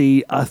didn't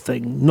say a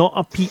thing. Not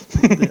a peep.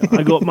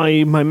 I got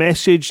my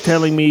message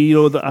telling me,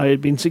 that I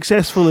had been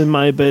successful in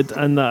my bid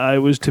and that I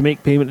was to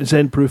make payment and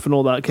send proof and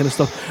all that kind of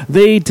stuff.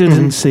 They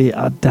didn't say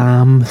a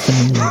damn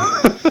thing.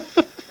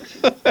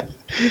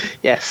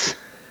 Yes.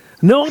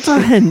 Not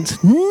a hint,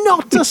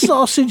 not a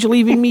sausage,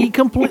 leaving me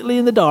completely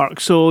in the dark.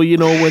 So,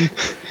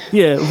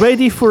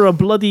 ready for a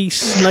bloody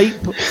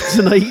snipe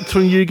tonight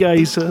from you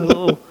guys.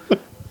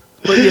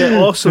 But yeah,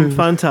 awesome,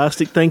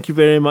 fantastic. Thank you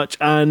very much.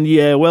 And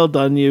yeah, well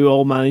done. You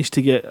all managed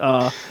to get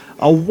a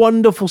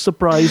wonderful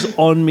surprise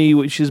on me,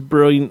 which is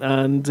brilliant.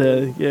 And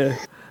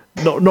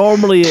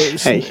normally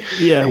it's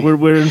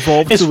we're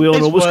involved, so we all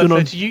know what's going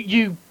on.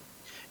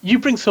 You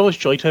bring so much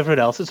joy to everyone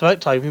else. It's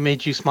about time we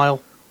made you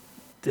smile.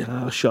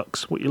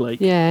 Shucks, what you like?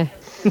 Yeah.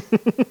 It's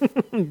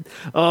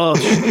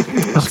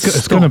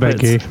going a bit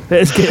gay.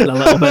 It's getting a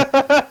little bit.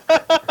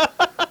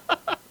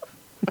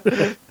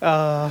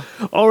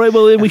 All right,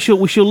 well then we shall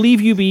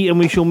leave you be and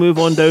we shall move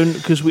on down,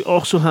 because we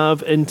also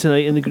have in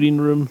tonight in the green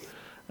room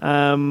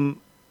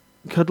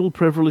cuddle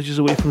privileges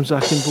away from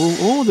Zach and Bo.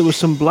 Oh, there was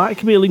some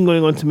blackmailing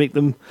going on to make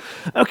them.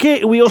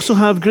 Okay, we also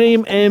have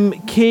Graham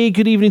MK.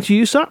 Good evening to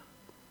you, sir.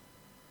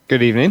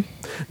 Good evening.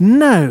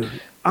 Now,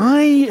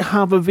 I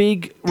have a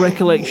vague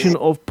recollection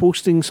of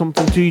posting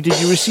something to you. Did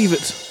you receive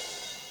it?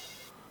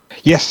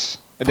 Yes,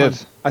 I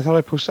did. I thought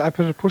I posted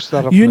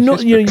that up. You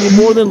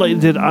more than likely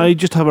did. I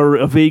just have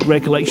a vague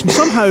recollection.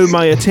 Somehow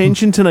my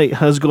attention tonight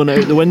has gone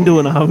out the window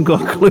and I haven't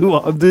got a clue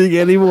what I'm doing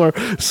anymore.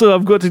 So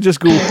I've got to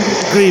just go,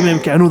 Graham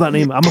MK, I know that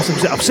name.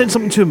 I've sent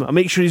something to him. I'll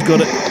make sure he's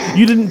got it.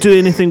 You didn't do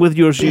anything with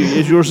yours.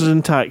 Yours is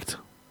intact.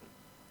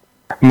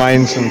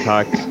 Mine's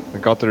intact. I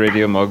got the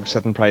radio mug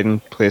sitting pride in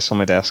place on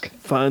my desk.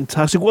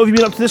 Fantastic. What have you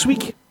been up to this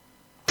week?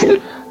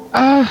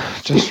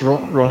 Just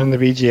running the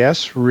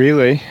BGS,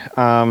 really.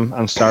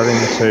 I'm starting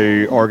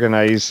to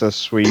organise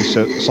this wee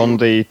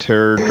Sunday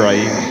tour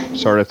drive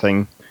sort of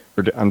thing.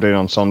 I'm doing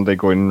on Sunday,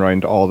 going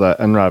around all the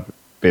INRA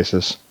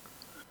bases.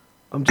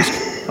 I'm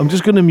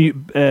just going to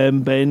mute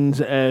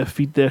Ben's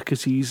feed there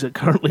because he's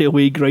currently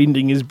away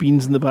grinding his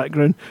beans in the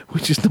background,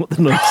 which is not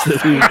the noise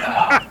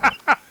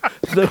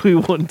that we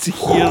want to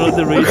hear on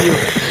the radio.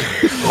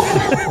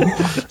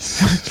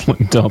 It's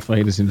like Darth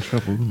Vader's in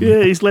trouble.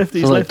 Yeah, he's left.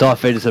 Like Darth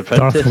Vader's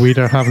apprentice. Darth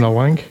Vader having a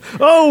wank.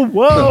 Oh,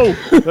 whoa!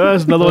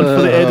 There's another one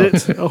for the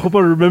edit. I hope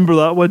I remember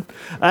that one.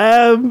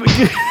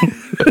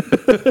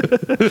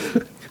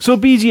 So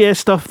BGS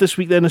stuff this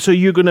week then. So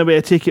you're going to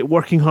be, take it,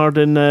 working hard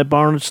in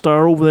Barnard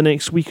Star over the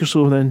next week or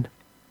so then?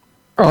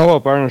 Oh, well,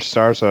 Barnard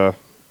Star's a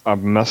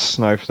miss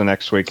now for the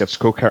next week. It's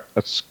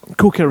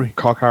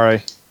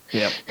Cockharry.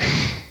 Yeah.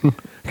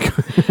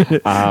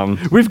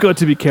 We've got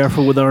to be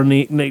careful with our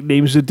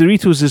nicknames. The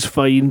Doritos is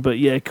fine, but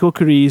yeah,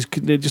 Cockharry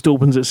it just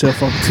opens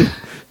itself up to.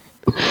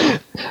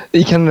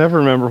 You can never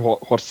remember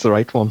what's the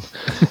right one.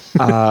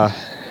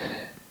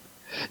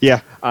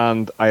 Yeah,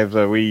 and I have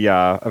a wee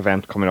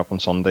event coming up on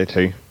Sunday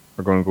too.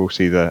 We're going to go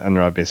see the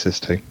INRA bases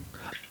too.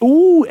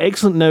 Oh,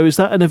 excellent! Now, is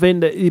that an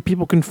event that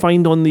people can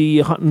find on the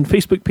Hutton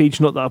Facebook page?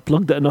 Not that I've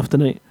plugged it enough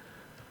tonight.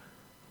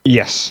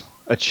 Yes,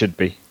 it should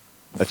be.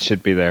 It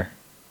should be there.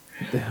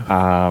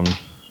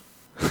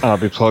 I'll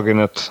be plugging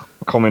it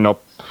coming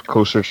up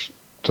closer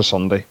to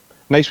Sunday.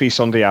 Nice wee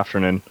Sunday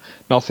afternoon.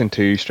 Nothing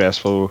too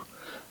stressful.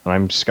 And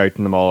I'm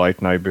scouting them all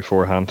out now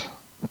beforehand.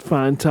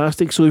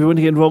 Fantastic. So if you want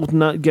to get involved in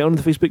that, get on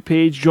the Facebook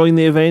page, join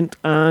the event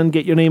and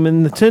get your name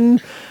in the tin,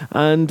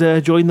 and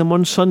join them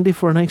on Sunday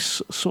for a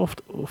nice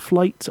soft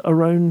flight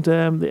around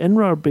the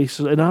INRA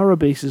bases.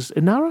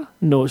 INRA?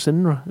 No, it's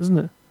INRA, isn't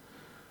it?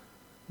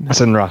 It's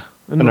INRA.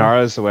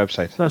 INRA is the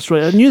website. That's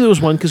right. I knew there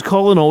was one because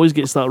Colin always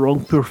gets that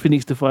wrong. Poor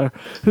Phoenix Defire,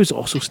 who's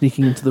also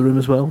sneaking into the room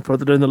as well.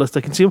 Further down the list,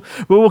 I can see him.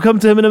 But we'll come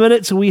to him in a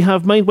minute. So we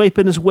have Mindwipe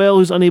in as well,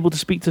 who's unable to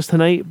speak to us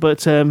tonight.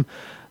 But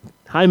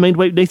hi,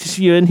 Mindwipe. Nice to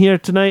see you in here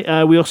tonight.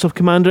 We also have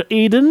Commander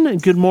Aidan.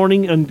 Good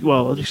morning. And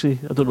well, actually,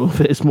 I don't know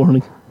if it is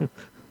morning.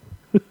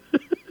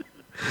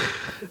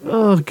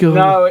 Oh God.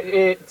 No,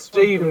 it's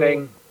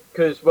evening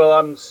because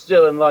I'm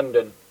still in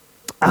London.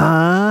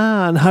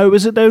 Ah, and how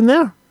is it down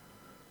there?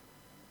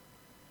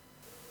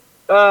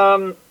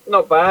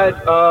 Not bad.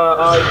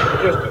 I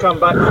just come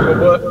back from a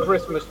work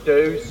Christmas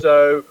do,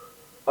 so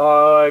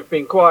I've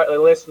been quietly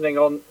listening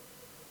to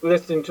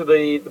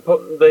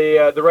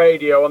the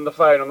radio on the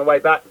phone on the way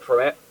back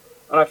from it,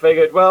 and I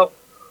figured, well,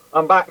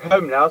 I'm back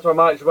home now, so I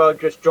might as well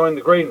just join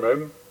the green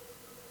room.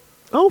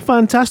 Oh,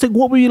 fantastic!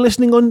 What were you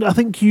listening on? I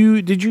think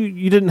you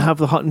didn't have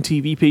the Hutton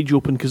TV page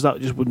open because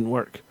that just wouldn't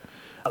work.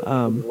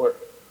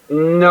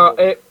 No,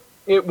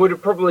 it would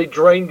have probably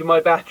drained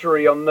my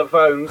battery on the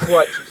phone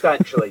quite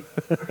substantially.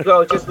 So I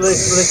was just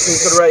listening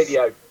to the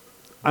radio.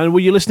 And were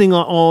you listening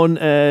on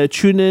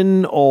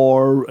TuneIn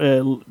or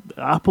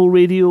Apple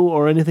Radio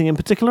or anything in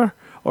particular,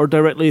 or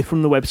directly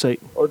from the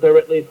website?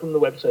 Directly from the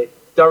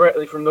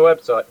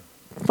website.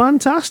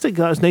 Fantastic.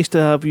 That's nice to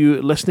have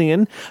you listening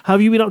in.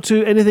 Have you been up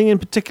to anything in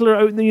particular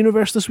out in the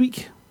universe this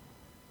week?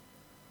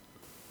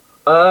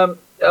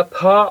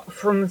 Apart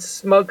from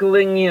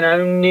smuggling,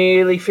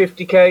 nearly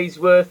 50k's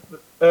worth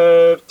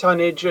of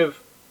tonnage of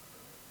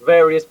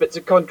various bits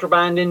of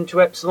contraband into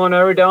Epsilon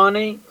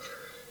Eridani,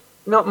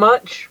 not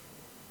much.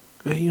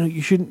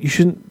 You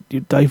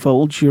shouldn't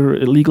divulge your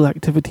illegal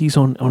activities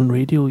on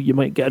radio. You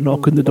might get a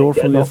knock on the door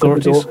from the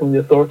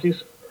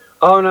authorities.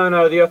 Oh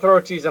no, the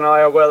authorities and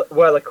I are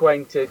well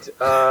acquainted.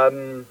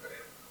 They're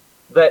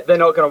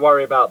not going to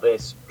worry about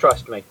this.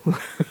 Trust me.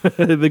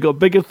 They got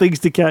bigger things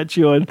to catch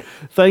you on.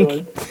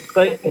 Thank.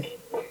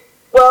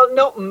 Well,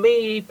 not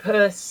me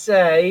per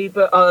se,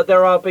 but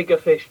there are bigger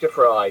fish to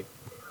fry.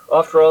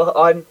 After all,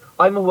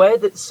 I'm aware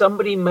that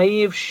somebody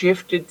may have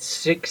shifted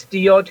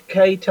 60-odd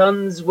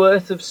K-tons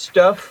worth of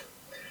stuff,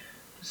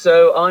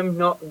 so I'm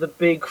not the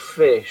big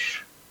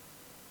fish.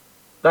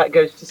 That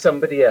goes to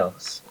somebody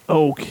else.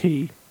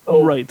 Okay.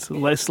 All right.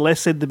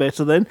 Less said the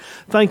better then.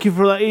 Thank you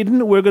for that,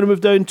 Aidan. We're going to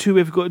move down to,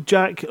 we've got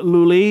Jack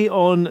Luley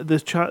on the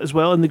chat as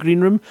well in the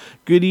green room.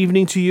 Good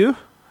evening to you.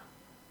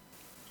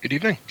 Good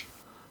evening.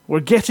 We're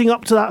getting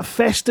up to that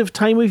festive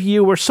time of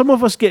year where some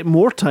of us get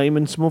more time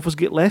and some of us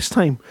get less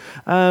time.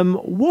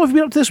 What have you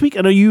been up to this week?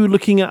 And are you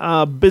looking at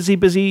a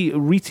busy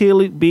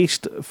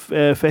retail-based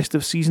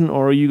festive season,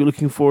 or are you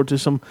looking forward to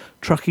some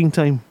trucking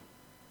time?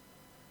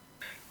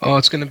 Oh,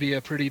 it's going to be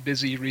a pretty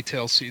busy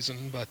retail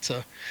season, but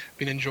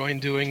been enjoying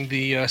doing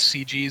the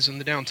CGs in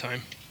the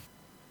downtime.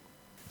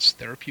 It's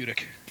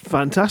therapeutic.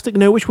 Fantastic.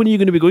 Now, which one are you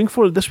going to be going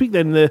for this week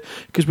then?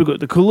 Because we've got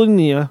the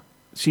Colonia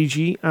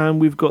CG and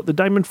we've got the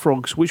Diamond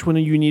Frogs. Which one are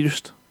you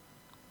nearest?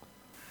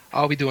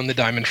 I'll be doing the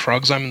Diamond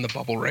Frogs. I'm in the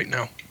bubble right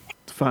now.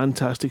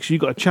 Fantastic. So you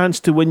got a chance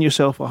to win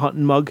yourself a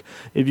Hutton mug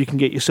if you can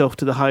get yourself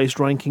to the highest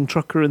ranking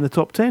trucker in the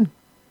top 10.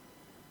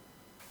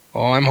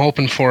 Oh, I'm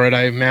hoping for it.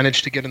 I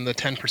managed to get in the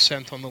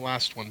 10% on the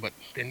last one, but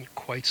didn't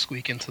quite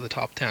squeak into the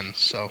top 10.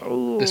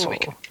 So this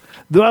week.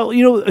 Well,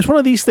 it's one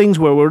of these things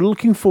where we're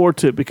looking forward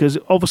to it because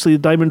obviously the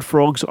Diamond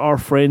Frogs are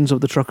friends of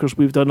the truckers.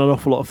 We've done an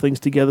awful lot of things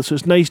together, so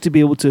it's nice to be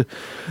able to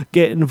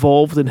get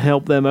involved and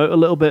help them out a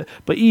little bit.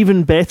 But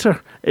even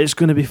better, it's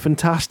going to be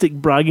fantastic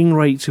bragging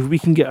rights if we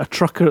can get a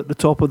trucker at the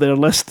top of their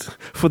list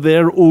for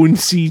their own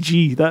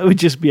CG. That would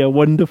just be a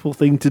wonderful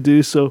thing to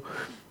do. So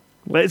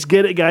let's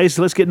get it, guys.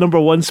 Let's get number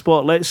one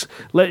spot. Let's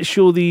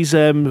show these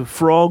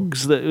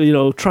frogs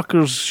that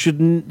truckers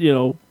shouldn't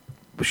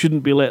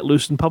be let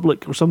loose in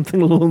public or something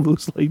along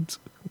those lines.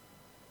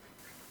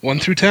 1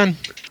 through 10.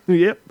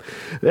 Yep.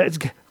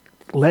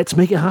 Let's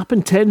make it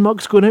happen. 10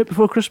 mugs going out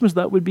before Christmas.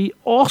 That would be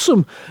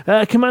awesome.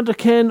 Commander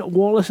Ken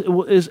Wallace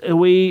is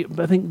away,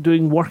 I think,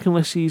 doing work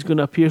unless he's going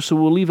to appear. So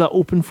we'll leave that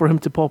open for him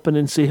to pop in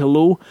and say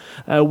hello.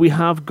 We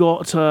have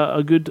got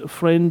a good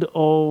friend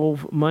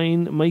of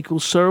mine, Michael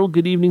Searle.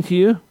 Good evening to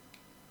you.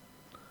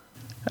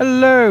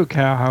 Hello,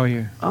 Cal. How are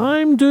you?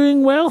 I'm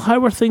doing well.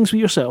 How are things with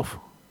yourself?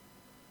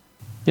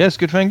 Yes,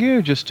 good, thank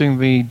you. Just doing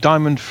the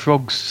Diamond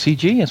Frogs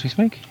CG as we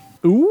speak.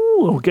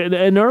 Ooh, getting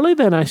it in early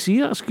then, I see.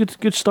 That's a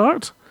good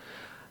start.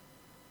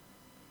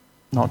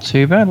 Not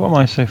too bad. What am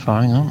I so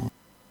far? Hang on.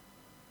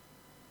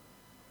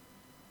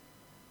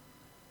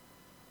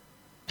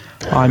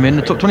 I'm in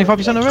the top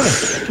 25%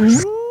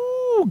 already.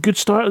 Ooh, good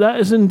start that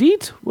is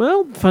indeed.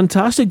 Well,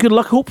 fantastic. Good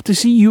luck. Hope to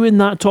see you in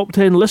that top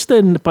 10 list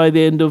then by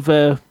the end of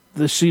the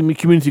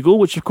community goal,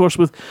 which of course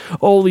with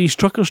all these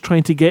truckers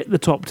trying to get the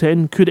top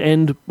 10 could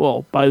end,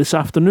 well, by this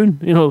afternoon.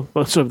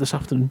 This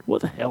afternoon.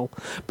 What the hell?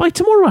 By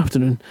tomorrow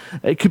afternoon.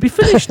 It could be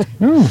finished.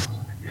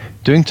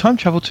 Doing time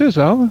travel too as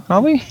well,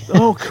 are we?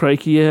 Oh,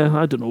 crikey, yeah.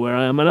 I don't know where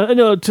I am. And I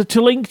know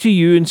to link to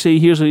you and say,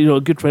 here's a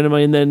good friend of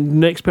mine, and then the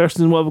next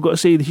person, what I've got to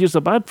say, here's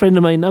a bad friend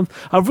of mine.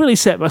 I've really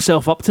set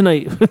myself up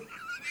tonight.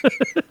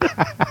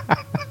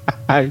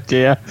 Oh,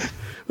 dear.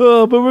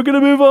 Oh, but we're going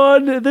to move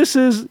on. This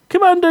is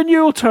Commander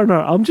Newell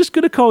Turner. I'm just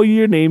going to call you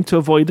your name to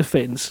avoid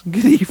offence.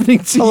 Good evening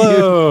to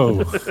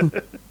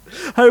you.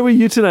 How are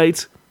you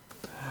tonight?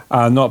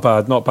 Not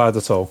bad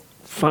at all.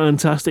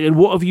 Fantastic. And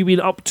what have you been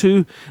up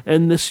to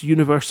in this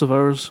universe of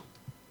ours?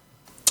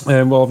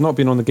 Well, I've not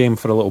been on the game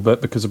for a little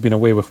bit because I've been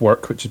away with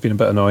work, which has been a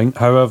bit annoying.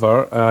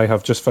 However, I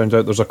have just found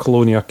out there's a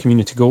Colonia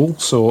community goal,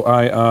 so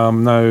I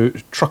am now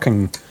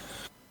trucking.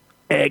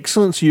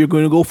 Excellent. So you're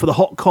going to go for the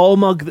hot call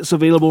mug that's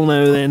available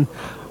now then?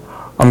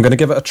 I'm going to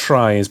give it a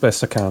try as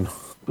best I can.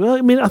 Well,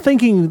 I mean, I'm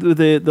thinking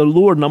the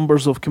lower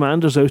numbers of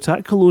commanders out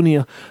at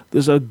Colonia,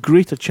 there's a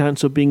greater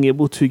chance of being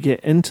able to get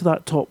into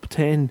that top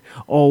 10,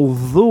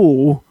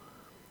 although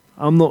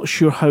I'm not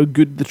sure how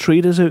good the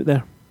trade is out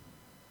there.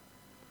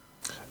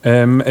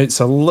 It's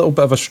a little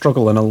bit of a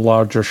struggle in a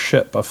larger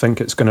ship. I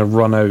think it's going to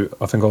run out.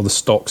 I think all the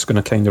stock's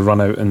going to kind of run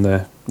out in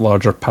the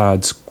larger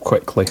pads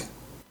quickly.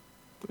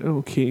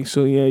 Okay,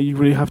 so yeah, you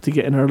really have to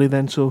get in early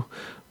then, so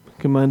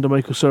Commander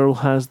Michael Searle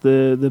has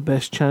the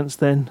best chance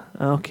then.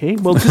 Okay,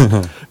 well,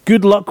 just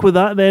good luck with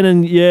that then,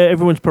 and yeah,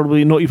 everyone's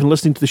probably not even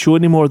listening to the show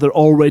anymore. They're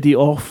already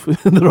off.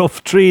 They're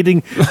off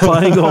trading,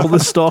 buying all the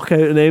stock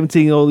out and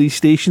emptying all these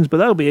stations, but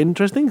that'll be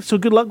interesting, so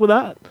good luck with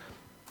that.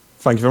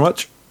 Thank you very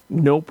much.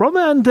 No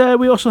problem, and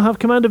we also have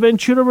Commander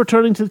Ventura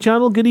returning to the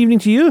channel. Good evening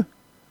to you.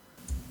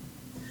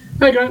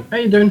 Hi Grant, how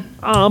you doing?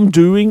 I'm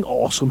doing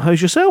awesome.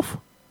 How's yourself?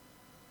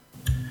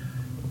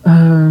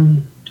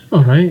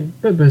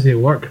 Alright, bit busy at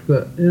work,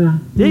 but yeah,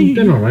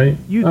 doing alright.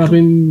 I've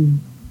been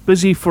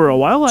busy for a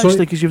while actually,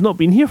 because you've not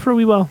been here for a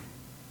wee while.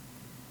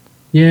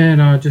 Yeah,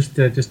 no, just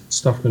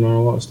stuff going on,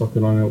 a lot of stuff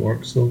going on at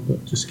work, so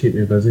but just keep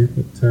me busy.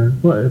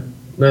 But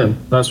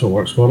that's what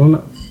works for, isn't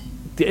it?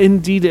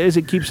 Indeed, it is.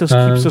 It keeps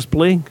us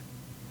playing.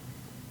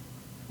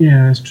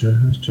 Yeah, that's true.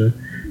 That's true.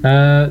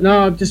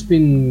 No, I've just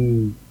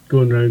been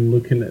going around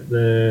looking at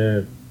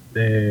the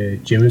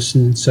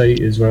Jameson site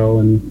as well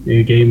and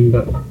the game,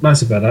 but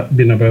that's about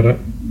it.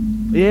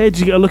 Yeah, did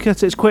you get a look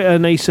at it? It's quite a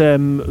nice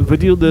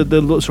video.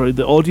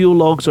 The audio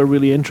logs are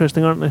really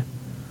interesting, aren't they?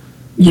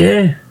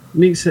 Yeah,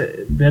 makes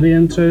it very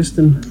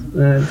interesting.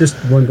 Just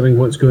wondering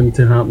what's going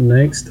to happen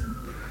next.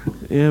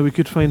 Yeah, we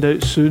could find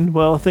out soon.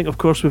 Well, I think, of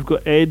course, we've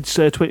got Ed's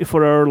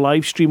 24-hour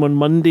live stream on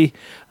Monday,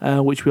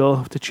 which we all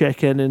have to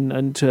check in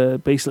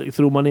and basically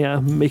throw money at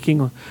him,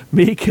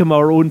 make him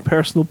our own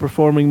personal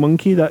performing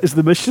monkey. That is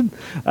the mission.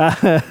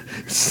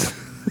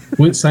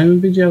 Won't Simon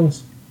be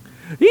jealous?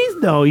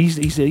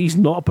 He's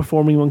not a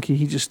performing monkey.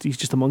 He's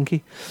just a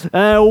monkey.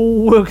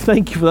 Well,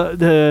 thank you for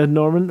that,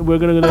 Norman. We're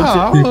going to go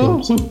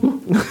down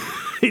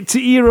to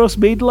Eros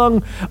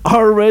Maidlung,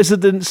 our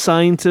resident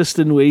scientist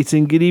in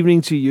waiting. Good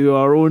evening to you,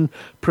 our own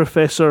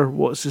Professor.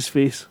 What's his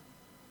face?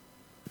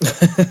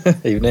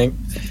 Evening.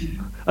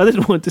 I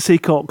didn't want to say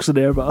Cox in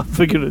there, but I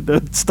figured it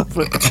out. Stuff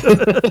it.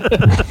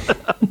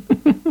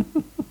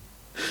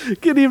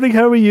 Good evening.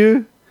 How are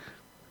you?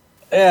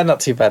 Yeah, not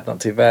too bad. Not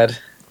too bad.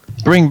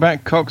 Bring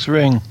back Cox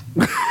Ring.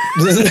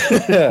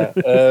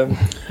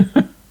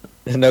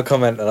 No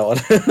comment on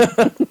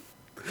that one.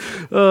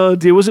 Oh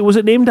dear, was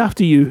it named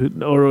after you,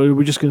 or are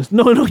we just going to?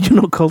 No,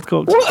 you're not called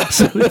Cox.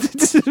 So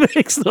it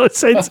makes no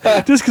sense.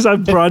 Just because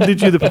I've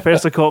branded you the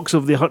Professor Cox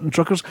of the Hutton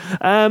Truckers.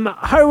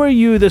 How are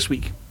you this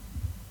week?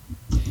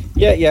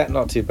 Yeah,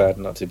 not too bad.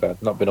 Not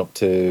been up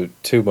to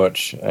too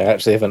much. I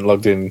actually haven't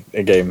logged in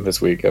a game this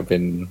week. I've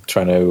been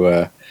trying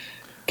to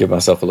give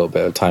myself a little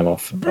bit of time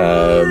off.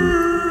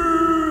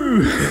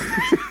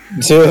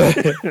 So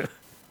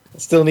I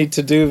still need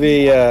to do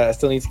I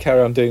still need to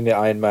carry on doing the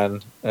Iron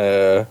Man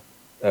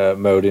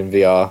mode in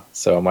VR.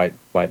 So I might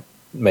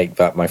make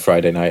that my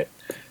Friday night.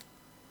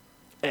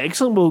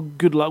 Excellent. Well,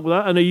 good luck with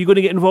that. And are you going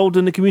to get involved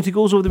in the community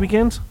goals over the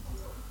weekend?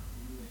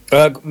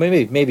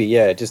 Maybe.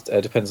 Yeah. It just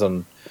depends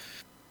on.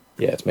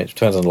 Yeah, it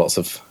depends on lots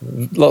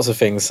of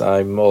things.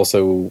 I'm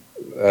also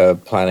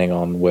planning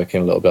on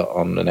working a little bit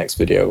on the next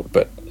video,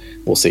 but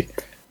we'll see.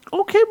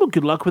 Okay, well,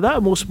 good luck with that,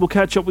 and we'll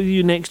catch up with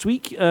you next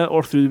week,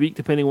 or through the week,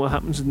 depending on what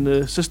happens in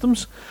the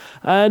systems.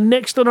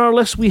 Next on our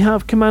list, we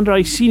have Commander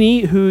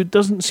Iceni, who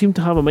doesn't seem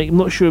to have a mic. I'm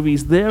not sure if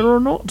he's there or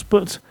not,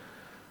 but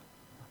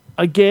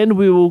again,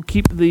 we will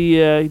keep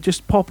the...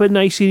 just pop in,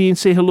 Iceni, and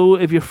say hello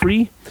if you're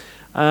free.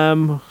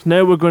 Now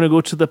we're going to go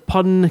to the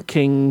Pun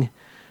King.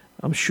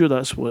 I'm sure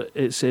that's what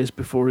it says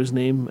before his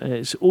name.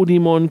 It's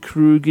Odimon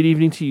Crew. Good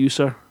evening to you,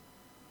 sir.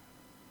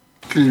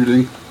 Good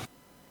evening.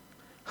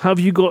 Have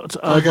you got...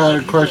 I got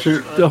a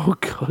question. Oh,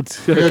 God.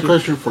 I got a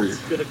question for you.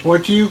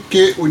 What do you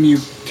get when you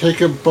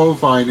take a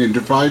bovine and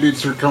divide its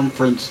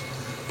circumference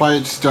by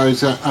its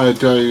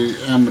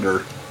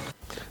diameter?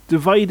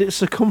 Divide its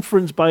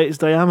circumference by its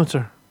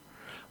diameter?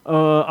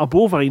 A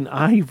bovine?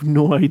 I've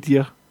no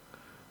idea.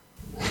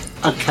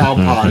 A cow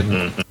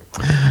pie.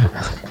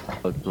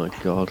 Oh, my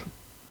God.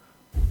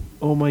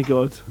 Oh, my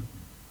God.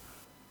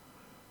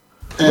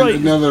 And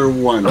another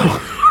one.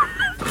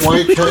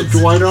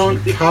 Why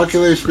don't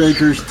calculus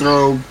makers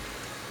throw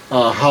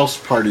house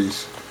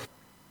parties?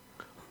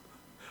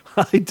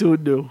 I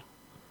don't know.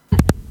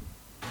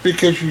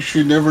 Because you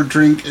should never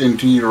drink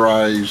into your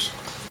eyes.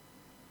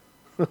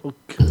 Oh,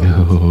 God.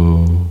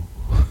 Oh.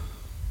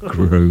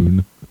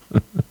 Groan.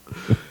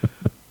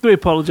 Do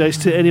apologise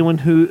to anyone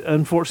who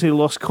unfortunately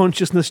lost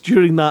consciousness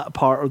during that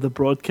part of the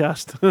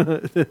broadcast.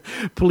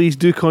 Please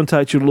do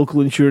contact your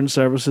local insurance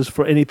services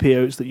for any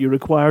payouts that you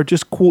require.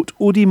 Just quote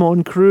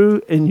Odimon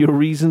Crew in your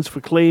reasons for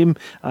claim,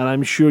 and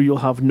I'm sure you'll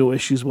have no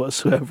issues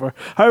whatsoever.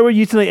 How are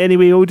you tonight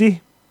anyway,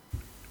 Odie?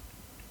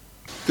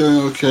 Doing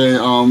okay.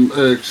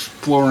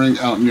 Exploring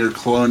out near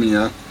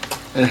Colonia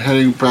and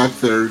heading back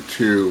there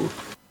to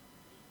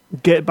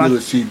get back to the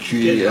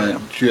CG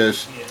and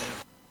just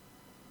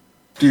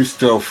do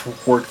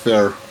stuff, work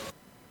there.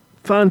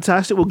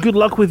 Fantastic. Well, good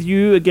luck with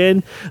you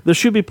again. There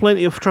should be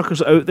plenty of truckers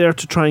out there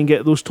to try and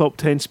get those top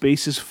 10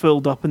 spaces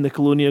filled up in the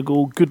Colonia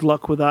Goal. Good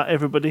luck with that,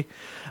 everybody.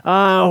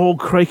 Oh,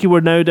 crikey,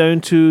 we're now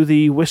down to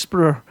the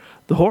Whisperer.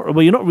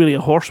 Well, you're not really a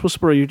horse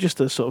whisperer, you're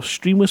just a sort of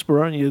stream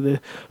whisperer, aren't you? The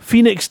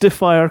Phoenix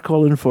Defier,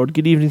 Colin Ford.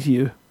 Good evening to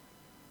you.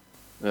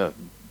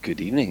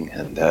 Good evening,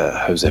 and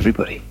how's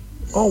everybody?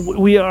 Oh,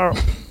 we are...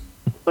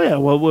 Oh yeah,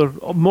 well, we're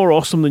more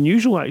awesome than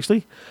usual,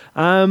 actually.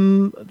 I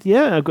know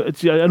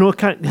I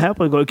can't help.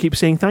 I've got to keep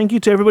saying thank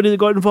you to everybody that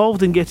got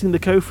involved in getting the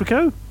cow for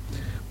cow.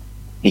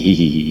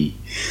 Ben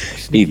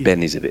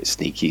is a bit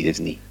sneaky,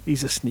 isn't he?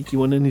 He's a sneaky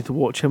one. I need to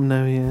watch him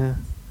now. Yeah.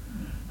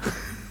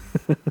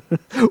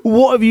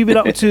 What have you been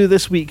up to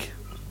this week?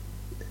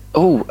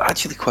 Oh,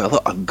 actually, quite a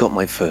lot. I've got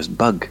my first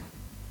bug.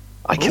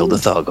 I killed a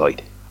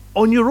Thargoid.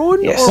 On your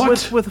own, yes. Or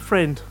with a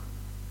friend?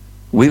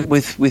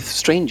 With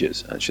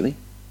strangers, actually.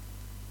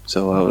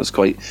 So I was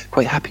quite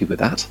happy with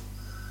that.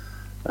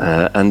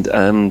 And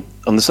on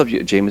the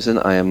subject of Jameson,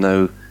 I am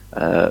now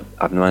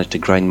I've managed to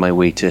grind my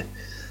way to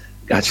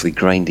actually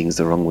grinding is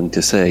the wrong thing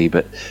to say,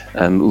 but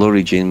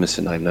Laurie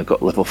Jameson, I've now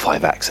got level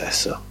 5 access,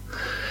 so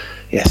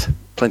yes,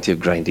 plenty of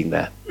grinding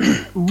there.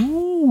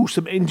 Ooh,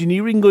 some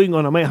engineering going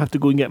on. I might have to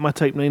go and get my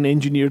Type 9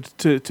 engineered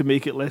to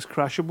make it less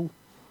crashable.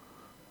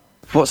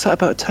 What's that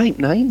about Type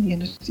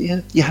 9?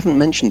 You haven't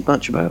mentioned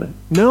much about it.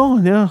 No.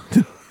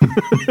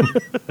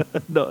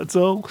 Not at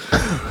all.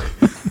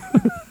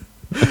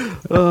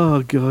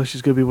 Oh gosh,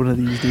 it's going to be one of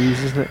these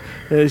days, isn't it?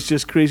 It's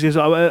just crazy.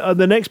 So,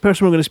 the next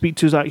person we're going to speak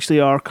to is actually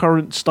our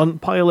current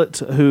stunt pilot,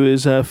 who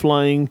is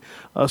flying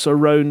us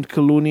around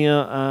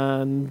Colonia,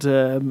 and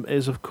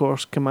is of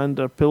course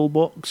Commander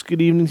Pillbox.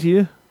 Good evening to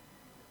you.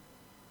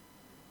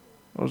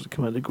 Or was it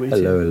Commander Gway?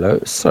 Hello.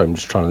 Sorry, I'm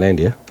just trying to land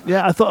here.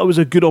 Yeah, I thought it was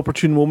a good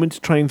opportune moment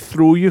to try and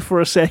throw you for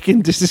a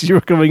second, just as you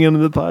were coming in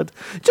on the pad.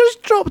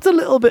 Just dropped a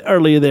little bit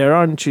earlier there,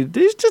 aren't you?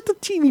 It's just a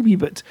teeny wee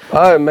bit.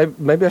 Oh,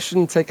 maybe I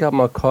shouldn't take out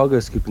my cargo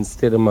scoop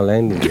instead of my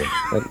landing gear.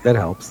 That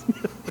helps.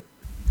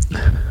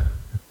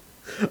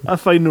 I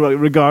find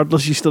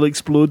regardless, you still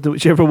explode,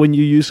 whichever one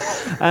you use.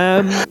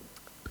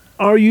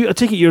 Are you? I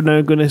take it you're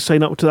now going to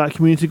sign up to that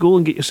community goal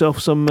and get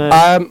yourself some.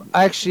 I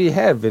actually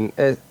have, and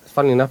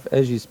funny enough,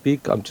 as you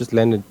speak, I'm just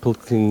landed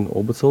Pilkington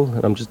Orbital,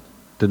 and I'm just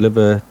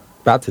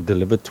about to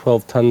deliver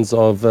 12 tons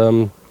of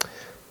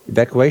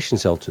evacuation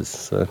shelters.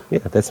 So yeah,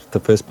 that's the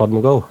first part of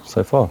my goal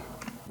so far.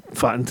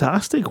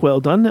 Fantastic, well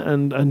done,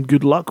 and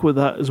good luck with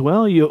that as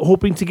well. You're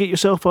hoping to get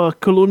yourself a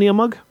Colonia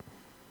mug?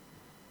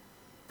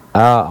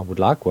 I would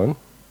like one.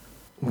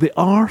 They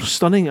are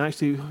stunning,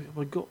 actually. Have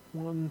I got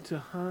one to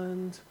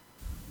hand?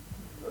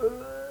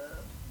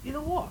 You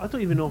know what? I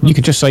don't even know if You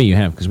could just say you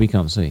have, because we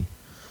can't see.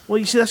 Well,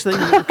 you see, that's the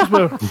thing, because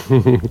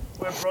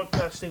we're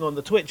broadcasting on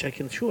the Twitch, I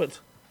can show it.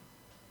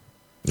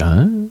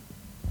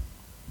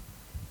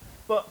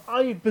 But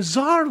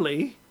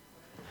bizarrely,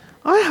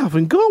 I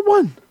haven't got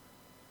one.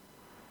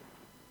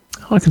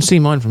 I can see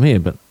mine from here,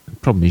 but the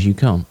problem is you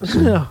can't.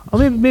 Yeah,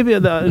 maybe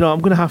I'm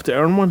going to have to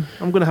earn one.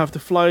 I'm going to have to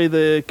fly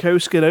the cow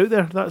skin out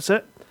there. That's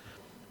it.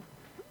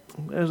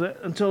 There's it.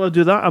 Until I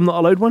do that, I'm not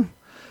allowed one.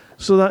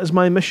 So that is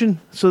my mission.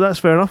 So that's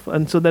fair enough.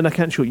 And so then I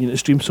can't show it you in the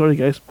stream. Sorry,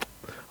 guys.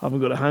 I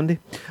haven't got it handy.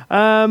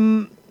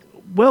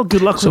 Well,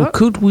 good luck with that. So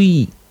could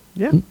we...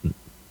 Yeah.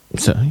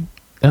 Sorry.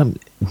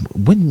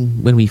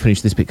 When we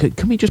finish this bit,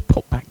 can we just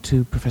pop back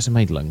to Professor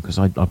Madelung? Because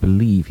I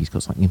believe he's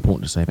got something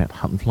important to say about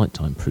Hutton flight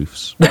time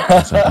proofs.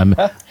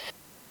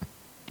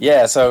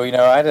 Yeah, so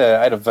I had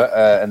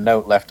a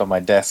note left on my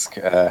desk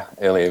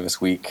earlier this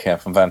week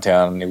from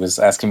Vantian. He was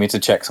asking me to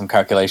check some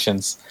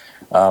calculations.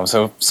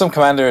 So some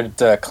commander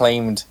had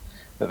claimed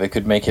that they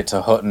could make it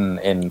to Hutton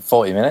in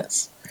 40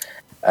 minutes,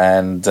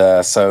 and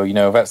so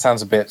that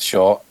sounds a bit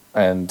short.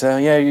 And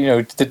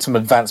did some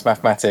advanced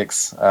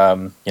mathematics,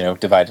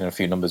 dividing a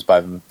few numbers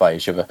by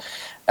each other,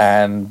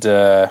 and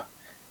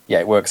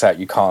it works out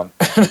you can't.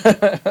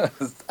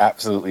 It's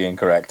absolutely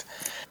incorrect.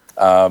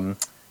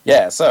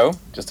 So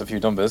just a few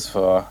numbers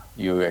for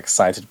you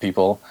excited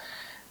people.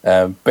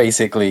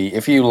 Basically,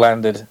 if you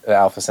landed at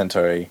Alpha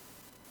Centauri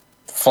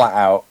flat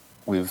out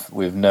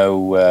with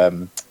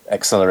no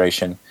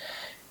acceleration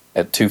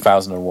at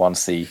 2001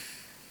 C,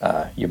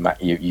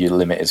 your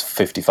limit is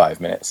 55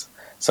 minutes.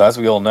 So as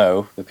we all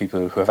know, the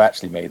people who have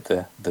actually made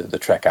the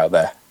trek out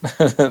there,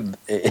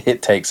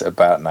 it takes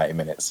about 90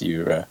 minutes.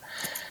 You're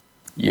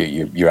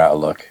out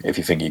of luck if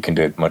you think you can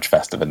do it much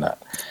faster than that.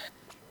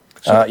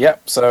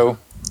 So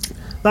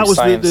that was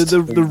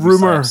the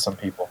rumor. Some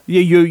people. Yeah,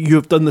 you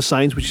have done the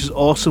science, which is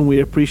awesome. We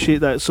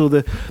appreciate that. So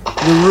the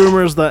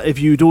rumors that if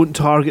you don't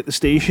target the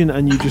station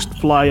and you just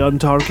fly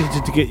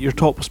untargeted to get your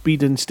top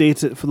speed and stay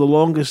at it for the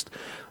longest,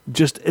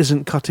 just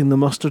isn't cutting the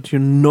mustard. You're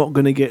not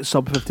going to get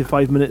sub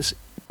 55 minutes.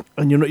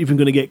 And you're not even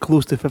going to get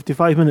close to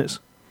 55 minutes.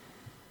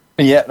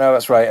 Yeah, no,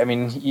 that's right. I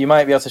mean, you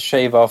might be able to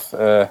shave off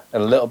a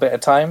little bit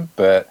of time,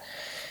 but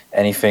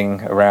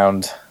anything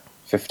around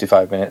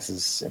 55 minutes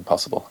is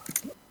impossible.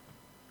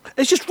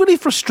 It's just really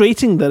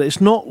frustrating that it's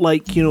not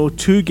like,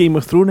 2 Game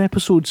of Thrones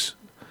episodes.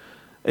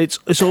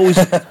 It's always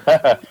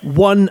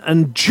one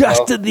and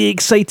just at the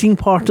exciting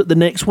part at the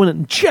next one,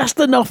 and just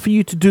enough for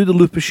you to do the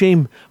loop of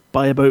shame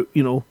by about,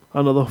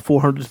 another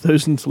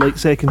 400,000 light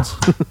seconds.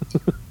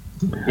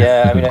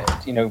 Yeah, I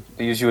mean,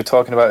 as you were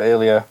talking about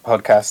earlier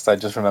podcasts, I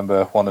just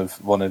remember one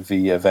of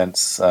the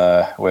events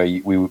where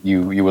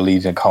you were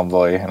leading a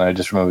convoy, and I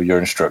just remember your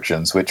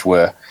instructions, which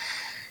were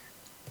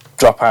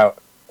drop out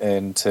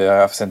into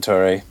Alpha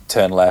Centauri,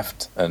 turn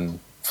left, and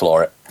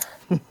floor it.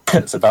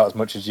 It's about as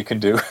much as you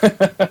can do.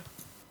 That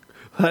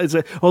is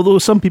it. Although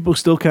some people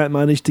still can't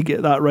manage to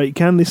get that right,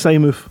 can they,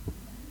 Simon? Shut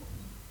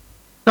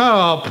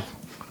up!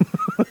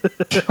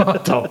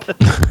 Shut up!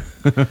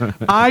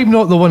 I'm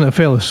not the one that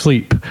fell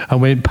asleep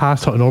and went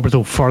past Hutton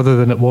Orbital further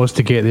than it was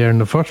to get there in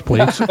the first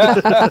place.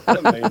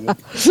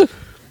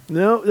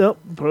 No.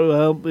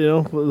 Well,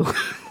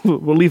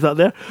 we'll leave that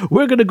there.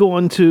 We're going to go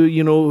on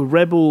to,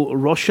 Rebel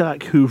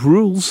Rorschach, who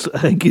rules.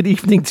 Good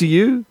evening to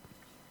you.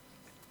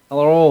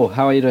 Hello,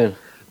 how are you doing?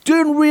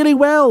 Doing really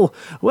well.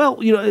 Well,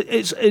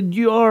 is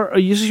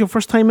this your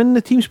first time in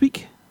the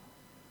TeamSpeak?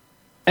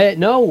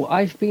 No,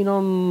 I've been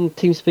on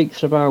TeamSpeak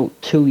for about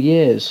 2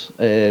 years.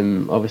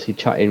 Obviously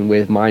chatting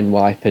with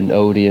Mindwipe and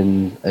Odie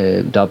and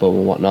Dabo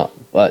and whatnot.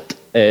 But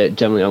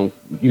generally, I'm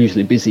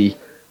usually busy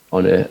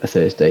on a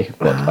Thursday.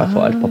 But I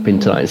thought I'd pop in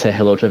tonight and say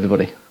hello to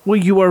everybody. Well,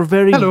 you are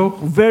very,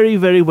 very,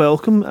 very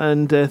welcome,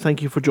 and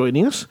thank you for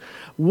joining us.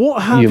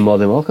 You're more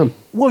than welcome.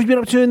 What have you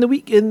been up to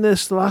in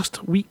this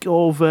last week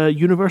of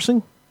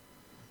Universing?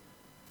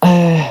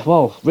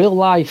 Well, real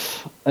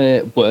life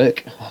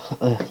work,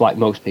 like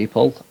most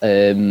people.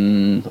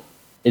 In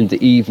the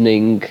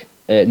evening,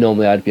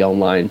 normally I'd be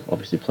online,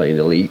 obviously playing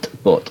Elite,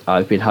 but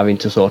I've been having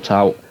to sort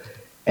out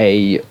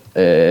a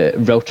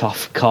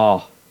wrote-off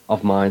car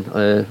of mine.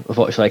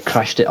 Unfortunately, I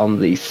crashed it on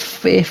the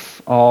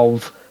 5th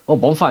of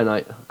Bonfire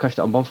Night. I crashed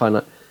it on Bonfire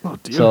Night. Oh,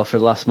 dear. So for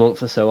the last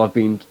month or so, I've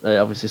been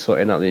obviously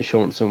sorting out the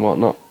insurance and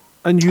whatnot.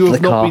 And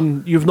you've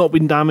not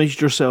been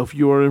damaged yourself.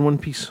 You are in one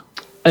piece.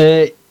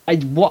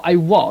 I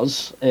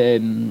was,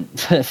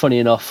 funny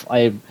enough,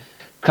 I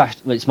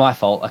crashed. Well, it's my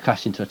fault. I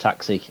crashed into a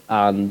taxi,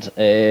 and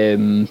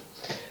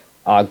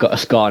I've got a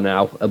scar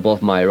now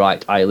above my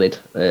right eyelid,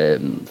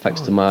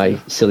 thanks to my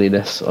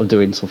silliness of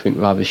doing something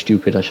rather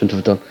stupid I shouldn't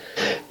have done.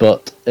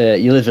 But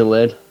you live and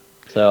learn.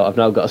 So I've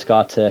now got a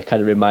scar to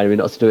kind of remind me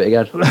not to do it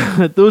again.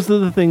 Those are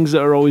the things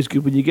that are always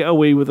good when you get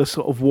away with a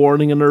sort of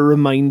warning and a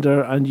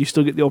reminder, and you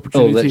still get the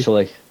opportunity. Oh,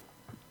 literally.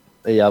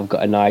 Yeah, I've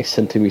got a nice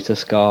centimetre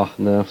scar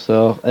now,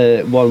 so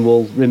one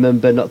will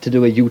remember not to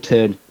do a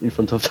U-turn in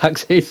front of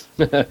taxis.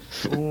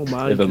 Oh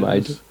my! Never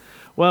mind.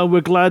 Well,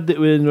 we're glad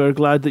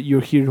that you're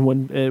here in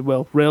one,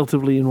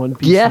 relatively in one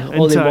piece. Yeah,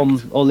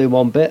 only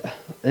one bit.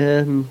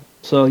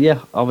 So yeah,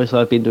 obviously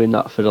I've been doing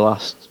that for the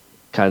last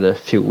kind of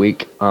few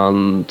weeks,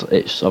 and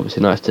it's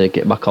obviously nice to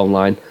get back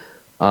online.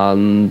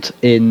 And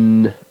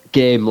in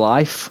game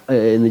life,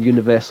 in the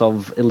universe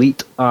of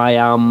Elite, I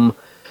am.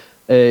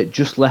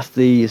 Just left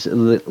the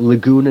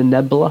Laguna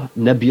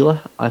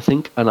Nebula, I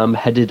think, and I'm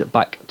headed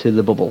back to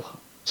the bubble.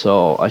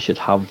 So I should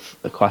have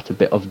quite a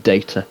bit of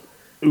data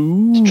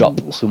to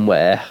drop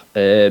somewhere.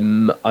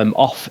 I'm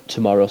off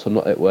tomorrow, so I'm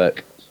not at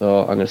work.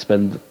 So I'm going to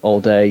spend all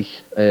day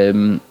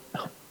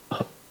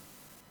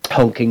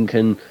honking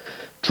and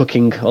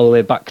trucking all the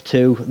way back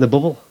to the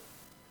bubble.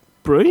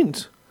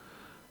 Brilliant.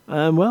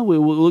 Well, we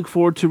will look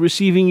forward to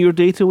receiving your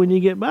data when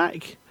you get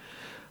back.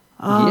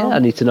 Yeah, I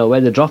need to know where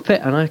to drop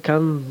it, and I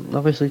can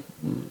obviously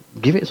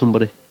give it to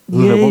somebody.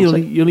 Yeah,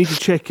 you'll need to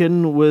check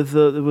in with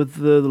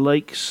the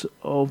likes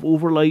of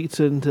Overlight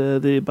and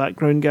the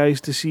background guys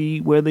to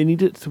see where they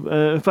need it.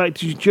 In fact,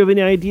 do you have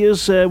any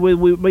ideas where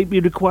it might be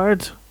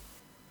required?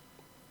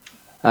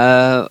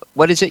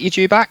 When is it you're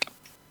due back?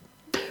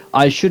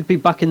 I should be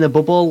back in the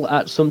bubble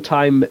at some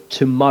time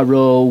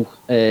tomorrow,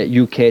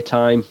 UK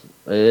time,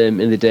 in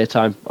the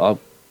daytime. I'll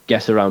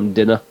guess around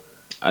dinner.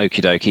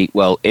 Okie dokie.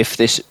 Well, if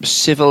this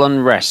civil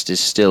unrest is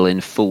still in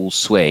full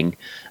swing,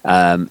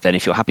 then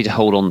if you're happy to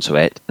hold on to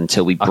it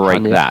until we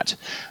break that,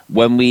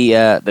 when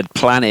the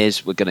plan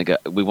is we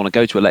want to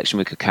go to election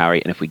with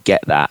Kakari, and if we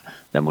get that,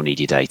 then we'll need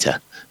your data.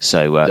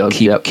 So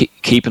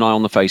keep an eye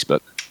on the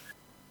Facebook.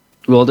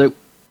 Will do.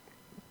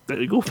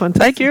 There you go.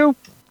 Fantastic. Thank you.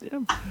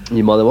 Yeah.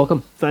 You're more than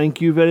welcome. Thank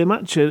you very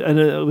much.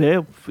 And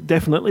yeah,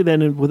 definitely.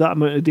 Then with that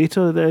amount of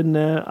data, then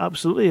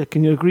absolutely,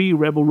 can you agree?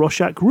 Rebel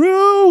Rorschach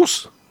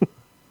rules.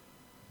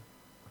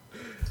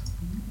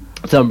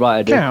 Damn right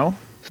I do. Cow?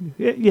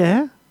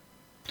 Yeah.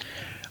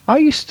 Are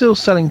you still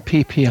selling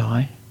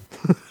PPI?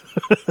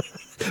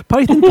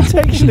 Python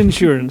Protection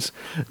Insurance?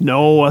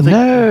 No, I think...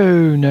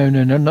 No,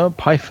 not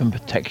Python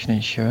Protection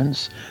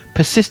Insurance.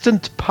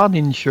 Persistent Pun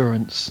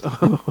Insurance.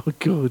 Oh,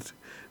 God.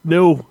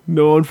 No,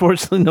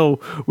 unfortunately, no.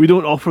 We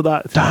don't offer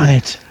that. Darn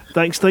it.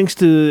 Thanks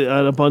to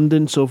an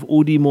abundance of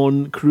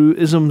Odimon crew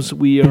isms,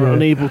 we are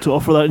unable to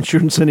offer that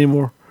insurance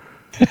anymore.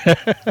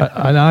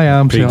 And I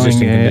am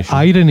selling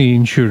irony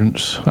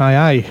insurance.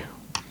 Aye.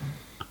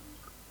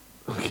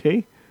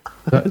 Okay.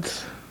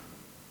 That's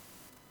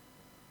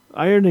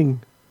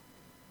ironing.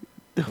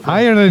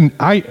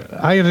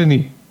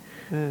 Irony.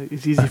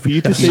 It's easy for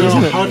you to say. So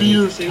isn't it? how do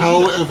you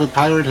tell if a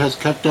pirate has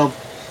kept up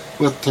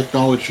with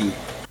technology?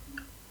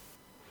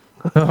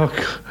 Oh,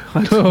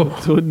 I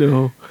don't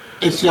know.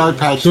 It's the eye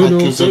patch that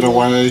gives it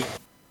away.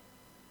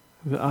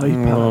 The eye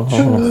patch.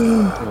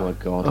 Oh my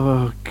God.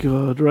 Oh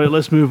God. Right,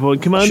 let's move on.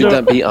 Commander. Should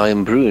that be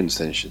Iron Brew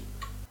extension?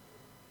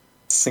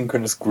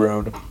 Synchronous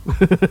groan.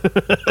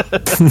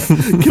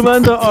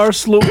 Commander R.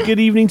 Slope, good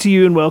evening to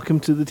you and welcome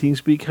to the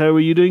TeamSpeak. How are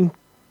you doing?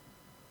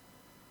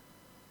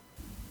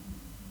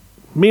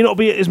 May not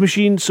be at his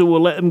machine, so we'll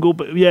let him go.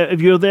 But yeah,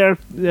 if you're there,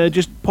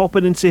 just pop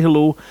in and say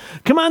hello.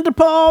 Commander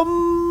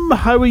Pom,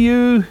 how are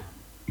you?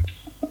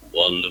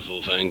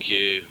 Wonderful, thank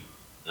you.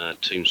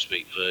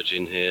 TeamSpeak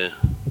Virgin here.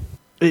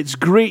 It's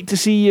great to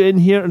see you in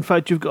here. In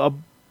fact, you've got a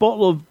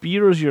bottle of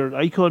beer as your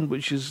icon,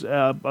 which is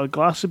a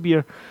glass of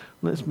beer.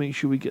 Let's make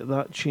sure we get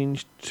that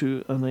changed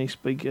to a nice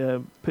big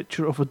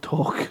picture of a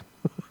dog.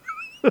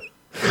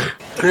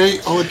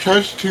 Great, I'll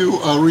try to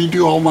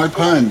redo all my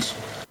puns.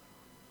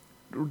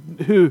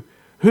 Who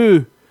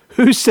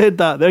Who said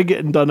that? They're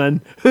getting done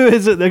in. Who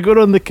is it? They're going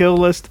on the kill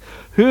list.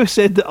 Who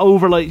said that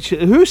Overlight?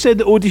 Who said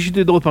that Odie should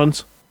do no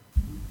puns?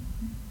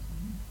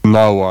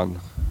 No one.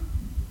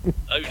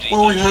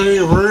 Well,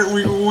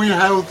 we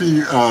have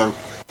the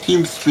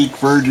TeamSpeak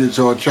Virgin,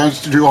 so a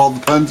chance to do all the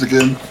puns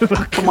again.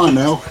 Come on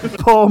now.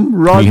 Tom,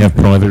 run. We have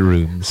private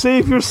rooms.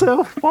 Save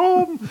yourself,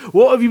 Tom.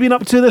 What have you been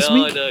up to this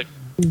week? I know.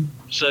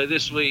 So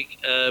this week,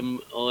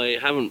 I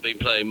haven't been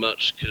playing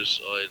much because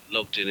I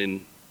logged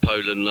in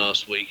Poland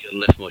last week and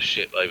left my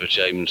ship over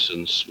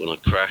Jameson's when I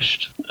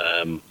crashed.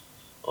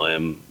 I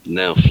am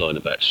now flying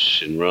back to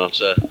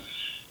Shinrata.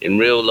 In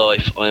real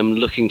life, I am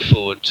looking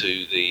forward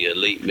to the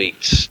Elite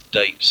Meets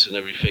dates and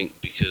everything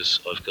because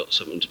I've got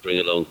something to bring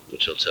along,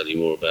 which I'll tell you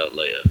more about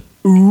later.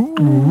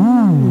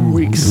 Ooh,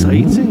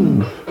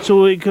 exciting!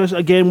 So, because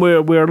again,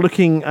 we're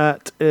looking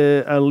at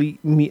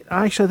Elite Meet.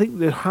 Actually, I think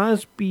there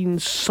has been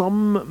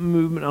some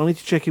movement. I'll need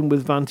to check in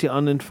with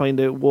Vantian and find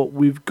out what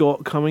we've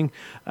got coming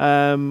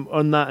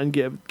on that, and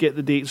get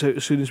the dates out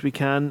as soon as we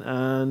can.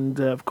 And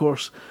of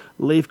course,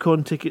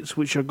 LaveCon tickets,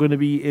 which are going to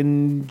be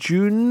in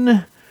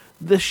June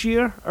this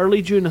year,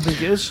 early June, I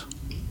think it is.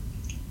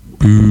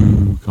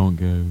 Boo! Can't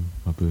go.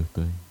 My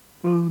birthday.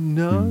 Oh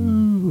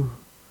no!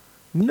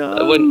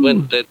 No.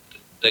 When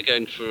they're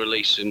going for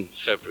release in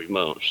February,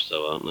 March,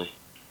 though, aren't they?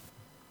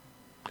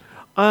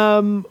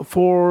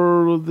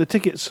 For the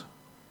tickets.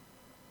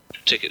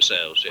 Ticket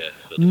sales, yeah.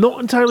 Not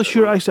entirely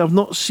sure. Actually, I've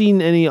not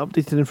seen any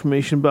updated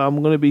information, but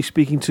I'm going to be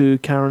speaking to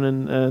Karen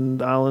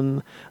and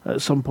Alan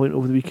at some point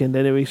over the weekend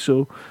anyway.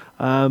 So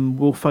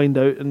we'll find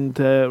out and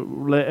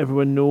let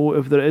everyone know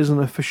if there is an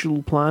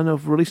official plan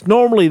of release.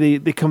 Normally,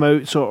 they come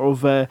out sort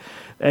of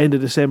end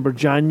of December,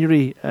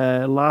 January.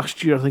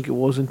 Last year, I think it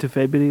was into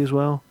February as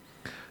well.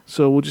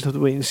 So we'll just have to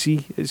wait and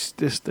see. It's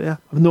just, I have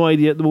no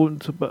idea at the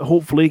moment, but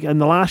hopefully. And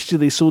the last year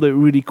they sold out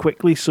really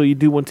quickly, so you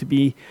do want to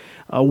be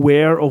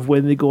aware of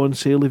when they go on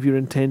sale if you're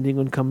intending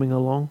on coming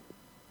along.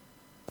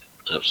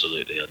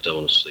 Absolutely. I don't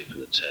want to sleep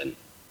in a tent.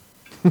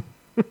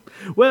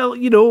 Well,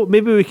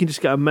 maybe we can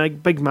just get a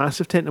big,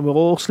 massive tent and we'll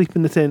all sleep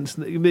in the tents.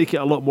 Make it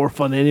a lot more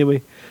fun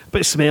anyway. A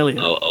bit smelly.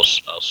 I'll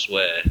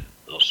swear.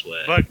 I'll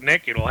swear. Fuck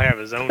Nick, it'll have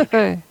his own.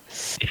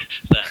 That's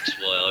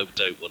why I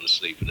don't want to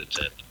sleep in a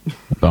tent.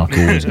 Buck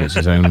always gets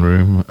his own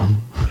room.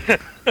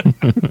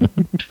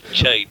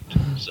 Chained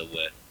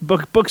somewhere.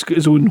 Buck's got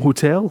his own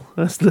hotel.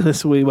 That's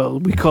the way. Well,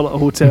 we call it a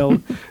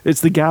hotel. It's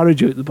the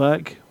garage out the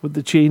back with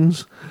the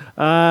chains.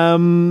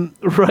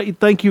 Right.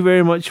 Thank you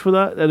very much for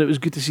that, and it was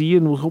good to see you,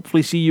 and we'll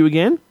hopefully see you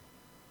again.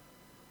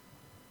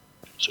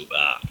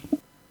 Super.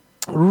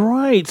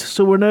 Right.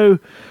 So we're now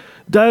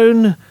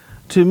down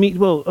to meet.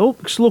 Well,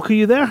 Sloke, are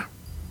you there?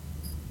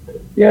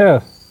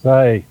 Yes.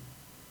 Hi.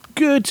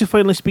 Good to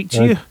finally speak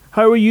to you.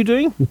 How are you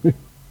doing?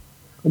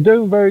 I'm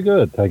doing very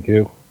good, thank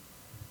you.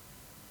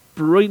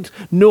 Brilliant.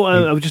 No,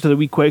 I just had a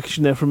wee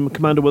question there from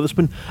Commander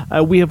Witherspoon.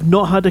 We have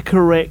not had a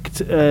correct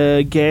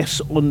guess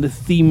on the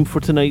theme for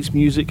tonight's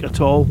music at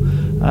all.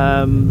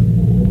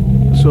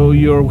 So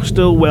you're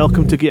still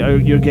welcome to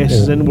get your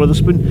guesses in,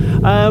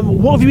 Witherspoon.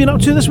 What have you been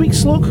up to this week,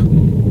 Sloke?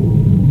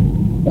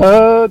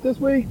 This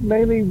week,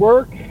 mainly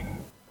work.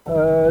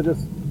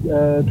 Just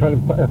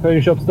trying to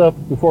finish up stuff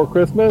before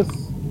Christmas.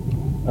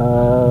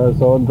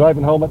 So I'm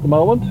driving home at the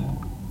moment.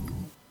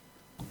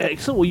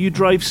 Excellent. Well, you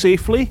drive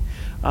safely,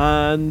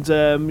 and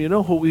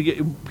hope you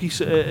get peace.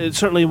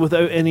 Certainly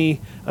without any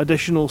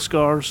additional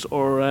scars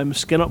or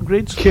skin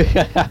upgrades.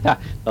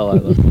 I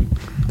like that.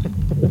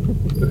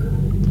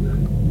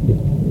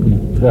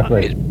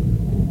 Definitely.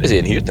 Busy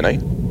in here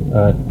tonight.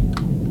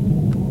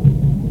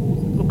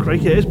 Oh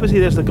crikey, it is busy.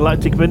 There's the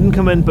Galactic Midden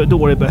come in, but don't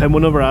worry about him.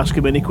 We'll never ask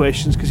him any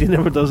questions because he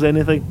never does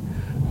anything.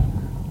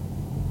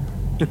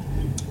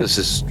 This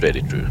is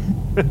very true.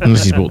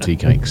 Unless he's bought tea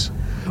cakes.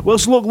 Well,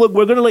 so look,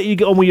 we're going to let you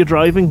get on with your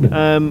driving,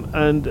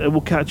 and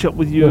we'll catch up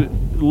with you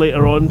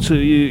later on, so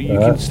you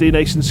can stay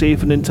nice and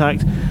safe and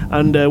intact,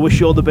 and wish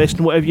you all the best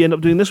in whatever you end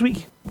up doing this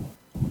week.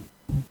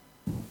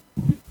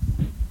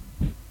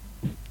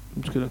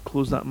 I'm just going to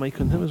close that mic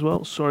on him as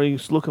well. Sorry,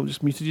 look, I've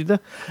just muted you there.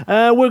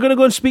 We're going to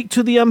go and speak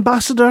to the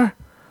ambassador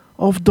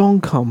of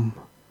Doncom.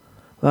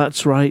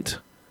 That's right.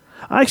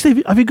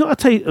 Actually, have you got a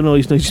title? Oh, no,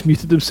 he's just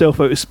muted himself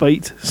out of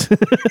spite. No,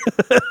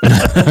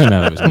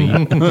 that was me.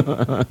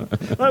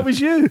 That was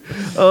you.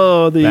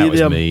 Oh,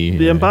 me,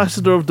 the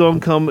ambassador of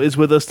Doncom is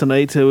with us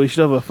tonight. We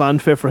should have a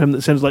fanfare for him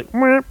that sounds like.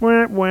 Wah,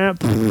 wah, wah.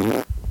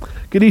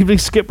 Good evening,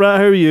 Skiprat.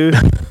 How are you?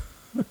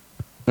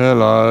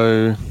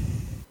 Hello.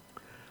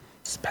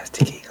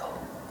 Spastic Eagle.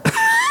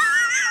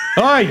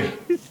 Hi.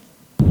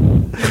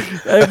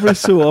 Every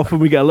so often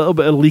we get a little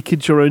bit of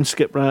leakage around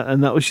Skiprat,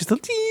 and that was just a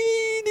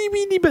teeny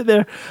weeny bit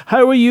there.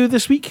 How are you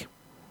this week?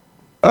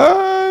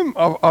 I've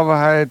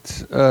had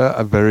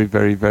a very,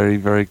 very, very,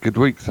 very good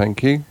week,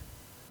 thank you.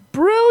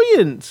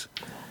 Brilliant.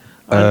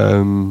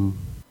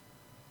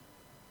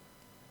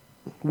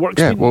 What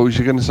was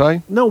you going to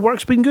say? No,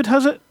 work's been good,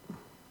 has it?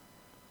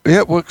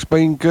 Yeah, work's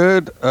been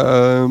good.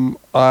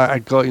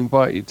 I got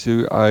invited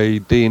to a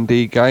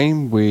D&D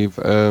game with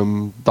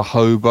the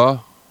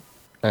Hoba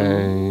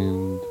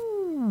and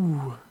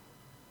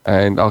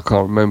and I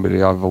can't remember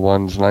the other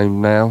one's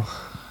name now.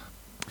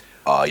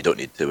 You don't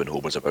need to when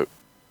Homer's about.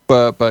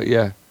 But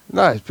yeah,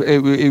 no,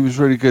 it was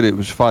really good. It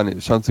was fun. It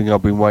was something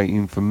I've been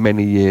waiting for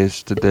many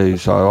years to do.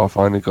 So I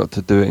finally got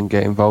to do it and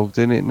get involved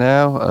in it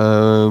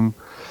now.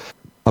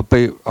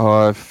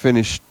 I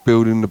finished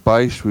building the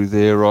base with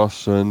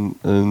Eros and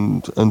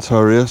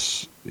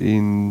Antarius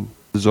in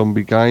the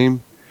zombie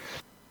game,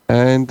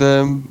 and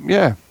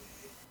yeah,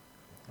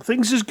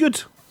 things is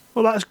good.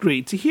 Well, that's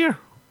great to hear.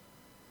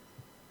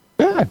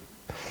 Yeah.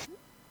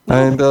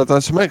 And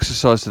done some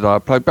exercise today. I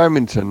played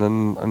badminton,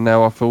 and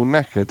now I feel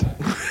knackered.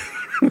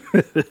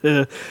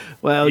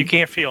 Well, you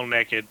can't feel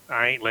naked.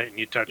 I ain't letting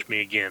you touch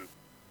me again.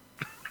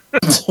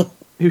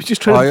 He was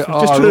just trying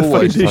to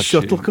find his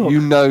shuttlecock.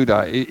 You know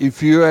that.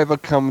 If you ever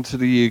come to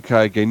the UK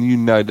again, you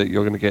know that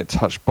you're going to get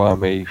touched by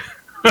me.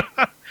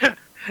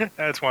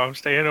 That's why I'm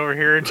staying over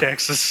here in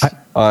Texas.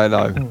 I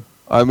know.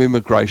 I'm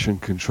immigration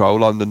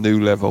control. I'm the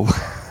new level.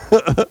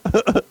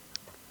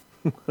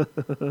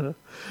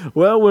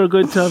 Well, we're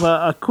going to have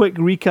a quick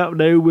recap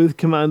now with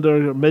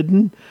Commander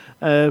Midden.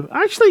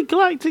 Actually,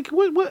 Galactic,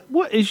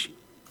 what is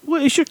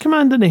your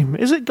commander name?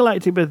 Is it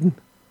Galactic Midden?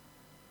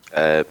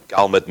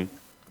 Gal Midden.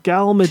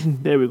 Gal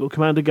Midden. There we go,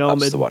 Commander Gal Midden.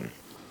 That's the one.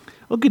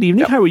 Oh, good evening.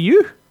 Yep. How are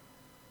you?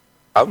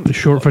 I'm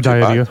short for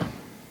diarrhea.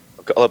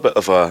 I've got a little bit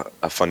of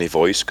a funny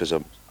voice because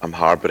I'm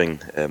harbouring.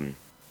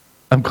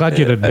 I'm glad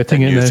you're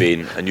admitting it.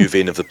 A new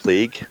vein of the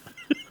plague.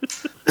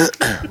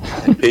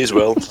 It pays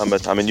well.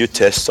 I'm a new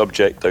test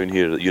subject down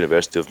here at the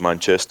University of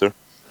Manchester,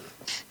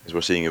 as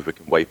we're seeing if we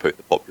can wipe out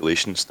the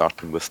population,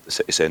 starting with the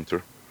city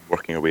centre,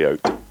 working our way out.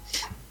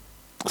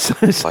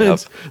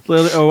 Sounds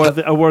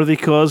a worthy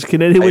cause.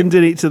 Can anyone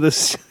donate to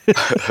this?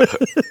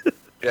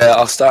 Yeah,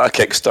 I'll start a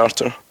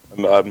Kickstarter.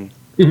 I'm a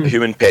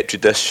human petri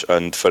dish,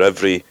 and for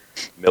every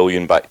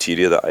million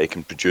bacteria that I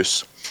can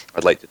produce,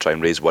 I'd like to try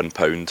and raise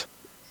 £1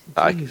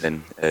 that I can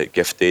then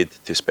gift aid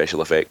to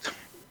special effect.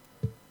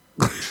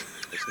 It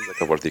seems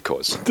like a worthy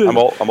cause. I'm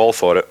all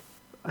for it.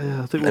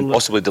 I think and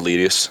possibly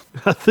delirious.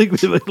 I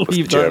think we might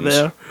leave that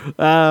there.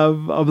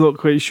 I'm not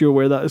quite sure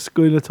where that is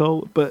going at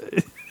all, but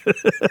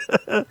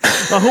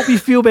I hope you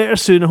feel better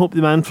soon. I hope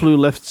the man flu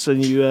lifts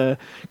and you,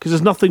 because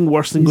there's nothing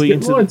worse than going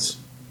into.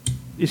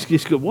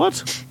 He's got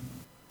what?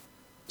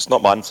 It's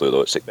not man flu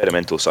though. It's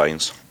experimental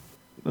science.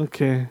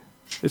 Okay,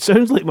 it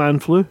sounds like man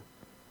flu.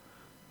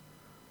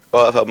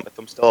 Well, if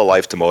I'm still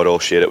alive tomorrow, I'll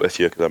share it with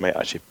you because I might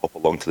actually pop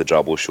along to the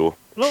Drabble show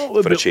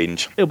for a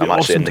change. I'm actually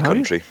awesome in the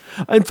country.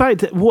 In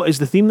fact, what is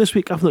the theme this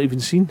week? I've not even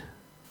seen.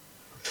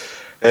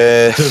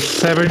 There's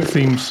 7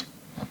 themes.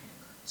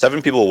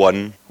 7 people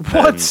won.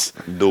 What?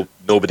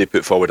 Nobody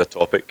put forward a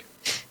topic,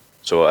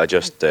 so I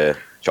just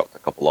chucked a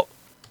couple up.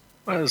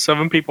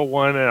 7 people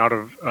won out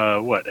of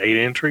what? 8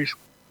 entries.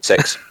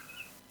 6.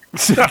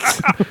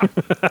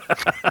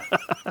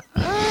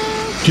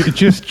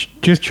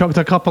 just chucked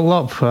a couple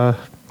up.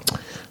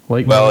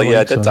 I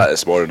did that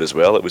this morning as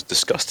well. It was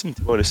disgusting,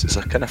 to be honest. It's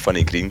a kind of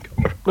funny green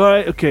colour.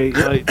 Right, okay,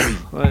 right.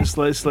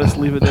 let's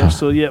leave it there.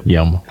 So yep.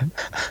 Yum.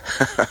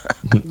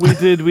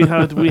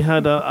 We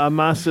had a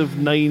massive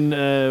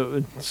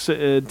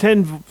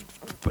 10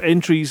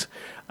 entries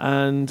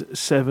and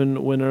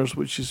 7 winners,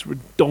 which is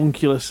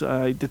redonkulous.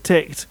 I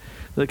detect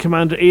that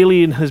Commander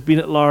Alien has been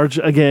at large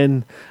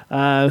again,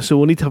 so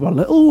we'll need to have a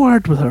little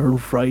word with her on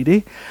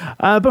Friday.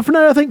 But for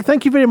now, I think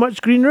thank you very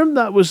much, Green Room.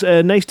 That was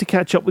nice to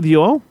catch up with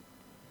you all.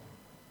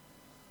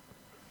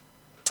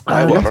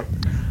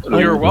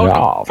 You're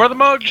welcome. For the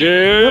mug.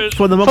 Cheers.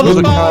 For the mug.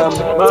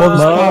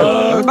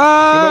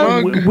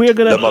 We're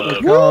gonna.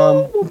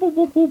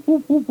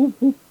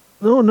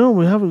 No,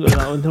 we haven't got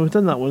that one. No, we've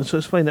done that one, so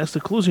it's fine. That's the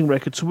closing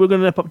record. So we're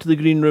going to nip up to the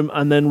green room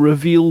and then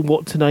reveal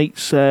what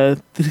tonight's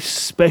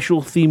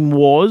special theme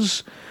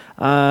was.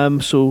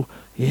 So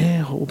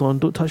yeah, hold on,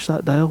 don't touch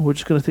that dial. We're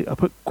just going to take a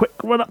quick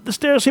run up the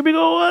stairs. Here we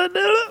go.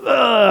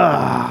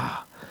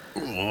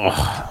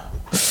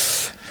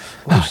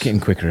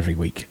 Getting quicker every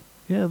week.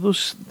 Yeah,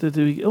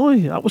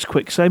 that was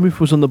quick. Simon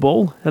was on the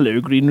ball. Hello,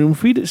 Green Room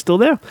feed. It's still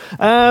there.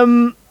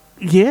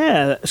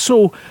 Yeah,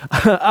 so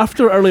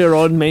after earlier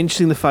on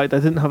mentioning the fact I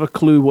didn't have a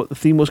clue what the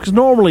theme was, because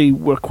normally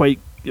we're quite,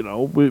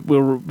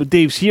 we're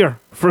Dave's here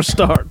for a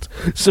start,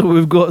 so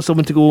we've got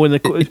someone to go in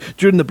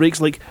during the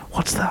breaks. Like,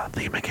 what's that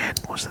theme again?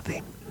 What's the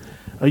theme?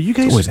 Are you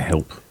guys? It's always a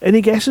help.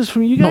 Any guesses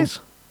from you guys?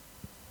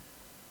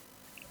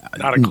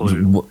 Not a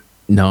clue.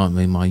 No, I'm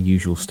in my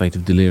usual state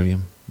of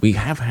delirium. We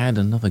have had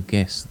another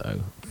guest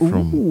though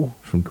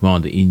from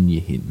Commander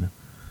Inyahin,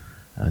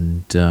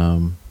 and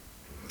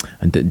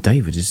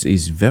David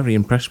is very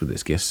impressed with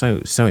this guest.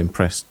 So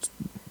impressed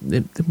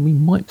that we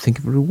might think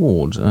of a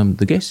reward.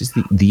 The guest is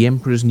the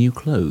Emperor's new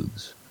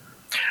clothes.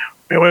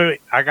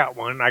 Wait! I got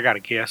one. I got a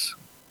guess.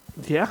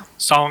 Yeah.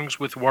 Songs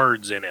with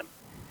words in them.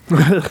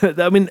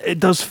 I mean, it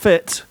does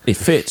fit. It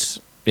fits.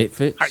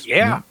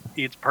 Yeah,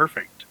 it's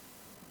perfect.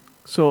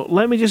 So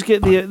let me just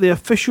get the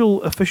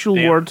official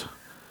word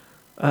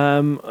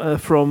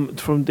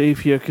from Dave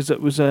here, because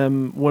it was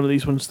one of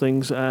these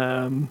things.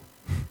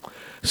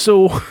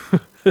 So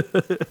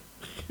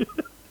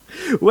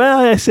Well,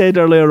 I said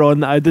earlier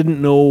on that I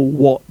didn't know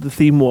what the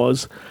theme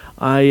was.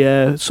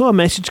 I saw a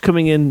message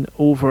coming in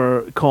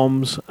over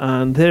comms,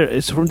 and there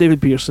it's from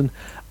David Pearson,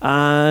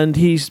 and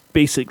he's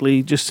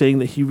basically just saying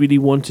that he really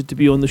wanted to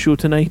be on the show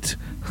tonight,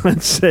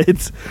 and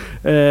said,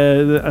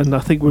 and I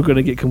think we're going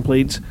to get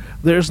complaints,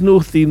 there's no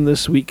theme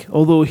this week,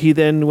 although he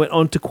then went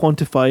on to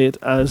quantify it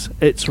as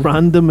it's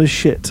random as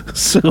shit.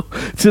 So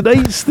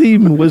tonight's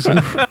theme was...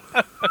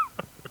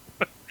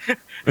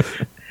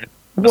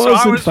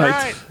 was in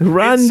fact right.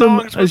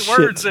 Random as shit.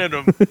 Words in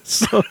them.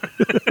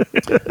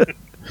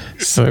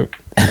 So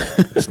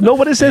it's not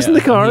what it says in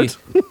the card.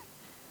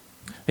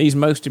 He's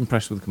most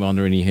impressed with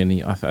Commander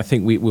Henny. I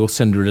think we'll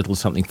send her a little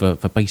something for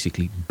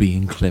basically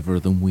being cleverer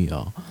than we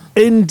are.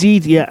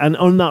 Indeed, yeah. And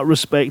on that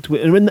respect,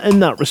 in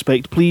that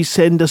respect, please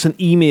send us an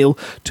email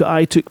to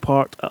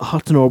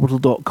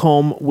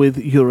itookpart@huttonorbital.com with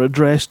your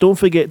address. Don't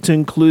forget to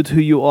include who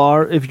you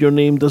are if your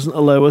name doesn't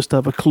allow us to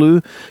have a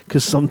clue,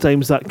 because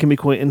sometimes that can be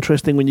quite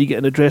interesting when you get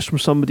an address from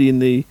somebody in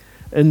the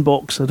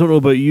inbox. I don't know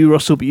about you,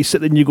 Russell, but you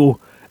sit there and you go,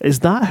 is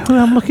that who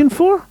I'm looking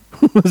for?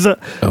 Is that...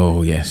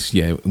 Oh, yes,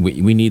 yeah.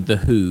 We need the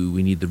who,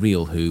 we need the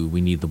real who, we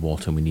need the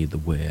what, and we need the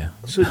where.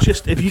 So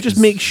just if you just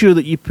make sure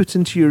that you put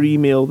into your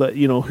email that,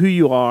 you know, who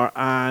you are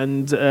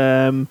and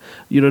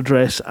your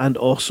address, and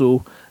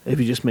also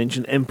if you just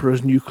mention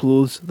Emperor's New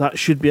Clothes, that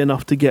should be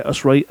enough to get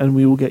us right, and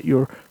we will get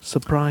your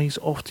surprise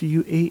off to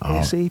you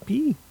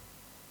ASAP.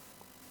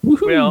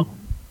 Woohoo. Well,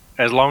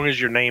 as long as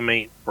your name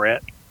ain't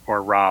Brett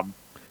or Rob.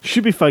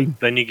 Should be fine.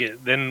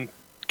 Then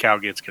Cal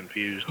gets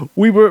confused.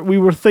 We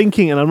were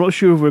thinking, and I'm not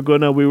sure if we're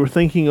gonna. We were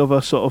thinking of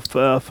a sort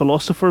of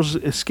philosopher's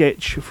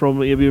sketch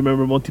from, if you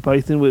remember Monty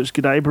Python, where it's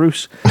G'day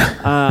Bruce,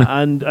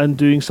 and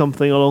doing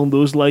something along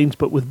those lines,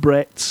 but with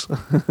Bretts.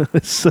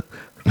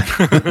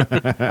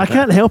 I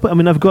can't help it. I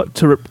mean, I've got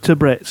two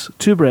Bretts.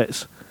 Two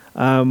Bretts.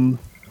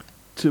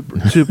 Two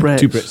Brett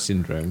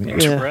syndrome. Yeah.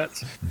 Two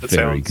Bretts. That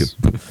very sounds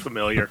good.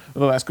 Familiar.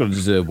 Well, that's got to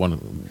deserve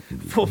one.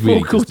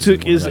 Foco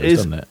Took is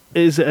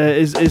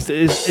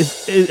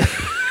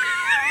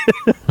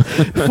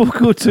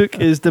Foco Took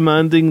is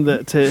demanding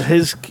that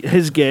his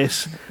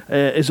guess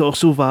is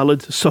also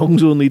valid.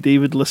 Songs only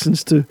David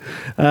listens to.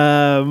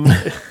 I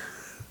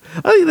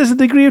think there's a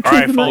degree of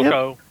truth in that.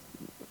 Foco,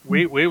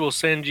 we will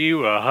send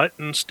you a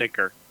Hutton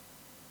sticker.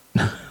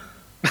 That's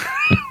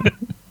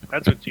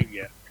what you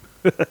get.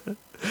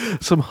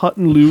 Some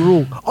Hutton loo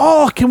roll.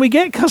 Oh, can we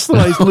get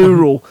customized loo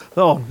roll?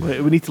 Oh,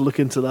 wait, we need to look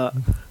into that.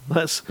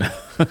 That's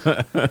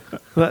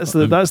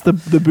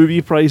the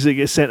booby prize that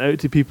gets sent out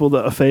to people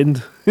that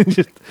offend.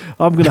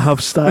 I'm going to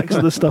have stacks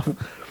of this stuff.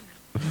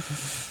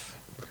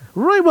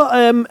 Right,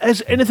 well,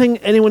 is anything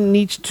anyone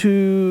needs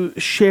to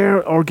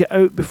share or get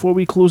out before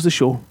we close the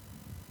show?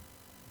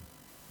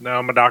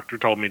 No, my doctor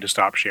told me to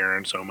stop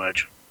sharing so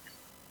much.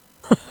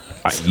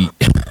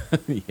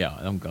 Yeah,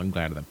 I'm glad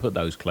that I put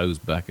those clothes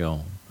back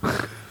on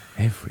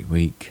every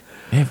week,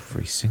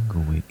 every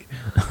single week.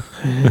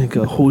 Got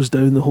to hose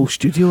down the whole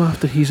studio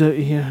after he's out of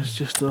here. It's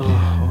just,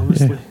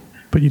 honestly. Yeah.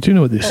 But you do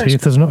know what they say,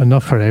 if there's not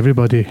enough for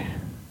everybody.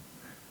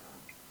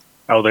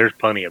 Oh, there's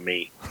plenty of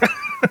me.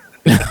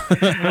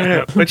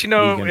 But you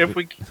know,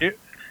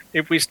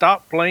 if we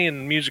stopped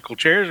playing musical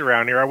chairs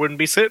around here, I wouldn't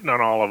be sitting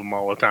on all of them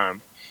all the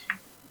time.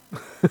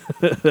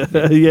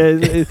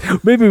 Yeah,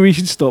 maybe we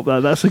should stop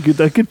that. That's a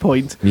good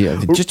point.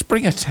 Yeah, just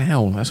bring a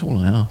towel. That's all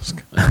I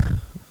ask.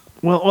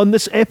 Well, on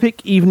this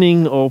epic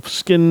evening of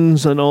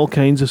skins and all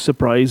kinds of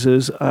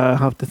surprises, I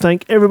have to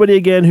thank everybody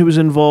again who was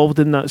involved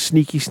in that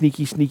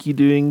sneaky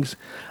doings.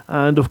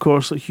 And, of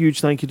course, a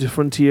huge thank you to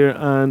Frontier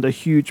and a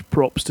huge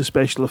props to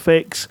Special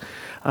Effects.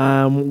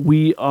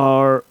 We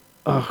are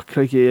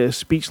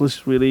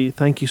speechless, really.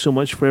 Thank you so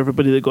much for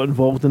everybody that got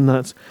involved in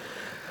that.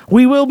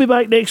 We will be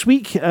back next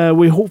week.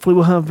 We hopefully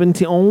will have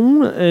Vinty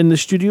on in the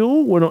studio.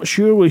 We're not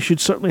sure. We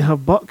should certainly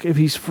have Buck if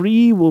he's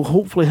free. We'll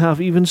hopefully have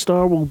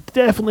Evenstar. We'll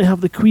definitely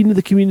have the Queen of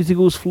the Community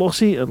Goes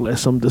Flossie,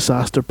 unless some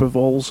disaster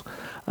befalls.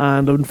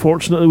 And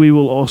unfortunately, we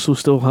will also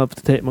still have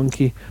the Tech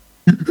Monkey.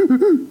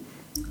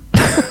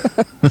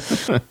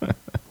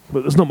 But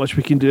there's not much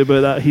we can do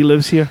about that. He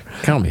lives here.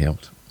 Can't be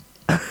helped.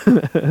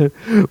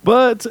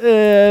 But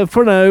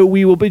for now,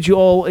 we will bid you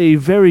all a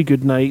very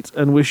good night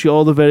and wish you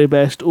all the very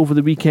best over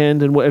the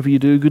weekend and whatever you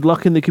do. Good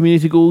luck in the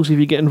community goals if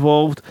you get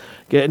involved.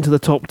 Get into the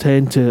top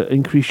 10 to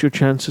increase your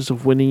chances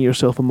of winning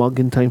yourself a mug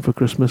in time for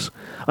Christmas.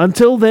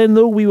 Until then,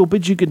 though, we will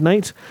bid you good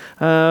night.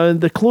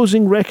 The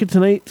closing record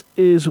tonight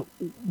is,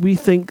 we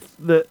think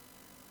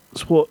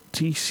that's what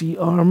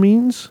TCR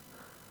means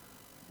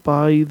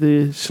by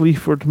the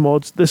Sleaford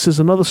Mods. This is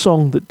another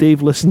song that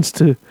Dave listens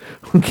to.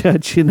 We'll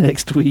catch you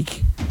next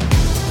week.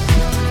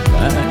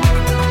 Bye.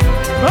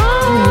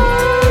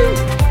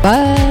 Bye.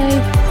 Bye.